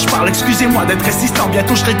comprendre de quoi je parle. Excusez-moi d'être résistant,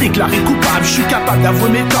 bientôt je serai déclaré coupable. Je suis capable d'avouer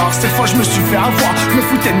mes torts, cette fois je me suis fait avoir. Je me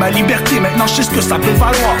foutais de ma liberté, maintenant je sais ce que ça peut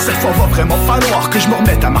valoir. Cette fois va vraiment falloir que je me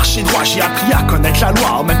remette à marcher droit. J'ai appris à connaître la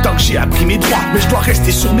loi en même temps que j'ai appris mes droits. Mais je dois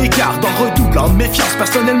rester sur mes gardes en redoublant de méfiance.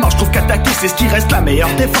 Personnellement je trouve qu'attaquer c'est ce qui reste la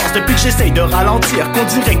meilleure défense. Depuis que j'essaye de ralentir, qu'on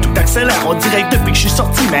dirait que tout accélère. On dirait que depuis que je suis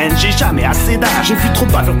sorti, man, j'ai jamais assez d'air. J'ai vu trop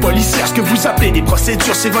de bavures policières, ce que vous appelez des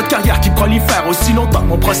procédures. C'est votre carrière qui prolifère aussi longtemps que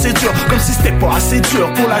mon procédure. Comme si c'était pas assez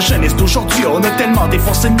dur pour la jeunesse d'aujourd'hui. On a tellement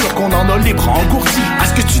défoncé le mur qu'on en a les bras engourdis. À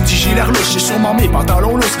ce que tu dis j'ai l'air louche, j'ai sûrement mes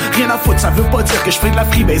pantalons lousses. Rien à foutre, ça veut pas dire que je fais de la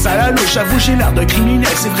freebase à la louche. J'avoue j'ai l'air d'un criminel,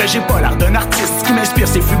 c'est vrai j'ai pas l'air d'un artiste. Ce qui m'inspire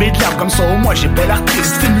c'est fumer de l'herbe, comme ça au moins j'ai pas l'air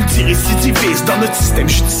triste. C'est multirécidiviste dans notre système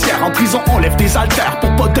judiciaire. En prison on lève des haltères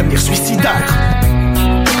pour pas devenir suicidaire.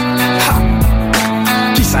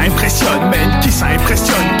 Qui ça impressionne, man? Qui ça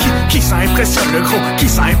impressionne? Qui ça impressionne, le gros? Qui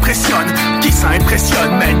ça impressionne? Qui ça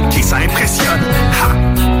impressionne, man? Qui ça impressionne? Ha!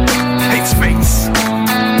 Hate Space.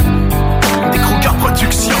 Des Kruger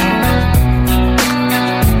Productions.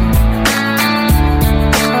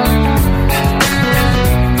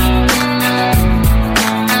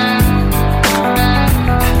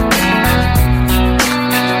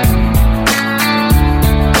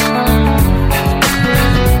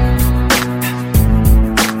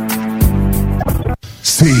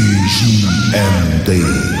 CJMD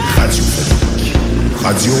radiophonique.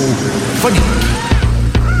 Radiophonique.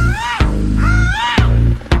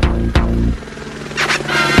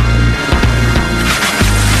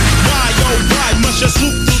 Just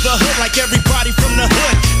swoop through the hood like everybody from the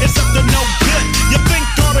hood. It's up to no good. You think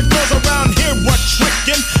all the girls around here were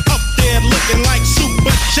tricking? Up there looking like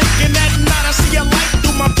super chicken. At night I see a light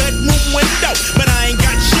through my bedroom window, but I ain't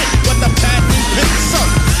got shit with a patent pencil.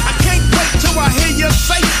 I can't wait till I hear you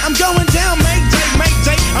say I'm going down, Mayday,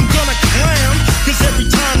 Mayday. I'm gonna clam, cause every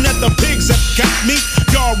time that the pigs have got me,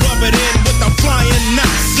 y'all rub it in with the flying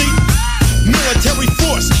Nazi. Military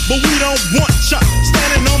force, but we don't want ya.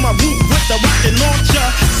 Standing on my roof with the rocket launcher.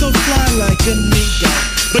 So fly like a nigga,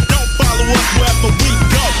 but don't follow us wherever we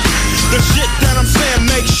go. The shit that I'm saying,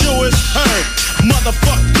 make sure it's heard.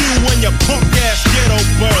 Motherfuck you and your punk ass ghetto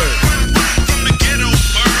bird. From the ghetto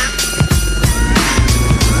bird.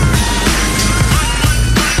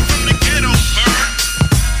 From the ghetto bird.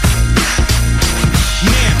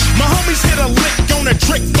 Now, my homies hit a lick on a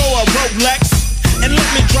trick for a Rolex. And let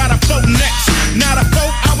me try the phone next. Now the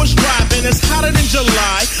phone I was driving is hotter than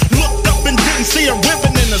July. Looked up and didn't see a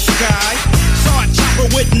ribbon in the sky. Saw a chopper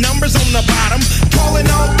with numbers on the bottom. Calling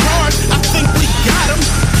all cars, I think we got him.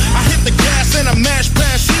 I hit the gas and I mashed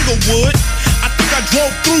past Inglewood. I think I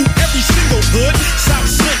drove through every single hood. South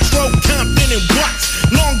Central, Compton and Watts.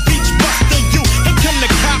 Long Beach, Buster, you. Here come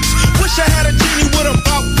the cops. Wish I had a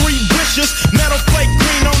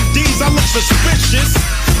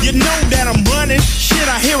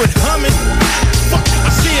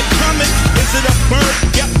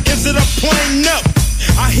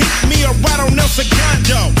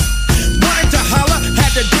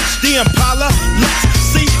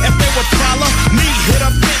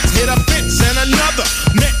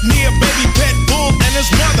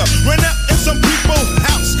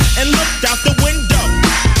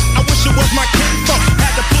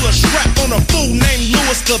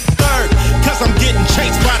the third, cause I'm getting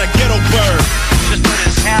chased by the ghetto bird. Just put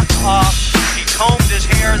his hat off, he combed his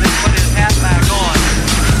hair, then put his hat back on.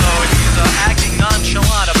 So he's acting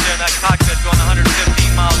nonchalant up there in that cockpit going 115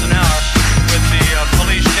 miles an hour with the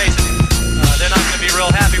police chasing him. They're not going to be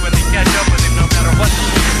real happy when they catch up with him no matter what they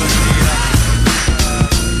do, but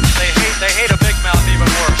they hate a big mouth even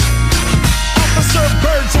worse. Officer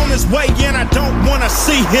Bird's on his way and I don't wanna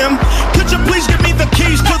see him. Could you please give me the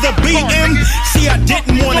keys to the BM? See, I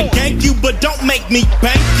didn't wanna gank you, but don't make me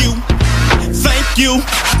bank you. Thank you.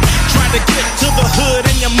 Tried to get to the hood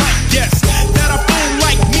and you might guess that a fool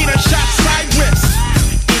like me done shot Cyrus.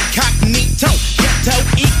 Incognito, ghetto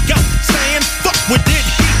ego, saying fuck where did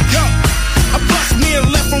he go? I bust me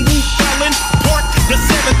and left from Wu Fellin, parked the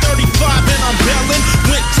 735 and I'm bellin'.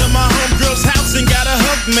 Went to my homegirl's house and got a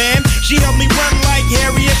hug, man. She helped me run like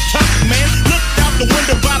Harriet Tubman. Looked out the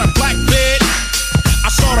window by the black bed.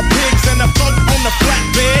 I saw the pigs and the folk on the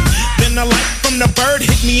flatbed. Then the light from the bird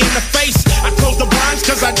hit me in the face. I closed the blinds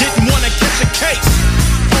cause I didn't want to catch a case.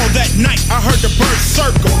 All that night I heard the bird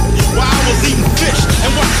circle while I was eating fish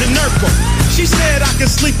and watching Urkel. She said I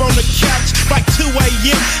could sleep on the couch by 2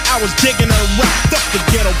 a.m. I was digging her out. Fuck the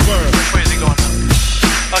ghetto bird. Which way is he going now?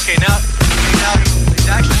 Okay, now he's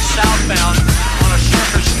actually southbound on a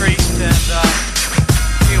surface street, and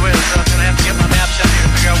he was going to have to get my maps out here to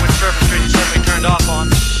figure out which surface street he suddenly turned off on.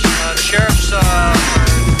 The sheriff's, the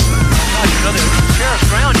sheriff's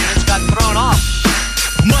ground units got thrown off.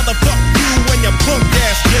 Motherfuck you and your punk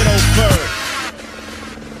ass ghetto bird.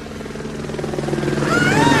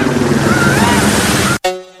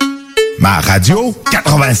 Ma radio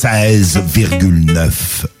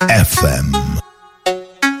 96,9 FM.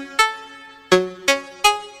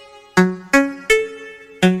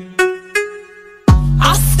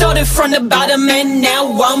 From the bottom and now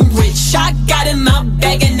I'm rich. I got in my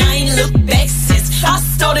bag and I ain't looked back since. I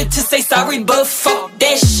started to say sorry, but fuck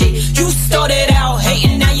that shit. You started out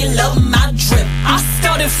hating, now you love my drip. I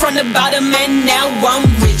started from the bottom and now I'm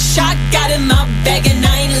rich. I got in my bag and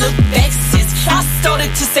I ain't looked back since. I started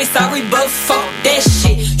to say sorry, but fuck that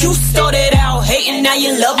shit. You started out hating, now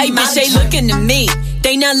you love my drip. Hey bitch, they looking at me,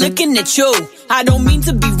 they not looking at you. I don't mean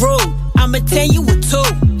to be rude, I'ma tell you a two.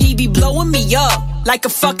 He be blowing me up like a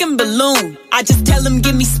fucking balloon. I just tell him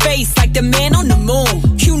give me space like the man on the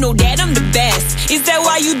moon. You know that I'm the best. Is that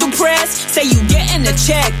why you depressed? Say you getting a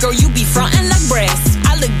check or you be frontin' like breasts.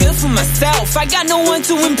 I look good for myself, I got no one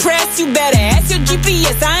to impress. You better ask your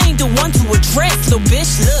GPS, I ain't the one to address. Little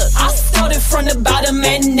bitch, look, I started from the bottom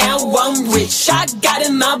and now I'm rich. I got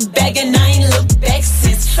in my bag and I ain't looked back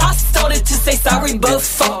since. I started to say sorry, but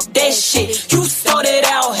fuck that shit. You started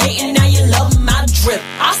out hating, now you love my drip.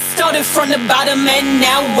 I started from the bottom and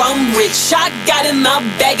now I'm rich. I got in my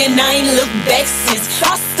bag and I ain't looked back since.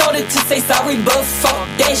 I started to say sorry, but fuck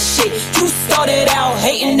that shit. You started out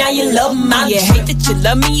hating, now you love my drip. You hate that you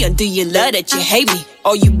love me, or do you love that you hate me?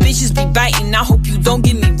 All you bitches be biting, I hope you don't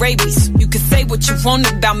give me rabies. You can say what you want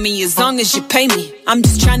about me as long as you pay me. I'm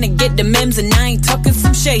just trying to get the memes and I ain't talking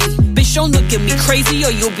some shady. Bitch, don't look at me crazy or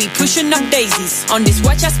you'll be pushing up daisies. On this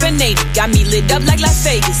watch I spend 80, got me lit up like Las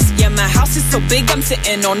Vegas. Yeah, my house is so big I'm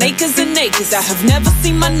sitting on acres and acres. I have never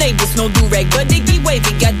seen my neighbors, no do-rag, but they get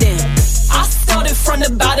wavy, goddamn. I started from the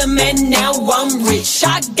bottom and now I'm rich.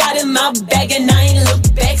 I got in my bag and I ain't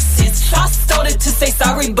looked back since. I started to say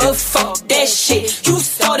sorry, but fuck that shit. You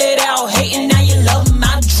started out hating, now you love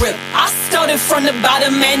my drip. I started from the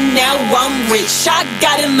bottom and now I'm rich. I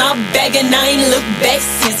got in my bag and I ain't looked back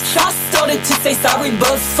since. I started to say sorry,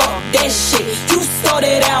 but fuck that shit. You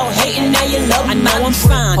started out hating, now you love my drip. I know I'm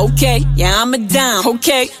fine, okay, yeah I'm a dime,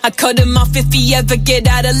 okay. I cut him off if he ever get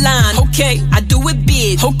out of line, okay. I do it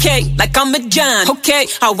big, okay, like I'm a John, okay.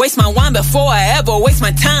 I waste my wine before I ever waste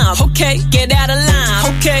my time, okay. Get out of line,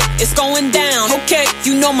 okay. It's going down, okay.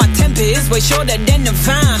 You know my temper is way shorter than the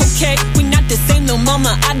vine, okay. We not the same, no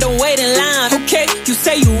mama, I don't wait in line, okay. You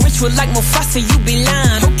say you rich with like Mufasa, you be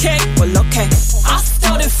lying, okay. Well, okay. I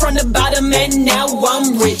started from the bottom and now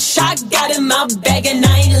I'm rich. I got in my bag and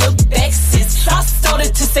I ain't looked back since. I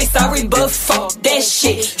started to say sorry, but fuck that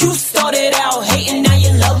shit. You started out hating, now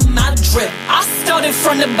you love my drip. I started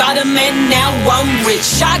from the bottom and now I'm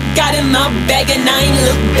rich. I got in my bag and I ain't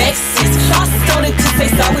looked back since. I started to say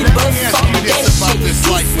sorry, but fuck that shit. You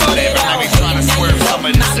started out hating, now you love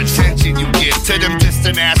my drip. Attention you give to them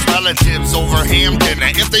distant ass relatives over ham dinner.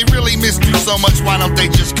 If they really missed you so much, why don't they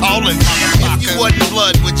just call and if you wasn't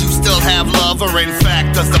blood, would you still have love? Or in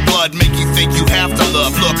fact, does the blood make you think you have to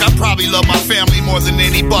love? Look, I probably love my family more than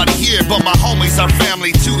anybody here, but my homies are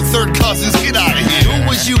family too. Third cousins, get out of here. Who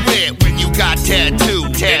was you with when you got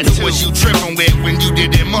tattooed? And who was you tripping with when you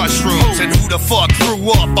did them mushrooms? And who the fuck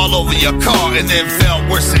threw up all over your car and then felt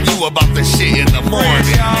worse than you about the shit in the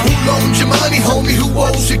morning? Who loaned your money, homie? Who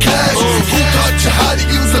owes your cash? Who taught you how to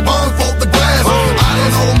use the barn photograph? I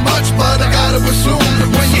don't know much, but I gotta assume that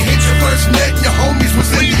when you hit your first net, your homies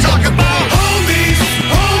was in. You talk about homies,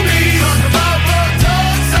 homies. Talk about the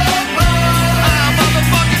dogs of mine.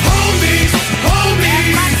 Motherfucking homies,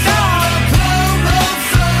 homies. My dog.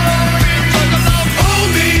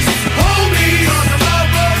 Homies, homies. Talk about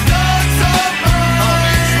the dogs of mine.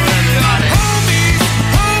 Homies,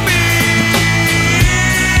 homies.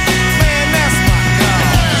 Man, that's my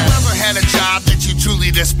God. You ever had a job that you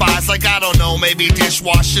truly despise? Like, I don't know, maybe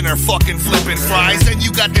dishwashing or fucking flipping fries. And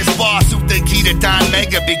you got this boss who think he the Don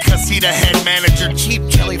Mega because he the head manager, cheap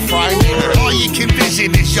jelly fry nigga. All you can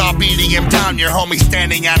vision is y'all beating him down, your homie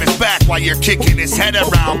standing on his back while you're kicking his head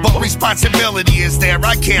around. But responsibility is there,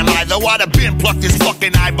 I can't lie though. I'd have been plucked his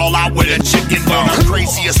fucking eyeball out with a chicken bone. I'm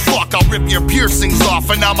crazy as fuck, I'll rip your piercings off.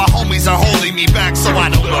 And now my homies are holding me back so I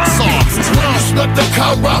don't look soft. When you snuck the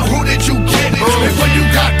car out, who did you get it? And when you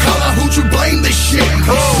got color, who'd you blame this shit?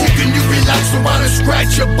 Can you relax around and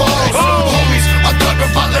scratch your balls? Homies, I'm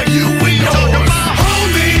talking about like you and yours.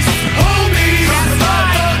 Homies, homies. Talk about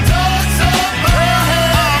the dogs of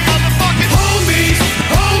mine. Motherfucking homies,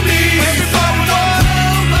 homies. Everybody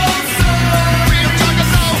knows real talk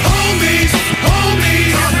about homies,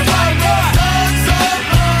 homies. Talk about the dogs of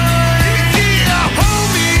mine. Yeah,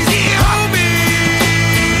 homies, homies.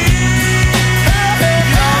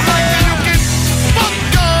 Like you can fuck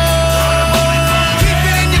up. Keep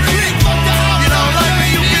it in your clique, fuck the house. You know, like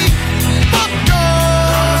you can fuck up.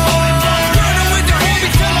 Running with your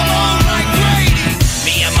homies till I'm on like Brady.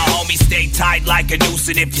 Me and my homies stay tight like a noose,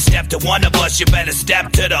 and if you step to one of us, you better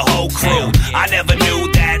step to the whole crew. I never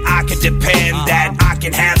knew that I could depend, that I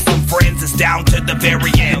can have some friends that's down to the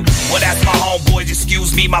very end. Well, that's my homeboys,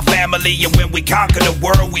 excuse me, my family, and when we conquer the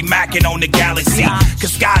world, we macking on the galaxy.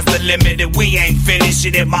 Cause sky's the limit and we ain't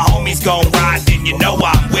finishing it. My homies gon' ride, then you know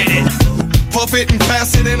I'm with it. Puff it and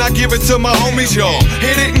pass it and I give it to my homies, y'all.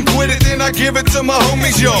 Hit it and quit it, then I give it to my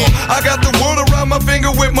homies, y'all. I got the world around my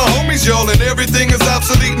finger with my homies, y'all. And everything is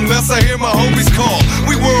obsolete unless I hear my homies call.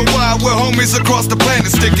 We worldwide, we're homies across the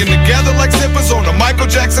planet, sticking together like zippers on a Michael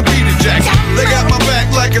Jackson Peter Jackson. They got my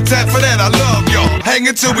back like a tap, for that I love y'all.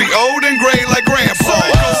 Hanging till we old and gray like grandpa.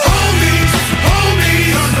 Homies,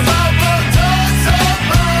 homies. Talk about the dogs of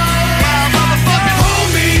mine. Motherfucking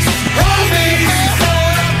homies, homies.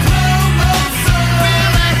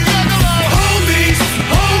 Homies,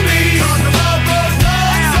 homies. Talk about the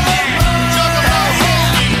dogs of mine. Talk about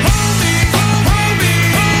homies, homies.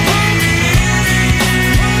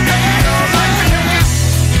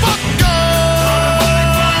 Fuck up.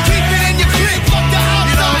 Keep it in your clique, fuck the house.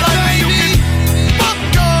 You know, like baby.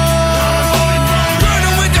 Fuck up.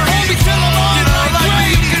 Running with your homies till I'm on like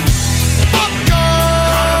Brady. Fuck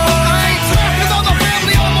up. I ain't talking on the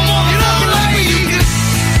family, I'm a mother. You know, like baby.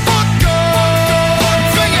 Fuck up.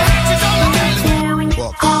 Finger hatches on the belly.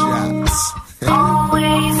 Fuck shots.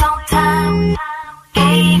 Always on time.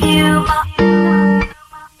 Gave you my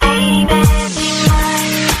baby, be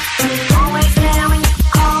mine. Always there when you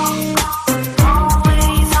call.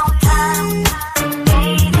 Always on time.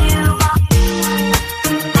 Gave you my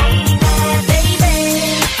baby.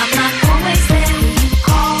 I'm not always there when you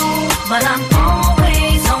call, but I'm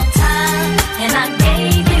always on time, and I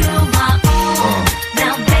gave you my all.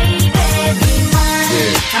 Now, baby, be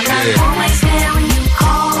mine. I'm not always there when you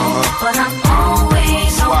call, but I'm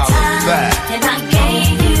always on time, and I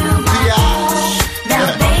gave you my all. Now,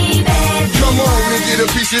 baby, Come on and get a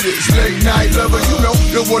piece of this late night lover. You know,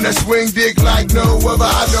 the one that swing dick like no other.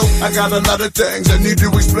 I know I got a lot of things I need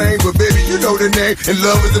to explain, but baby, you know the name, and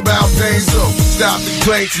love is about pain. So stop the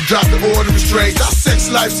complaints and drop the order restraints. Our sex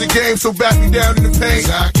life's a game, so back me down in the pain.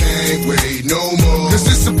 I can't wait no more. Cause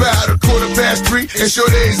it's about 3:15, and sure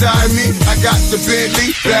days I me. I got the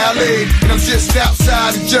Bentley Ballet, and I'm just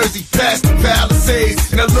outside of Jersey, past the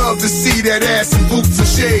Palisades. And I love to see that ass in boots and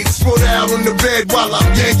shades. Spread out on the bed while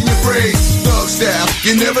I'm yanking your braids. Thug style,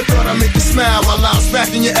 you never thought I'd make you smile while I'm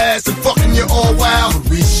smacking your ass and fucking you all wild. But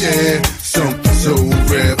we share something so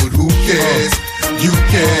rare, but who cares? You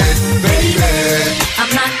can, baby.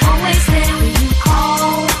 I'm not always there when you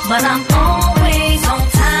call, but I'm always on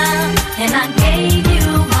time, and I gave you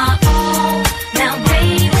my all. Now,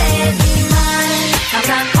 baby, be mine. I'm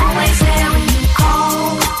not always there when you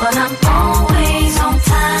call, but I'm always on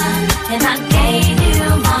time, and I gave you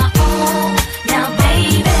my all. Now,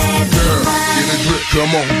 baby, be Girl, mine. get a grip,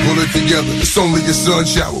 Come on, pull it together. It's only a sun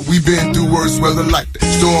shower. We've been through worse weather like that.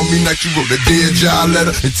 Stormy night, you wrote a dear job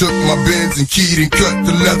letter and took my Benz and keyed and cut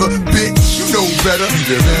the leather. Bitch, you know better. You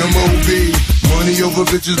just M.O.B. Money over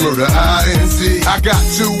bitches, murder I.N.C. I got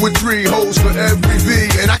 2 or 3 hoes for every V,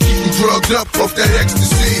 and I keep them drugged up off that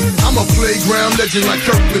ecstasy. I'm a playground legend like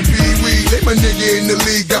Kirkland Pee Wee. They my nigga in the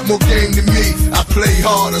league, got more game than me. I play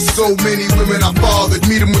harder, so many women I bothered.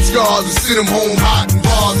 Meet them with scars and send them home hot and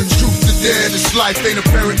bothered. Truth to dare, this life ain't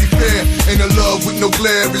apparently fair. Ain't a love with no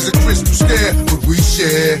glare, is a crystal stare. But we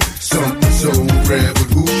share something so rare, but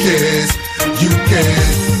who cares? You can,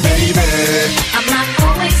 baby. I'm not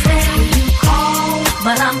always there when you call,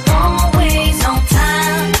 but I'm always on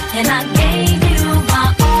time. And I gave you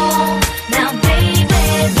my all. Now, baby,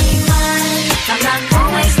 be mine. I'm not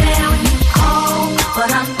always there when you call, but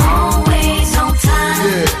I'm always on time.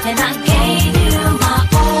 Yeah. And I gave you my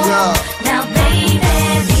all. Yeah. Now, baby,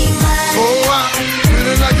 be mine. Oh, I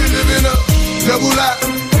feeling like you're living a double life,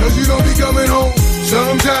 'cause you don't be coming home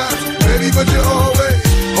sometimes, baby, but you're always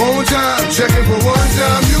on time. Checking for one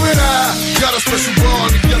time, you and I got a special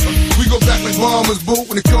bond together. We go back like bombers, boot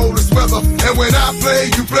in the coldest weather. And when I play,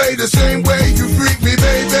 you play the same way. You freak me,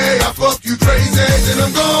 baby. I fuck you crazy, then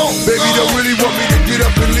I'm gone. Baby, don't really want me to get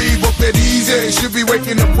up and leave up that easy. Should be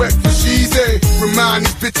waking up wet for she's a. Remind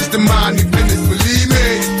these bitches to mind their business. Believe me,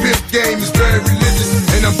 pimp game is very religious.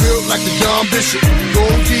 And I'm built like the Don Bishop.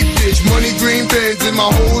 Gold deep dish, money green bins, and my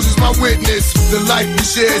hoes is my witness. The life we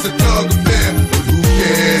share is a thug affair. But who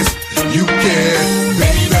cares? You care,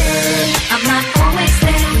 baby. I'm not always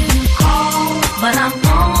there when you call, but I'm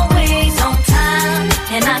always on time.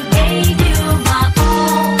 And I gave you my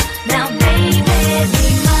all. Now, baby, be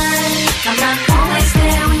mine. I'm not always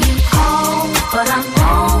there when you call, but I'm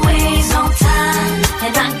always on time.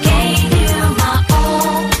 And I gave you my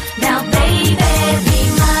all. Now, baby, be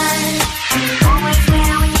mine. Always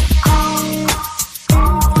there when you call,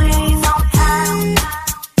 always on time.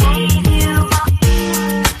 Gave you my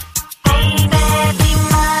baby, be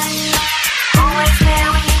mine. Always there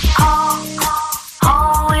when you call,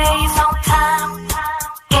 always on time.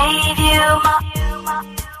 Gave you my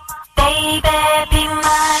baby, be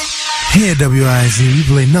mine. Here, WIZ, we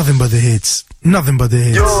play nothing but the hits. Nothing but the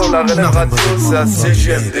hits. Yo, la radio, ça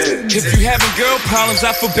CGMD. If you having girl problems,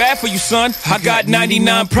 I feel bad for you, son. I got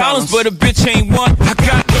 99 problems, but a bitch ain't one. I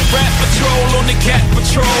got the rap patrol on the cat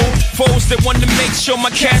patrol. Foes that want to make sure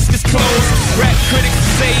my casket's closed. Rap critics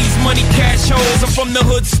say he's money cash holes. I'm from the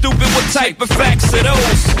hood, stupid, what type of facts are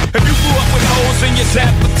those? If you grew up with hoes in your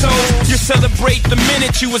zapper toes, you celebrate the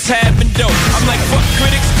minute you was having dope. I'm like, fuck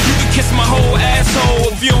critics, you can kiss my whole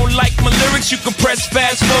asshole. If you don't like my lyrics, you can press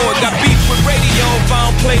fast forward. Got beef with radio if I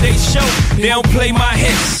don't play they show. They don't play my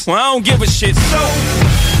hits, well I don't give a shit. So,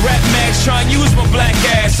 rap mags try and use my black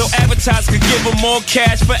ass so advertisers could give them more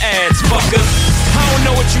cash for ads. Fuckers, I don't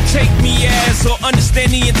know what you take me as or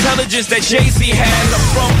understand the intelligence that Jay-Z has. I'm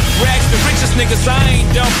from rags, the richest niggas, I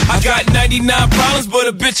ain't dumb. I got 99 problems, but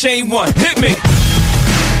a bitch ain't one. Hit me.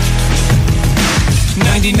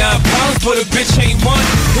 99 problems, but a bitch ain't one.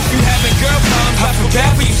 If you having girl problems, I feel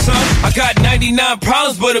bad for you, son. I got 99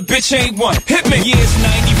 problems, but a bitch ain't one. Hit me. Yeah, it's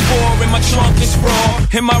 94 and my trunk is raw.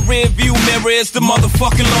 In my rear view mirror is the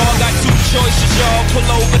motherfucking law. Got 2 choices, y'all. Pull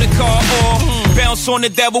over the car or bounce on the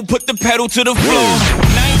devil, put the pedal to the floor.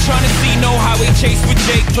 And I ain't trying to see no highway chase with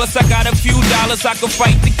Jake. Plus I got a few dollars, I can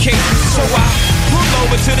fight the case. So I pull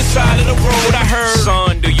over to the side of the road. I heard,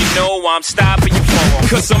 son, do you know I'm stopping you for?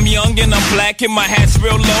 Cause I'm young and I'm black and my hat's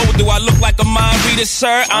real low. Do I look like a mind reader,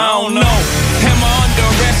 sir? I don't know. Am I under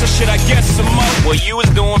arrest or should I guess some more? Well, you was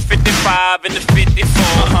doing 55 in the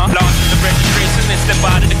 54. Lost the registration and step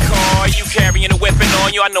out of the car. You carrying a weapon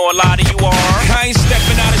on you, I know a lot of you are. I ain't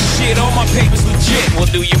stepping out of shit, all my papers legit. Well,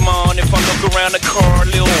 do you mind if I look around the car a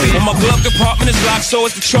little bit? Well, my glove compartment is locked, so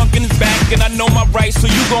it's the trunk in the back. And I know my rights, so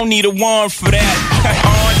you gon' need a warrant for that.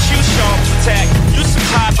 Aren't you sharp as attack? You some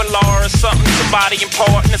type of law or something, somebody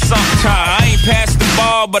important or something. I ain't passed the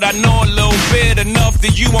bar, but I know a little bit enough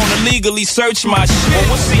that you wanna legally search my shit. Well,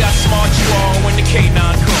 we'll see how smart you are when the K9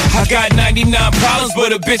 comes. I got 99 problems,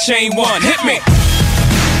 but a bitch ain't one. Hit me.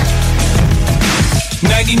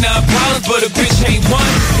 99 problems, but a bitch ain't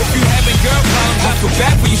one. If you having girl problems, I feel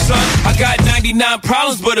bad for you, son. I got 99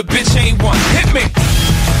 problems, but a bitch ain't one. Hit me.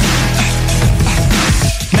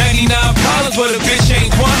 99 problems, but a bitch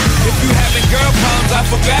ain't one. If you having girl problems, I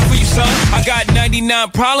feel bad for you, son. I got 99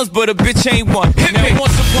 problems, but a bitch ain't one. Hit me.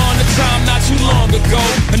 Once upon a time not too long ago.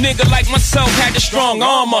 A nigga like myself had a strong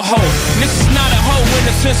arm, a hoe. And this is not a hoe in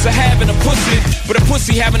the sense of having a pussy, but a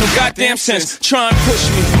pussy having no goddamn sense. Try and push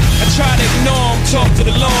me. I try to ignore him, talk to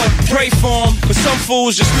the Lord, pray for him, but some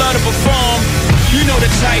fools just love to perform. You know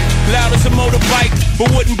the type, loud as a motorbike,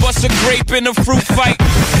 but wouldn't bust a grape in a fruit fight.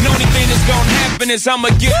 And the only thing that's gonna happen is I'ma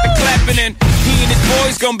get the clapping, and he and his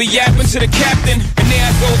boys gonna be yapping to the captain. And there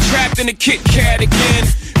I go trapped in a Kit Kat again.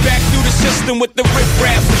 Back through the system with the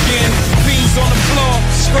rip-rap again. Fiends on the floor,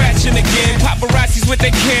 scratching again. Paparazzis with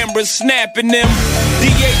their cameras, snapping them.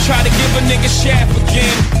 DA try to give a nigga shaft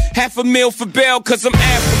again. $500,000 for bail cause I'm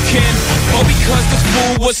African. Or because this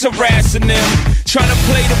fool was harassing them. Trying to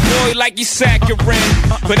play the boy like he's saccharine.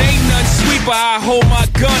 But ain't nothing sweet but I hold my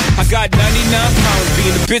gun. I got 99 pounds,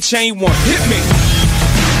 being a bitch ain't one. Hit me.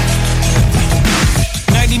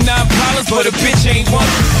 99 problems, but a bitch ain't one.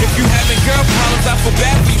 If you having girl problems, I feel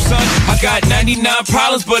bad for you, son. I got 99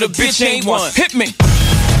 problems, but a bitch ain't one. Hit me.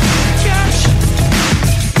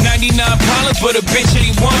 99 problems, but a bitch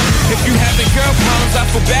ain't one. If you having girl problems, I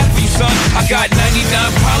feel bad for you, son. I got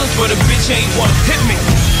 99 problems, but a bitch ain't one. Hit me.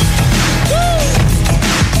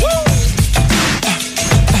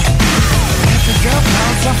 Having girl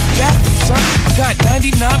problems, I feel bad for you, son. I got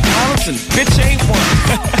 99 problems, and bitch ain't one.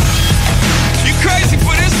 You crazy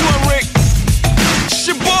for this one, Rick? It's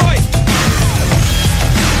your boy.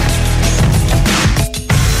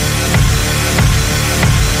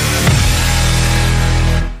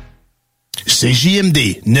 C'est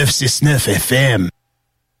JMD 969 FM.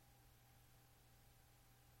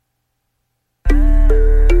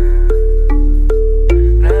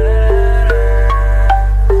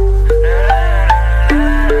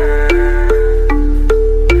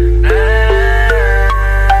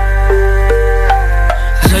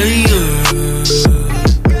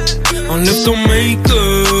 Enlève ton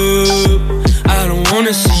make-up, I don't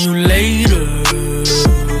wanna see you later.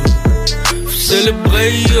 Faut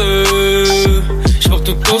célébrer, j'porte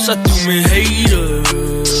un toast à tous mes haters.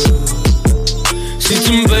 Si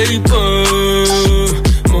tu me veilles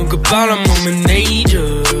pas, mon gars parle à mon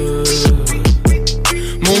manager.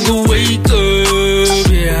 Mon gars wake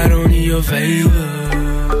up, yeah I don't need your favor.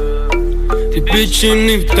 T'es bitch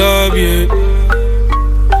inévitable, yeah.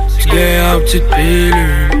 Get out petite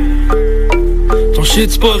pilule. Ton shit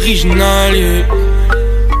c'est pas original, yeah.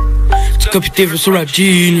 Tu copies tes vœux sur Rap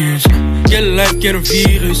Genius. Quelle life, quel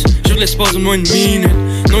virus. Je l'espace de moins une minute.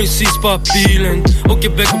 Non ici c'est pas appealing. Au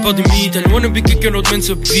Québec on parle des mitaines. Wanna be quelqu'un d'autre man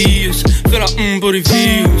c'est Prius. Fais la pour les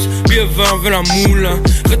views. Bien vent, veut la moula.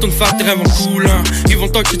 Retourne faire tes rêves en coulant. Ils vont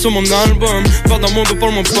talk shit sur mon album. Faire dans mon dos,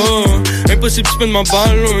 parle-moi pas. Impossible tu spends ma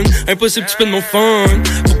ballon. Impossible tu spends mon fun.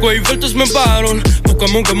 Pourquoi ils veulent tous me battle? Pourquoi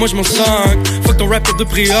mon gars moi je m'en sac? Fuck ton rap de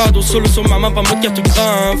priado. Solo sur ma map en mode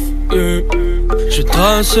cartographe, yeah. Je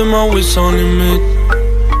trace ma way sans limite.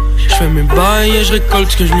 J'fais mes bails et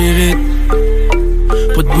j'récolte ce que j'mérite.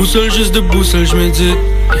 Pas de boussole, juste de boussole, j'médite.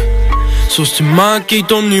 Sauf si tu maquilles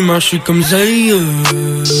ton humain, j'suis comme Zaya.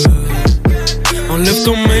 Enlève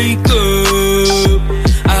ton make-up,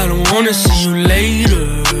 I don't wanna see you later.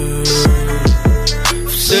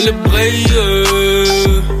 Faut célébrer,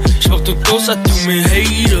 j'porte un toast à tous mes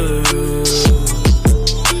haters.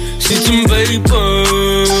 Si tu me veilles pas,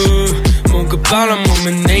 mon gars parle à mon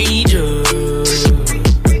manager.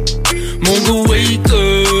 Mon gars wake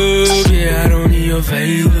up, yeah I don't need your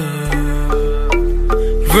favor.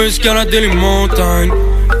 Je veux escalader les montagnes,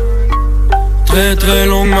 très très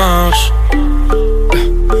longue marche.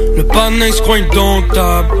 Le panneau se croit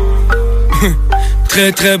indomptable.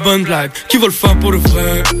 Très très bonne blague, qui va le faire pour le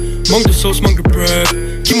vrai? Manque de sauce, manque de prep.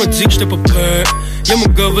 Qui m'a dit que j'étais pas prêt? Y'a mon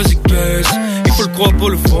gars, vas-y caisse. Il faut le croire pour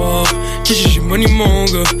le voir. Qui j'ai money mon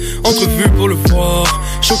gars, entrevue pour le voir.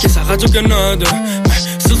 Showcase à Radio-Canada.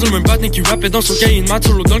 C'est le même batnik qui rappait dans son cahier de maths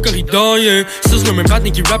solo dans le corridor, yeah. C'est le même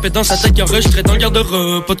batnik qui rappait dans sa tête qui enregistrait dans le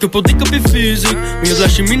garde-robe. Pas de que pour des copies physiques, mais y'a de la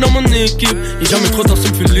chimie dans mon équipe. Et jamais trop tard, ça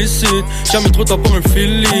me félicite. Jamais trop tard pour un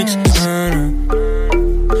Félix.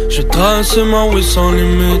 Je trace ma way sans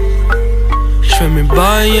limite. J'fais mes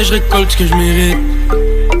bails et j'récolte ce que j'mérite.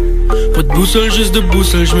 Pas de boussole, juste de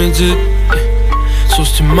boussole, j'médite. Sauf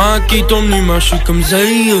si tu maquilles ton humain, j'suis comme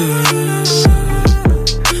Zaya.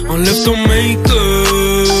 Enlève ton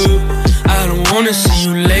make-up, I don't wanna see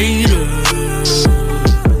you later.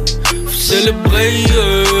 Faut célébrer,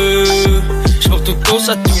 j'porte un toast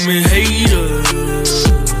à tous mes haters.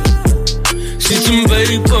 Si tu me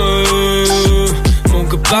veilles pas, mon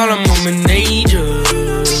gars parle à mon manager.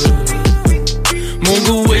 Mon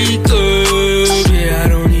gars wake up, yeah I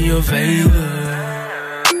don't need your favor.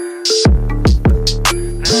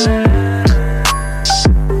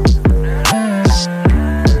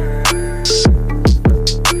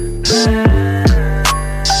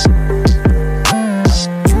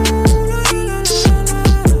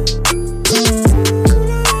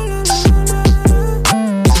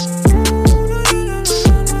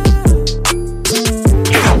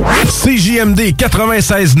 CJMD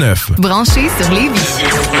 96.9. Branché sur Lévis.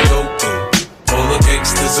 All the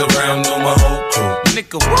gangsters around know my whole crew.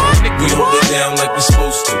 Nigga, what? We hold it down like we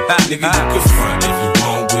supposed to. Nigga, you can front if you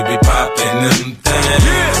want. We be poppin' them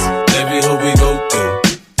things. Every hood we go through.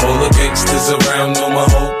 All the gangsters around know my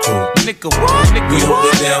whole crew. Nigga, what? We hold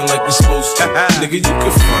it down like we supposed to. Nigga, you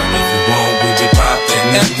can front if you want. We be poppin'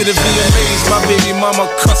 them. After the VMAs, my baby mama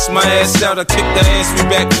cussed my ass out. I kicked her ass. We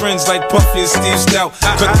back friends like Puffy and Steve Stout.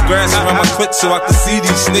 Cut the grass around my clit so I can see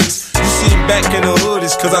these snakes. You see him back in the hood,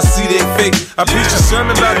 it's cause I see they fake. I preach a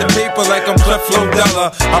sermon about the paper like I'm Creflo Dollar.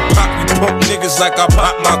 I pop you punk niggas like I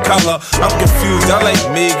pop my collar. I'm confused, I like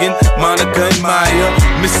Megan, Monica and Maya.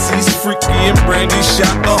 Missy's freaky and Brandy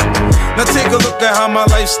shot up. Now take a look at how my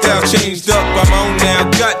lifestyle changed up. I'm on now,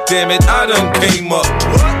 goddammit, I done came up.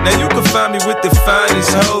 Now you can find me with the finest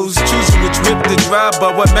hoes, choosing which whip to drive,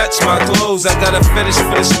 but what match my clothes. I got a fetish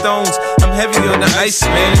for the stones, I'm heavy on the ice,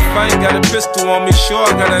 man. If I ain't got a pistol on me, sure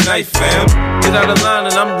I got a knife, fam. Get out of line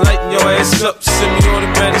and I'm lighting your ass up.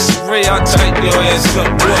 Semi-automatic spray, I'll tighten your ass up.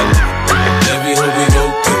 What? Every hood we go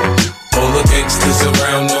through, all the gangsters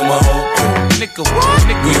around know my whole crew. Nigga, what?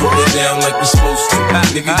 We hold it down like we supposed to.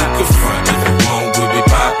 Nigga, you can front if you want. We be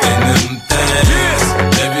poppin' them things.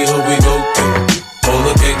 Every hood we go through, all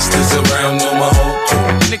the gangsters around know my whole crew.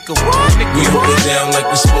 Nigga, what? We hold it down like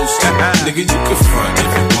we supposed to. Nigga, you can front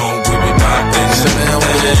if you want. We be poppin' them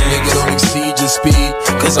things. Nigga, don't exceed your speed,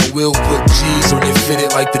 cause I will put G's on your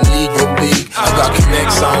fitted like the Negro League. I got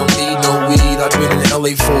connects, I don't need no weed. I've been in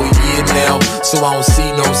LA for a year now, so I don't see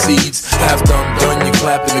no seeds. After I'm done, you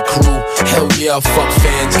clapping the crew. Hell yeah, fuck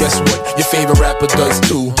fans, guess what? Your favorite rapper does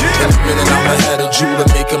too. In a minute, I'ma have a jeweler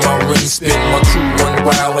making my ring spin. My crew run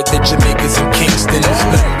wild like the Jamaicans in Kingston.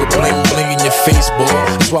 Nothing but bling bling in your face, boy.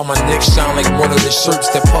 That's why my neck shine like one of the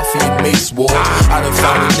shirts that Puffy and Mace wore. I done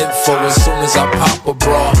found an info as soon as I pop a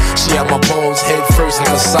bra. She had my balls head first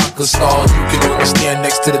like a soccer star. You can only stand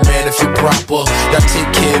next to the man if you're proper. Y'all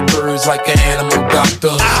take care of birds like an animal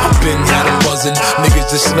doctor. I've been had them buzzing.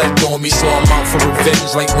 Niggas just slept on me, so I'm out for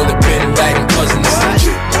revenge like when the Ben Laden cousins.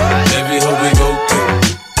 Every hood we go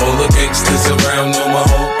through, all the gangsters around know my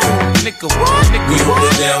whole crew. Nigga, what? We hold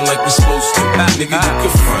it down like we supposed to. Nigga, you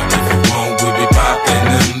can front if you want. We be poppin'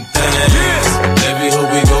 them things. Every hood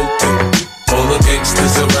we go through, all the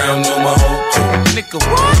gangsters around know my whole crew. Nigga,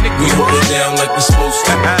 what? We hold it down like we supposed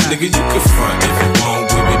to. Nigga, you can front if you want.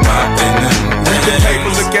 We be poppin' them things. Read the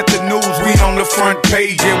paper, look at the news, we on the front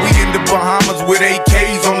page. Yeah, we in the Bahamas with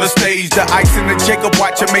AKs on the stage. The ice in the Jacob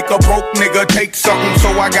watch make a broke nigga take something. So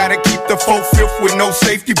I gotta keep the 4/5 with no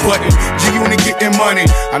safety button. G-Unit getting money.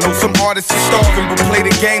 I know some artists are starving, but play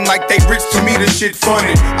the game like they rich. To me, this shit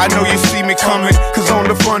funny. I know you see me coming, cause on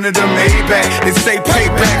the front of the Maybach, it say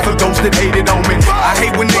payback for those that hated on me. I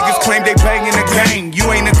hate when niggas claim they banging the gang.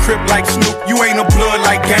 You ain't a crip like Snoop, you ain't a blood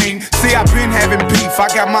like Game. See, I've been having beef, I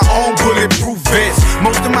got my own bulletproof vest.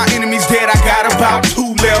 Most of my enemies dead, I got about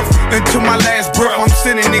 2 left. Until my last breath, I'm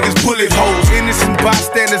sending niggas bullet holes. Innocent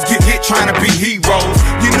bystanders get hit trying to be heroes.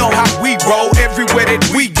 You know how we roll, everywhere that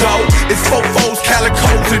we go. It's fofos,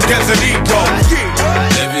 calicos, and Desert Eagle.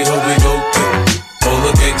 Every hood we go through, all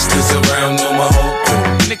the gangsters around know my whole crew.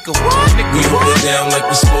 Nigga, what? We hold it down like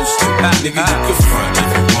we supposed to. Nigga, you can front if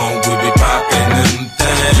you want. We be poppin' them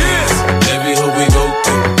things. Every hood we go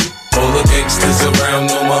through, all the gangsters around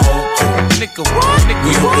know my whole crew. Nigga, what?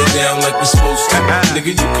 We hold it down like we supposed to. Nigga,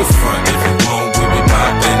 you can front if you want. We be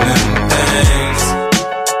poppin' them things.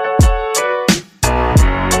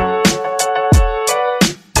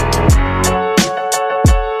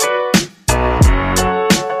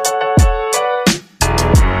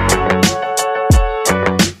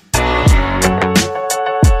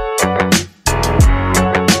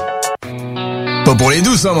 Pas pour les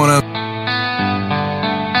douces, hein, mon homme.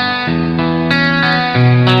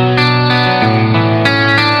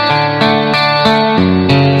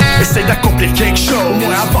 Essaye d'accomplir quelque chose,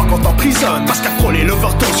 moins avant qu'on t'emprisonne. Parce qu'à frôler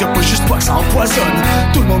l'overdose, y'a pas juste toi que ça empoisonne.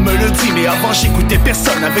 Tout le monde me le dit, mais avant j'écoutais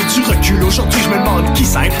personne. Avec du recul, aujourd'hui je me demande qui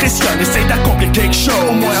ça impressionne. Essaye d'accomplir quelque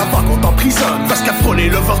chose, moins avant qu'on t'emprisonne. Parce qu'à frôler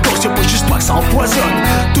l'overdose, y'a pas juste toi que ça empoisonne.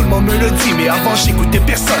 Tout le monde me le dit, mais avant j'écoutais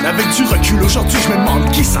personne. Avec du recul, aujourd'hui je me demande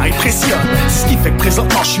qui ça impressionne. C'est ce qui fait que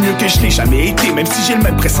présentement je suis mieux que je l'ai jamais été. Même si j'ai le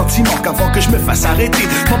même pressentiment qu'avant que je me fasse arrêter.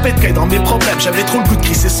 Je m'empêterais dans mes problèmes, j'avais trop le goût de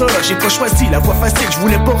crisser ça là. J'ai pas choisi la voie facile, je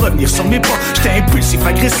voulais pas revenir sur sur mes pas. J'étais impulsif,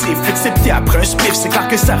 agressif, accepté après un spliff. C'est clair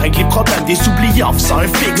que ça règle les problèmes des oubliés en faisant un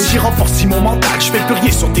fixe. J'y renforce mon mental, j'fais plus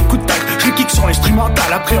rien sur tes coups de tête. J'kick sur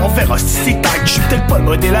l'instrumental, après on verra si c'est tag. J'suis peut-être pas le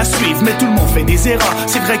modèle à suivre, mais tout le monde fait des erreurs.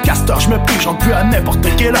 C'est vrai Castor, j'me plie, j'en plus à n'importe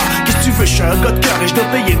quelle heure. Qu'est-ce que tu veux, j'suis un gars de cœur et j'dois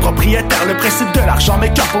payer le propriétaire. Le principe de l'argent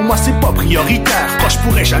m'écarte, pour moi c'est pas prioritaire. Quand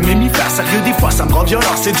j'pourrais jamais m'y faire, sérieux des fois ça me rend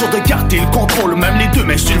violent. C'est dur de garder le contrôle, même les deux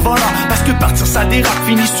mains sur le volant. Parce que partir ça dérape,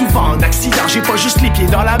 finit souvent en accident. J'ai pas juste les pieds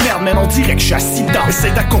dans la merde, mais on dirait que j'suis assis dedans.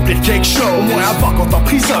 Essaye d'accomplir quelque chose, au moins avant qu'on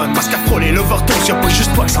t'emprisonne. Parce qu'à frôler l'overdose, y'a pas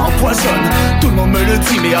juste toi que ça empoisonne. Tout le monde me le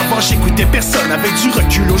dit, mais avant j'écoutais personne. Avec du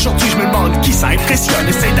recul aujourd'hui, je me demande qui ça impressionne.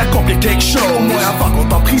 Essaye d'accomplir quelque chose, au moins avant qu'on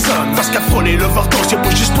t'emprisonne. Parce qu'à frôler l'overdose, y'a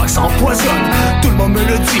pas juste toi que ça empoisonne. Tout le monde me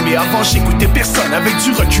le dit, mais avant j'écoutais personne. Avec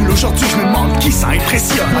du recul aujourd'hui, je me demande qui ça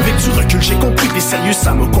impressionne. Avec du recul, j'ai compris, des sérieux,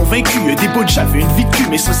 ça m'a convaincu. Des bouts de j'avais une vie de cul,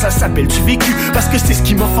 mais ça s'appelle du vécu. Parce que c'est ce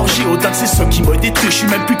qui m'a forgé, autant que c'est ça qui m'a détruit. Je suis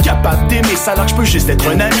même plus capable d'aimer, ça alors que je peux juste être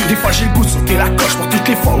un ami. Des fois j'ai le goût de sauter la coche pour toutes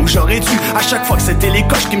les fois où j'aurais dû. À chaque fois que c'était les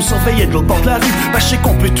coches qui me surveillaient de l'autre bord de la rue. Bah je sais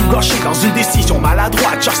qu'on peut tout gâcher dans une décision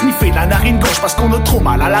maladroite. Genre sniffer la narine gauche parce qu'on a trop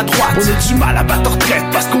mal à la droite. On a du mal à battre en retraite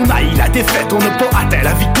parce qu'on haït la défaite. On n'a pas atteint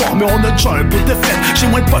la victoire, mais on a déjà un peu de fête. J'ai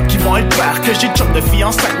moins de potes qui vont être pères que j'ai de chums de filles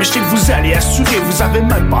enceintes. Mais je sais que vous allez assurer, vous avez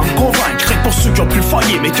même pas à me convaincre. Rien que pour ceux qui ont plus le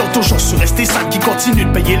foyer, mais qui ont toujours su rester simples, qui continuent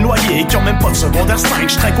de payer le loyer et qui ont même pas de secondaire 5.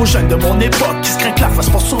 Je trinque aux jeunes de mon époque qui se craignent la face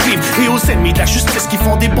pour survivre, et aux ennemis de la justice qui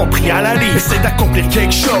font des bons prix à la livre. Essaye d'accomplir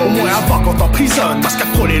quelque chose, au moins avant qu'on t'emprisonne. Parce qu'à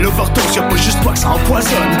frôler l'overdose, y'a pas juste toi que ça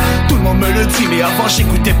empoisonne. Tout le monde me le dit, mais avant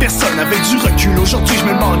j'écoutais personne. Avec du recul aujourd'hui, je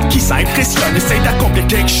me demande qui ça impressionne. Essaye d'accomplir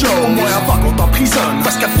quelque chose, au moins avant qu'on t'emprisonne.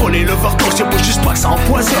 Parce qu'à frôler l'overdose, y'a pas juste toi que ça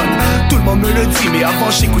empoisonne. Tout le monde me le dit, mais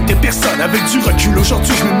avant j'écoutais personne. Avec du recul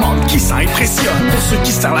aujourd'hui, je me demande qui ça impressionne. Pour ceux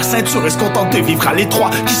qui serrent la ceinture et se contentent de vivre à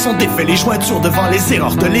l'étroit, qui sont défaits les jointures devant les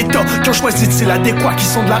erreurs de l'État, qui ont choisi de style adéquat, qui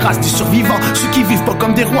sont de la race des survivants, ceux qui vivent pas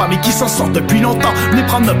comme des rois mais qui s'en sortent depuis longtemps. Venez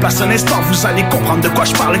prendre notre place un instant, vous allez comprendre de quoi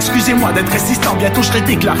je parle. Excusez-moi d'être insistant, bientôt je serai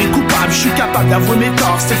déclaré coupable. Je suis capable d'avouer mes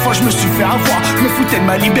torts, cette fois je me suis fait avoir. Je me foutais de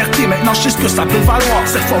ma liberté, maintenant je sais ce que ça peut valoir.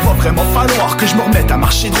 Cette fois va vraiment falloir que je me remette à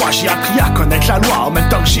marcher droit. J'ai appris à connaître la loi en même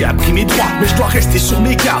temps que j'ai appris mes droits. Mais je dois rester sur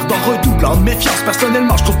mes gardes en redoublant de méfiance.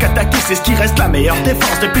 Personnellement je trouve qu'attaquer c'est ce qui reste la meilleure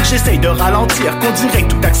défense. Depuis que j'essaye de ralentir, qu'on dirait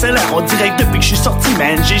que tout accélère. On dirait que depuis que je suis sorti,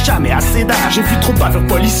 man, j'ai jamais assez d'air. J'ai vu trop de bavures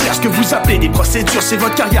policières, ce que vous appelez des procédures. C'est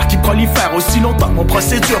votre carrière qui prolifère aussi longtemps que mon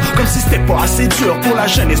procédure. Comme si c'était pas assez dur pour la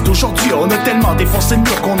jeunesse d'aujourd'hui. On a tellement défoncé le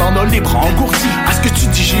mur qu'on en a les bras engourdis. À ce que tu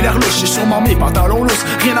dis j'ai l'air louche, j'ai sûrement mes pantalons lousses.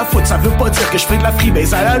 Rien à foutre, ça veut pas dire que je fais de la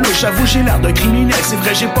freebase à la louche. J'avoue j'ai l'air d'un criminel, c'est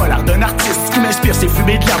vrai j'ai pas l'air d'un artiste. Ce qui m'inspire c'est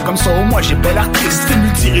fumer de l'herbe, comme ça au moins j'ai pas l'air triste. C'est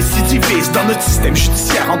multirécidiviste dans notre système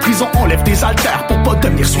judiciaire. En prison on lève des haltères pour pas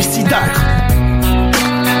devenir suicidaire.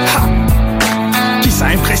 Qui ça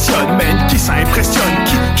impressionne, man? Qui ça impressionne?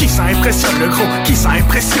 Qui ça impressionne, le gros? Qui ça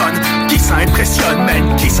impressionne? Qui ça impressionne,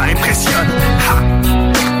 man? Qui ça impressionne? Ha!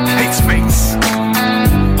 Hate Space.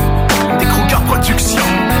 Des Kruger Productions.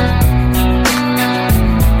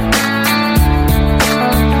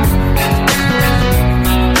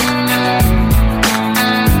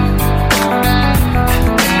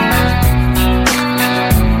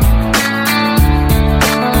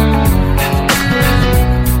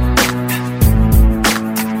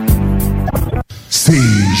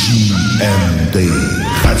 CJMD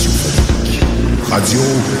radiophonique.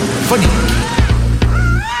 Radiophonique.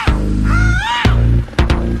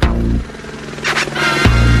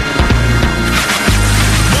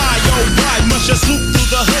 Just swoop through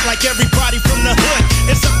the hood like everybody from the hood.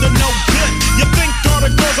 It's up to no good. You think all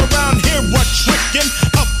the girls around here were tricking?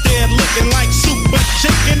 Up there looking like super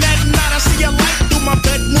chicken. At night I see a light through my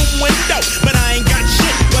bedroom window, but I ain't got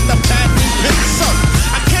shit but the patent pencil.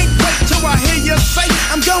 I can't wait till I hear you say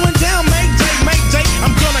I'm going down, Mayday, Mayday.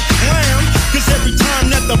 I'm gonna clown, cause every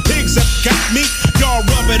time that the pigs have got me, y'all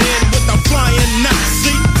rub it in with the flying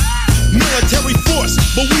Nazi. Military force,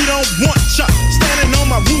 but we don't want ya. Standing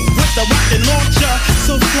on my roof with the rocket launcher.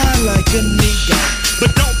 So fly like a nigga,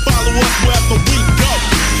 but don't follow us wherever we go.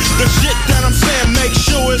 The shit that I'm saying, make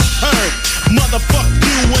sure it's heard. Motherfuck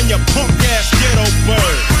you and your punk ass ghetto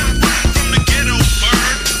bird. From the ghetto bird.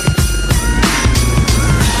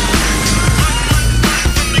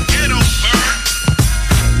 From the ghetto bird.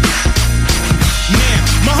 Now,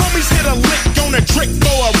 my homies hit a lick on a trick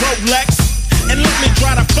for a Rolex. And let me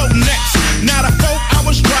try the phone next. Now the phone I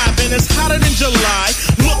was driving is hotter than July.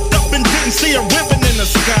 Looked up and didn't see a ribbon in the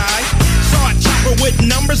sky. Saw a chopper with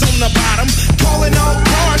numbers on the bottom. Calling all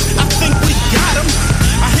cars, I think we got him.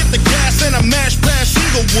 I hit the gas and I mashed past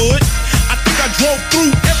Inglewood. I think I drove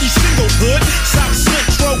through every single hood. South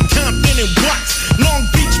Central, Compton and Watts. Long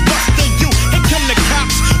Beach, Buster, you. Here come the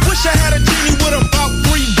cops. Wish I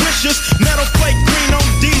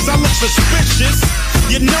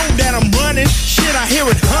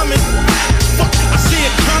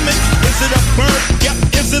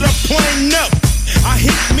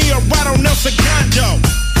Segundo.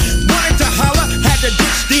 Wanted to holler, had to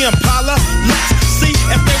ditch the Impala. Let's see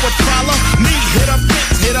if they would follow me. Hit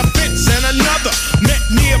a fence, and another. Met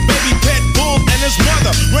me a baby pet bull and his mother.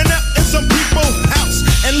 Ran up in some people's house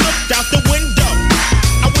and looked out the window.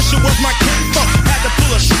 I wish it was my kinfolk. Had to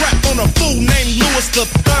pull a strap on a fool named Louis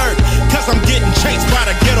III. Cause I'm getting chased by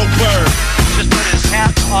the ghetto bird. Just put his hat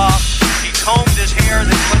off. He combed his hair,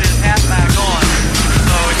 then put his hat back on.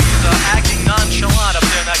 So he's acting nonchalant up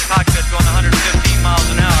there in that cockpit going 115 miles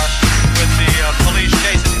an hour with the police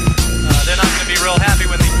chasing him. They're not going to be real happy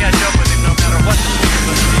when they catch up with him no matter what the police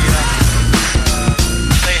do.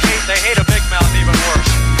 But they hate a big mouth even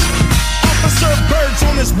worse. Officer Bird's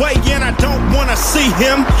on his way and I don't wanna see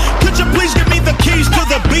him. Could you please give me the keys to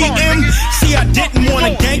the BM? See, I didn't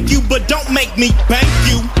wanna gank you, but don't make me bank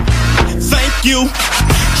you. Thank you.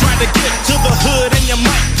 Tried to get to the hood and you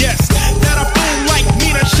might guess that a fool like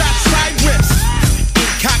me done shot sirens.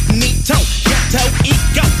 Incognito, ghetto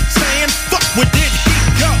ego, saying fuck where did he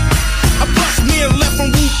go? I bust me a left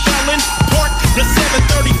from Wu Fellin, parked the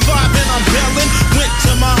 735 and I'm bellin'. Went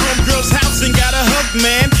to my homegirl's house and got a hug,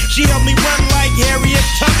 man. She helped me run like Harriet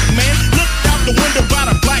Tubman. Looked out the window by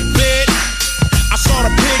the black bed. I saw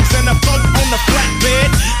the pigs and the folk on the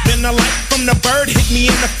flatbed. Then the light from the bird hit me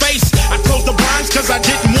in the face. I closed the blinds cause I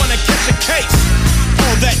didn't want to catch a case.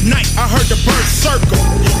 All that night I heard the bird circle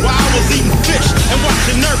while I was eating fish and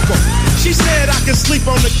watching Urkel. She said I could sleep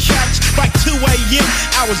on the couch by 2 a.m.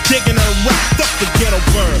 I was digging her right. Fuck the ghetto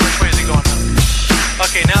bird. Which way is he going?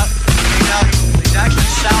 Okay, now he's actually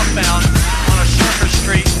southbound on a surface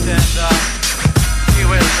street, and he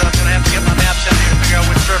was going to have to get my maps out here to figure out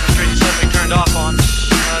which surface street he suddenly turned off on.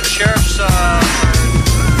 The sheriff's,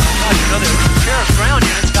 sheriff's ground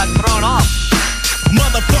units got thrown off.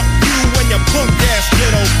 Motherfuck you and your punk ass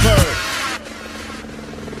ghetto bird.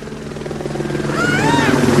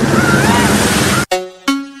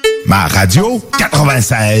 Ma radio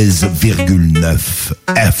 96,9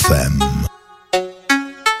 FM.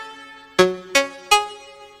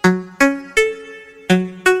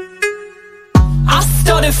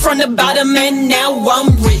 From the bottom and now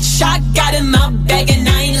I'm rich. I got in my bag and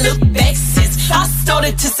I ain't looked back since. I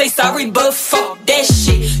started to say sorry, but fuck that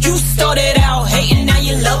shit. You started out hating, now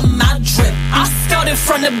you love my drip. I started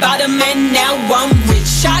from the bottom and now I'm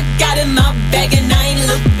rich. I got in my bag and I ain't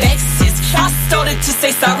looked back since. I started to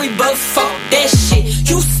say sorry, but fuck that shit.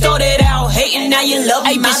 You started out hating, now you love my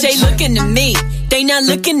drip. Hey bitch, they looking at me, they not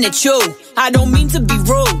looking at you. I don't mean to be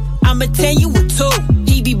rude, I'ma tell you what to.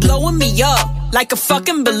 He be blowing me up like a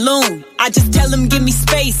fucking balloon. I just tell him give me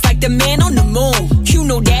space like the man on the moon. You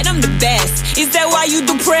know that I'm the best. Is that why you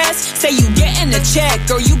depressed? Say you getting a check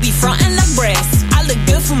or you be frontin' like brass. I look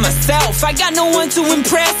good for myself, I got no one to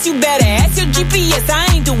impress. You better ask your GPS, I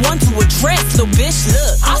ain't the one to address. So bitch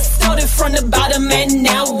look, I started from the bottom and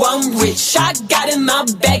now I'm rich. I got in my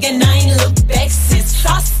bag and I ain't looked back since.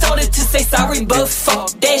 I started to say sorry but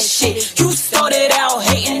fuck that shit. You started out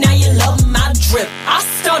hating, now you love my drip. I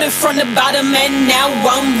started from the bottom and now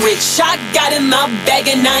I'm rich. I got in my bag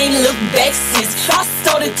and I ain't looked back since. I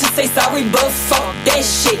started to say sorry but fuck that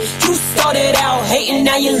shit. You started out hating,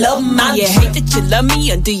 now you love my drip. You hate that you love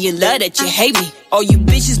me or do you love that you hate me? All you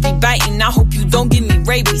bitches be biting, I hope you don't give me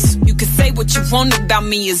rabies. You can say what you want about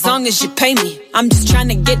me as long as you pay me. I'm just trying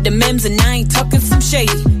to get the memes and I ain't talking some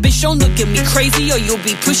shady. Bitch, don't look at me crazy or you'll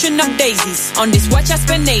be pushing up daisies. On this watch I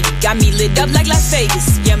spend 80, got me lit up like Las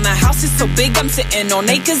Vegas. Yeah, my house is so big I'm sitting on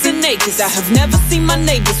acres and acres. I have never seen my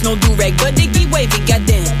neighbors, no do-rag, but they be wavy,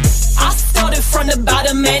 goddamn. I started from the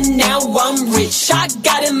bottom and now I'm rich. I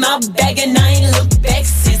got in my bag and I ain't looked back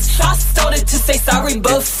since. I started to say sorry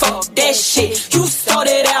but fuck that shit. You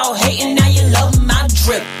started out hating, now you love my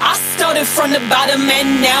drip. I started from the bottom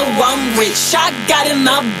and now I'm rich. I got in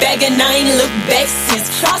my bag and I ain't looked back since.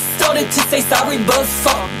 I started to say sorry but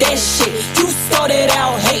fuck that shit. You started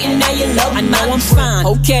out hating, now you love my drip. I know I'm fine,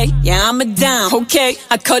 okay, yeah I'm a dime, okay.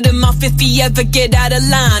 I cut him off if he ever get out of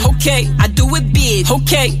line, okay. I do it big,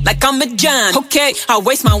 okay, like I'm a John, okay. I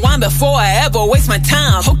waste my wine before I ever waste my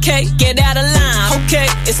time, okay. Get out of line, okay.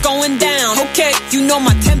 It's going down, okay. You know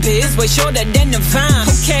my temper is way shorter than the vine,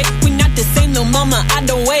 okay. We not the same, no mama, I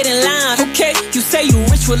don't wait in line, okay. You say you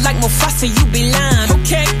rich, well like Mufasa, you be lying,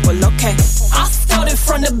 okay. Well okay. I started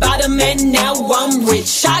from the bottom and now I'm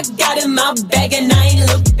rich. I got in my bag and I ain't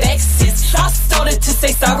looked back since. I started to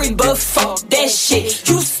say sorry but fuck that shit.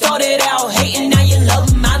 You started out hating, now you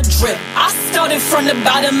love my drip. I started from the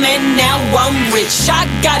bottom and now I'm rich. I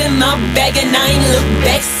got in my bag and I ain't looked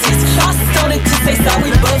back since. I started started to say sorry,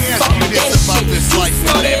 but fuck that shit. You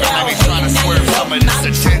started out trying to swerve some of this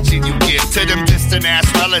attention you give to them distant ass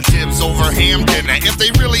relatives over ham dinner. If they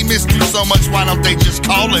really missed you so much, why don't they just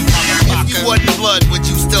call and if you wasn't blood, would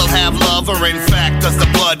you still have love? Or in fact, does the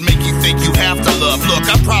blood make you think you have to love? Look,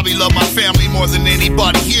 I probably love my family more than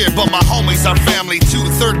anybody here, but my homies are family too.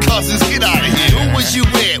 Third cousins, get out of here. Who was you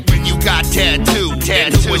with when you got tattooed?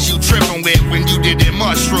 And who was you tripping with when you did them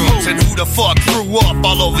mushrooms? And who the fuck threw up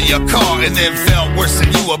all over your car and then felt worse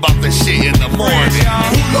than you about the shit in the morning?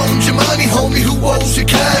 Who loaned your money, homie? Who owes your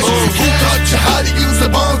cash? Who taught you how to use the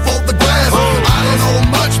barn for the grass? I don't know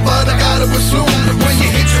much, but I gotta assume that when you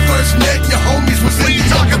hit your first net, your homies was in you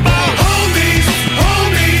talking about homies,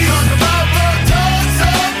 homies. Talk about the dogs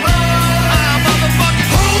of mine. Motherfucking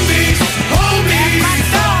homies, homies.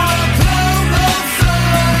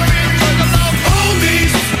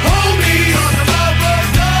 Homies, homies. Talk about the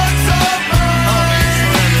dogs of mine.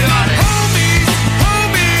 Homies,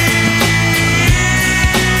 homies.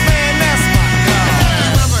 Man, that's my God.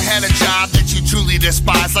 Have you ever had a job that you truly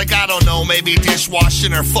despise? Like, I don't know, maybe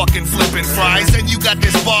dishwashing or fucking flipping fries. And you got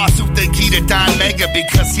this boss who think he the Don Mega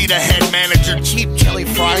because he the head manager, cheap Kelly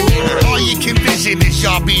Fry nigga. All you can vision is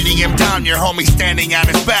y'all beating him down, your homie standing on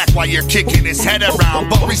his back while you're kicking his head around.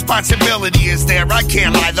 But responsibility is there, I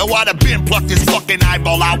can't lie though. I'd have been plucked his fucking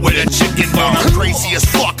eyeball out with a chicken bone. I'm crazy as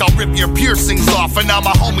fuck, I'll rip your piercings off. And now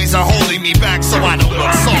my homies are holding me back so I don't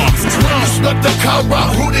look soft. When you snuck the car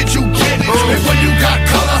out, who did you get it? And when you got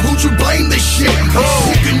color, who'd you blame this shit? Who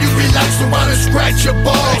can you relax around and scratch your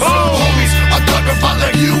balls? Homies, I'm talking about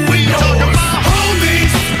like you and yours.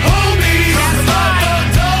 Homies, homies. Talk about the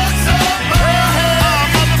dogs of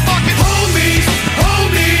mine. Motherfucking homies,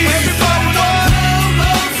 homies. Everybody knows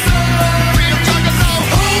we're talking about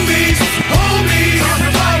homies, homies. Talk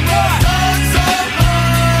about the dogs of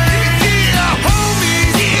mine. Yeah,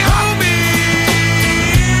 homies, homies.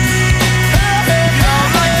 Y'all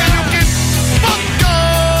like that you can fuck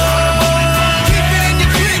up. Keep it in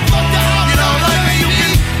your clique, fuck up. You know, like that you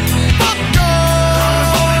can fuck up.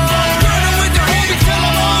 Running with the homies, tell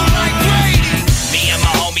 'em all like Brady. Me and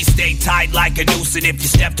my homies stay tight like a noose, and if you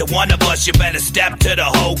step to one of us, you better step to the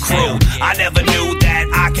whole crew. I never knew that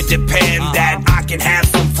I could depend, that I can have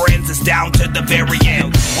some friends that's down to the very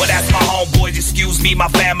end. Well, that's my homeboys, excuse me, my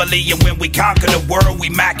family, and when we conquer the world, we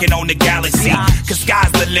macking on the galaxy. Cause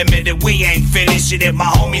sky's the limit and we ain't finished, and if my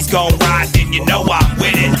homies gon' ride, then you know I'm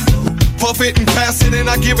with it. Puff it and pass it and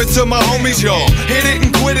I give it to my homies, y'all. Hit it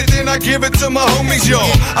and quit it, then I give it to my homies,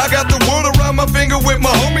 y'all. I got the world around my finger with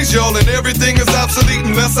my homies, y'all. And everything is obsolete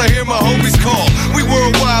unless I hear my homies call. We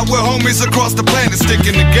worldwide, we're homies across the planet,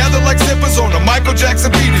 sticking together like zippers on a Michael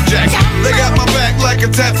Jackson Peter Jackson. They got my back like a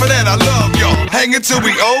tat, for that I love y'all. Hanging till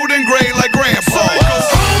we old and gray like grandpa.